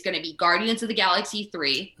slated is going to be Guardians of the Galaxy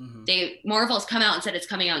 3. Marvel's come out and said it's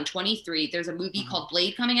coming out in 23. There's a movie Mhm. called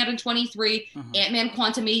Blade coming out in 23, Mhm. Ant-Man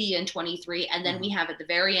Quantumania in 23, and then we have at the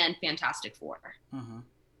very end Fantastic Four. Mhm.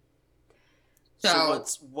 So,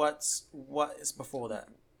 what is before that?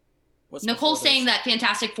 What's Nicole's before saying this? that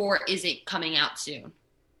Fantastic Four isn't coming out soon.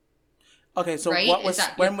 Okay, so right? what Is was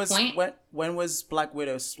that when your was point? when was Black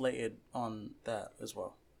Widow slated on that as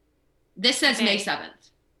well? This says May May. 7th,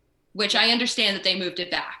 which I understand that they moved it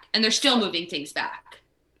back, and they're still moving things back.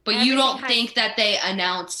 But you Everything don't has- think that they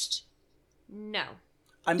announced No.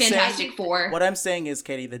 I'm Fantastic saying Four? what I'm saying is,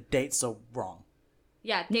 Katie, the dates are wrong.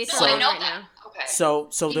 Yeah, dates So- are I wrong know right now. Okay. So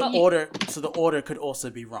the But- order could also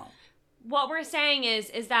be wrong. What we're saying is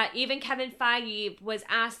that even Kevin Feige was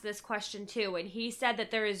asked this question too, and he said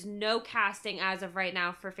that there is no casting as of right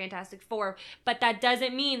now for Fantastic Four, but that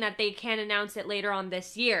doesn't mean that they can't announce it later on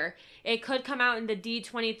this year. It could come out in the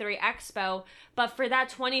D23 Expo, but for that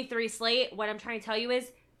 23 slate, what I'm trying to tell you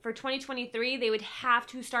is for 2023, they would have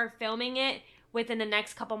to start filming it within the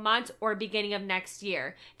next couple months or beginning of next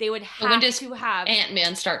year. They would But when have does to have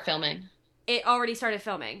Ant-Man start filming? it already started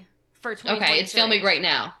filming for 2023. Okay, it's filming right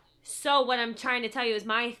now. So what I'm trying to tell you is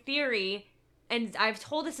my theory, and I've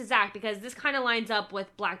told this to Zach because this kind of lines up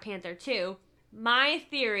with Black Panther too. My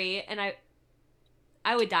theory, and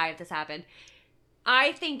I would die if this happened.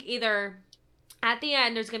 I think either at the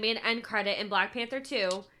end there's going to be an end credit in Black Panther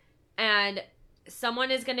 2, and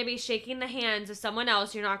someone is going to be shaking the hands of someone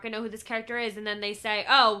else. You're not going to know who this character is, and then they say,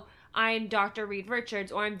 "Oh, I'm Dr. Reed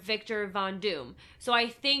Richards," or "I'm Victor Von Doom." So I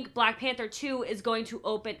think Black Panther 2 is going to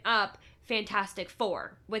open up Fantastic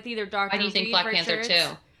Four with either Dr. Why do you think Reed Black Richards,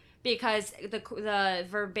 Panther 2? because the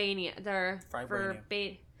Vibranium,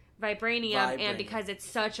 Vibranium, and because it's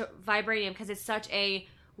such a Vibranium, because it's such a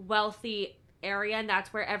wealthy area, and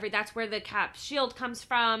that's where the Cap shield comes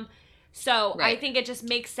from. So I Right. think it just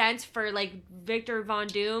makes sense for like Victor Von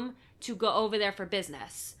Doom to go over there for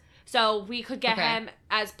business. So we could get Okay. him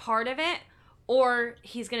as part of it, or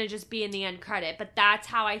he's gonna just be in the end credit. But that's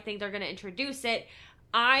how I think they're gonna introduce it.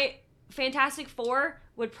 Fantastic Four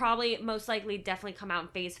would probably most likely definitely come out in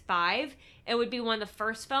Phase 5. It would be one of the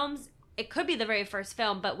first films. It could be the very first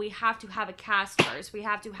film, but we have to have a cast first. We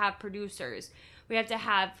have to have producers.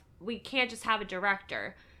 We can't just have a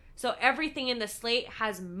director. So everything in the slate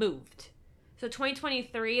has moved. So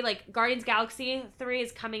 2023, like Guardians Galaxy 3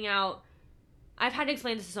 is coming out. I've had to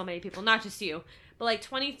explain this to so many people, not just you. But like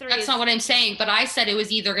 23 That's is not what I'm saying, but I said it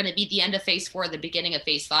was either going to be the end of Phase 4 or the beginning of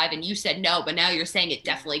Phase 5, and you said no, but now you're saying it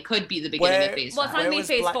definitely could be the beginning of Phase well, it's 5. not gonna be was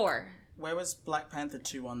Phase Black- 4. Where was Black Panther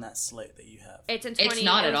 2 on that slate that you have? It's in It's 20.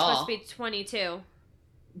 not it at was all. supposed to be 22.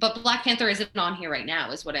 But Black Panther isn't on here right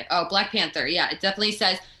now, is what Black Panther, yeah, it definitely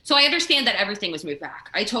says. So I understand that everything was moved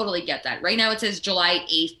back. I totally get that. Right now it says July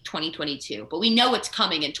 8th, 2022, but we know it's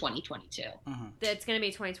coming in 2022. It's gonna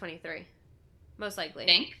be 2023, most likely.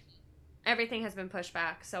 Think? Everything has been pushed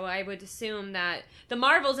back, so I would assume that the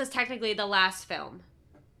Marvels is technically the last film.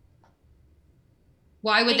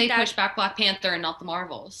 Why would they think that- push back Black Panther and not the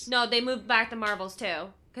Marvels? No, they moved back the Marvels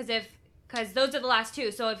too, because those are the last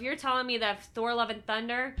two. So if you're telling me that Thor: Love and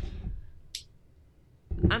Thunder,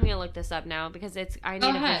 I'm gonna look this up now because I need Go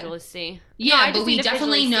a ahead. visual to see. Yeah, No, I but just we need to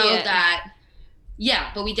definitely visually see know it. that.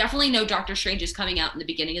 Yeah, but we definitely know Doctor Strange is coming out in the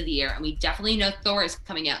beginning of the year, and we definitely know Thor is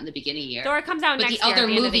coming out in the beginning of the year. Thor comes out but next the year. other at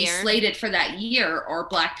the end of the movies year. slated for that year are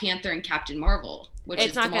Black Panther and Captain Marvel, which It's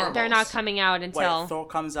is not. the Marvels. They're not coming out until Wait, Thor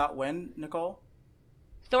comes out when, Nicole?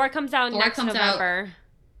 Thor comes out Thor next comes out- November.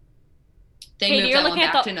 They Katie, moved you're that one looking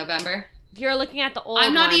at back the- to November. You're looking at the old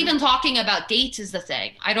I'm not one. even talking about dates is the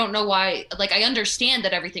thing. I don't know why. Like, I understand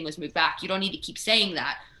that everything was moved back. You don't need to keep saying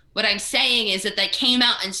that. What I'm saying is that they came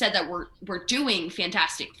out and said that we're doing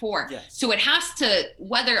Fantastic Four. Yes. So it has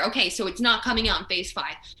to, so it's not coming out in Phase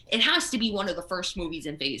 5. It has to be one of the first movies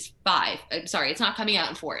in Phase 5. I'm sorry, it's not coming out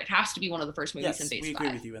in 4. It has to be one of the first movies in Yes, Phase we 5.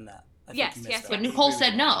 agree with you in that. I think Yes, you missed yes, that. But yes. Nicole I agree said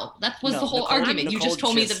with no. That was you. the whole Nicole- argument. You Nicole just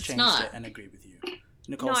told me that it's changed not. it and agree with you.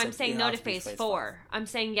 Nicole No, said I'm saying it no has to to be phase 4. 5. I'm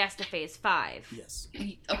saying yes to phase 5. Yes.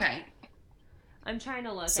 Okay. I'm trying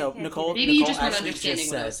to look. So I can't Nicole, see the- Maybe you Nicole just weren't actually understanding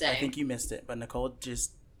just what I was said, I saying. think you missed it, but Nicole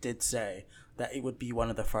just did say that it would be one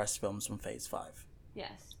of the first films from Phase 5.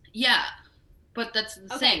 Yes. Yeah. But that's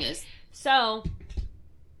the Okay. thing is, So,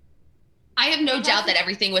 I have no It doubt hasn't- that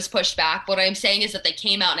everything was pushed back. What I'm saying is that they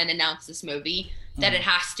came out and announced this movie, that it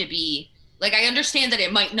has to be, like, I understand that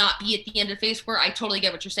it might not be at the end of phase 4. I totally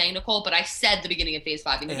get what you're saying, Nicole, but I said the beginning of phase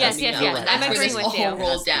 5. And you Yes, told me yes, no, yes. and that's I'm where this agreeing with all you. It has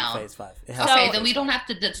rolled to be down. Phase 5. It has So- to be Okay, then we Phase don't 5. have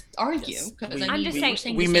to just argue. Yes. Because We- I mean, I'm just we saying- were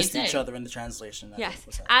saying we the missed same each thing. other in the translation. I yes. think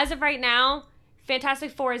was that. As of right now,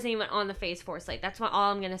 Fantastic Four isn't even on the phase 4 slate. That's all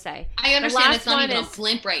I'm going to say. I understand last it's not one even is- a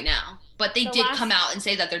blimp right now, but they The did last- come out and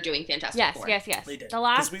say that they're doing Fantastic Yes, Four. yes, yes. They did. The 'Cause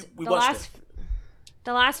last, we the watched last,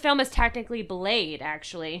 the last film is technically Blade,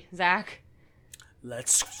 actually, Zach.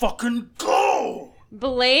 Let's fucking go!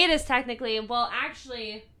 Blade is technically, well,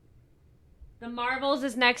 actually, the Marvels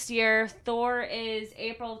is next year. Thor is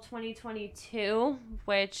April 2022,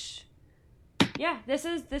 which, yeah, this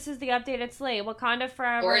is the updated slate. Wakanda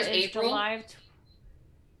Forever Thor is is April? July.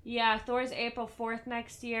 Yeah, Thor's April 4th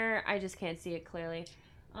next year. I just can't see it clearly.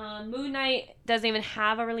 Moon Knight doesn't even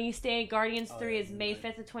have a release date. Guardians 3 yeah, is Moon May Knight.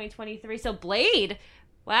 5th of 2023. So Blade,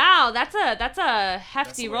 wow, that's a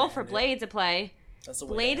hefty the way role to for end it. Blade to play. That's the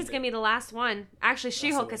way Blade to is end gonna it. be the last one. Actually,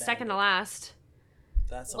 She-Hulk way is to second end to it. last.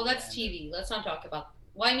 That's the Well, way that's to end it. TV. Let's not talk about.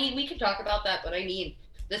 Well, I mean, we could talk about that, but I mean,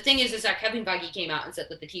 the thing is that Kevin Feige came out and said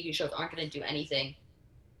that the TV shows aren't going to do anything.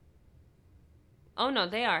 Oh no,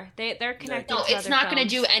 they are. They're connected. No, to it's other not going to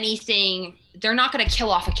films. do anything. They're not going to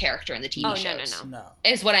kill off a character in the TV Oh, no, shows. no. No.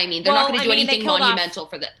 Is what I mean. They're Well, not going to I do mean, they anything killed off- monumental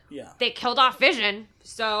for the. Yeah. They killed off Vision,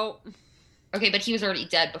 so Okay, but he was already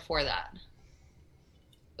dead before that.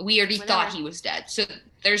 We already Whatever. thought he was dead. So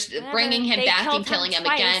there's whatever. bringing him They back killed and killing him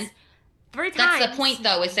twice. again. 3 times. That's the point,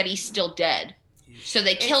 though, is that he's still dead. So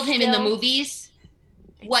they It's killed him in the still- movies.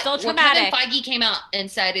 It's What still Kevin traumatic. Feige came out and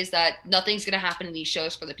said is that nothing's going to happen in these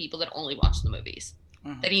shows for the people that only watch the movies.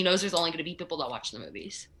 Mhm. That he knows there's only going to be people that watch the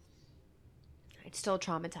movies. It's still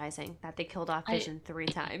traumatizing that they killed off Vision 3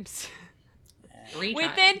 times. 3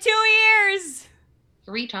 Within times. 2 years.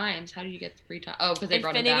 3 times. How did you get 3 times? Oh, because they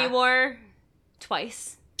brought him Infinity back. War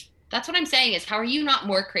twice. That's what I'm saying is, how are you not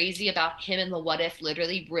more crazy about him and the What If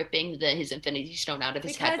literally ripping his Infinity Stone out of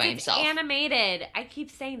his head Because by it's himself? animated. I keep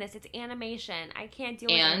saying this. It's animation. I can't deal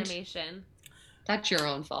with And? animation. That's your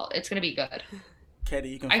own fault. It's going to be good.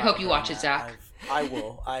 Katie, you can. I fight hope you her on watch it, that. Zach. I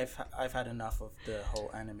will. I've had enough of the whole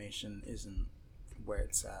animation isn't where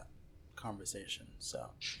it's at conversation.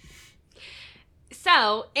 So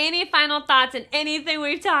So, any final thoughts on anything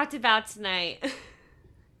we've talked about tonight?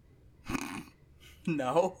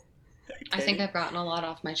 no. I think Katie? I've gotten a lot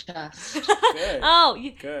off my chest. Good. Oh,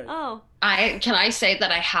 Good. oh. Can I say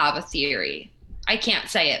that I have a theory? I can't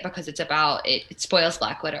say it because it's about it. It spoils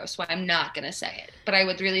Black Widow, so I'm not gonna say it. But I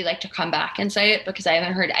would really like to come back and say it because I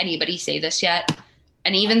haven't heard anybody say this yet.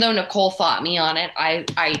 And even though Nicole fought me on it, I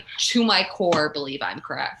to my core believe I'm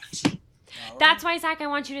correct. All right. That's why, Zach, I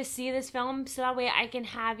want you to see this film so that way I can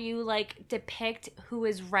have you, like, depict who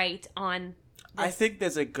is right on I think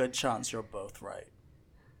there's a good chance you're both right.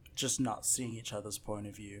 Just not seeing each other's point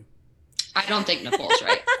of view. I don't think Nicole's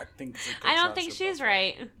right. I think there's a good I don't chance think you're she's both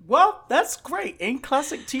right. Well, that's great. In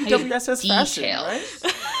classic TWSS fashion, Details.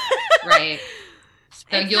 right? Right. So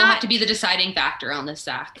It's you'll not- have to be the deciding factor on this,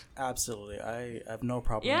 Zach. Absolutely. I have no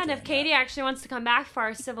problem. Yeah, and doing if Katie that. actually wants to come back for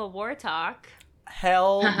our Civil War talk.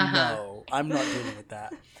 Hell no. I'm not dealing with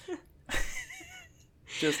that.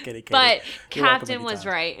 Just kidding, Katie. But You're welcome Captain was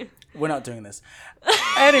anytime. right. We're not doing this.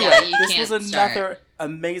 Anyway, Yeah, you this was can't another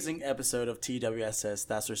amazing episode of TWSS.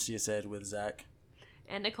 That's what she said with Zach.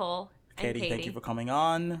 And Nicole. Katie, and thank you for coming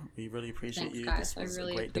on. We really appreciate Thanks, you. guys. This I was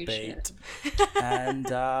really a great appreciate debate. And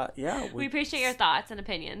yeah, We appreciate your thoughts and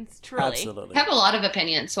opinions. Truly. absolutely. I have a lot of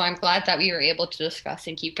opinions, so I'm glad that we were able to discuss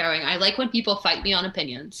and keep going. I like when people fight me on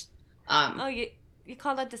opinions. Oh, you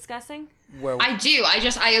call that discussing? Where I do.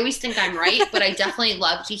 I always think I'm right, but I definitely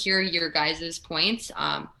love to hear your guys' points.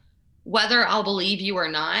 Whether I'll believe you or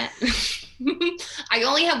not. I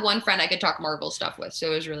only have one friend I could talk Marvel stuff with, so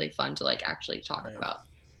it was really fun to like actually talk Right. about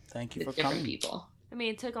Thank you with for different coming. people. I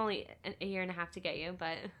mean, it took only a year and a half to get you,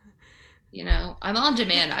 but You know, I'm on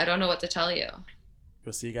demand. I don't know what to tell you.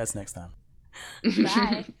 We'll see you guys next time.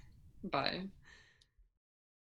 Bye. Bye.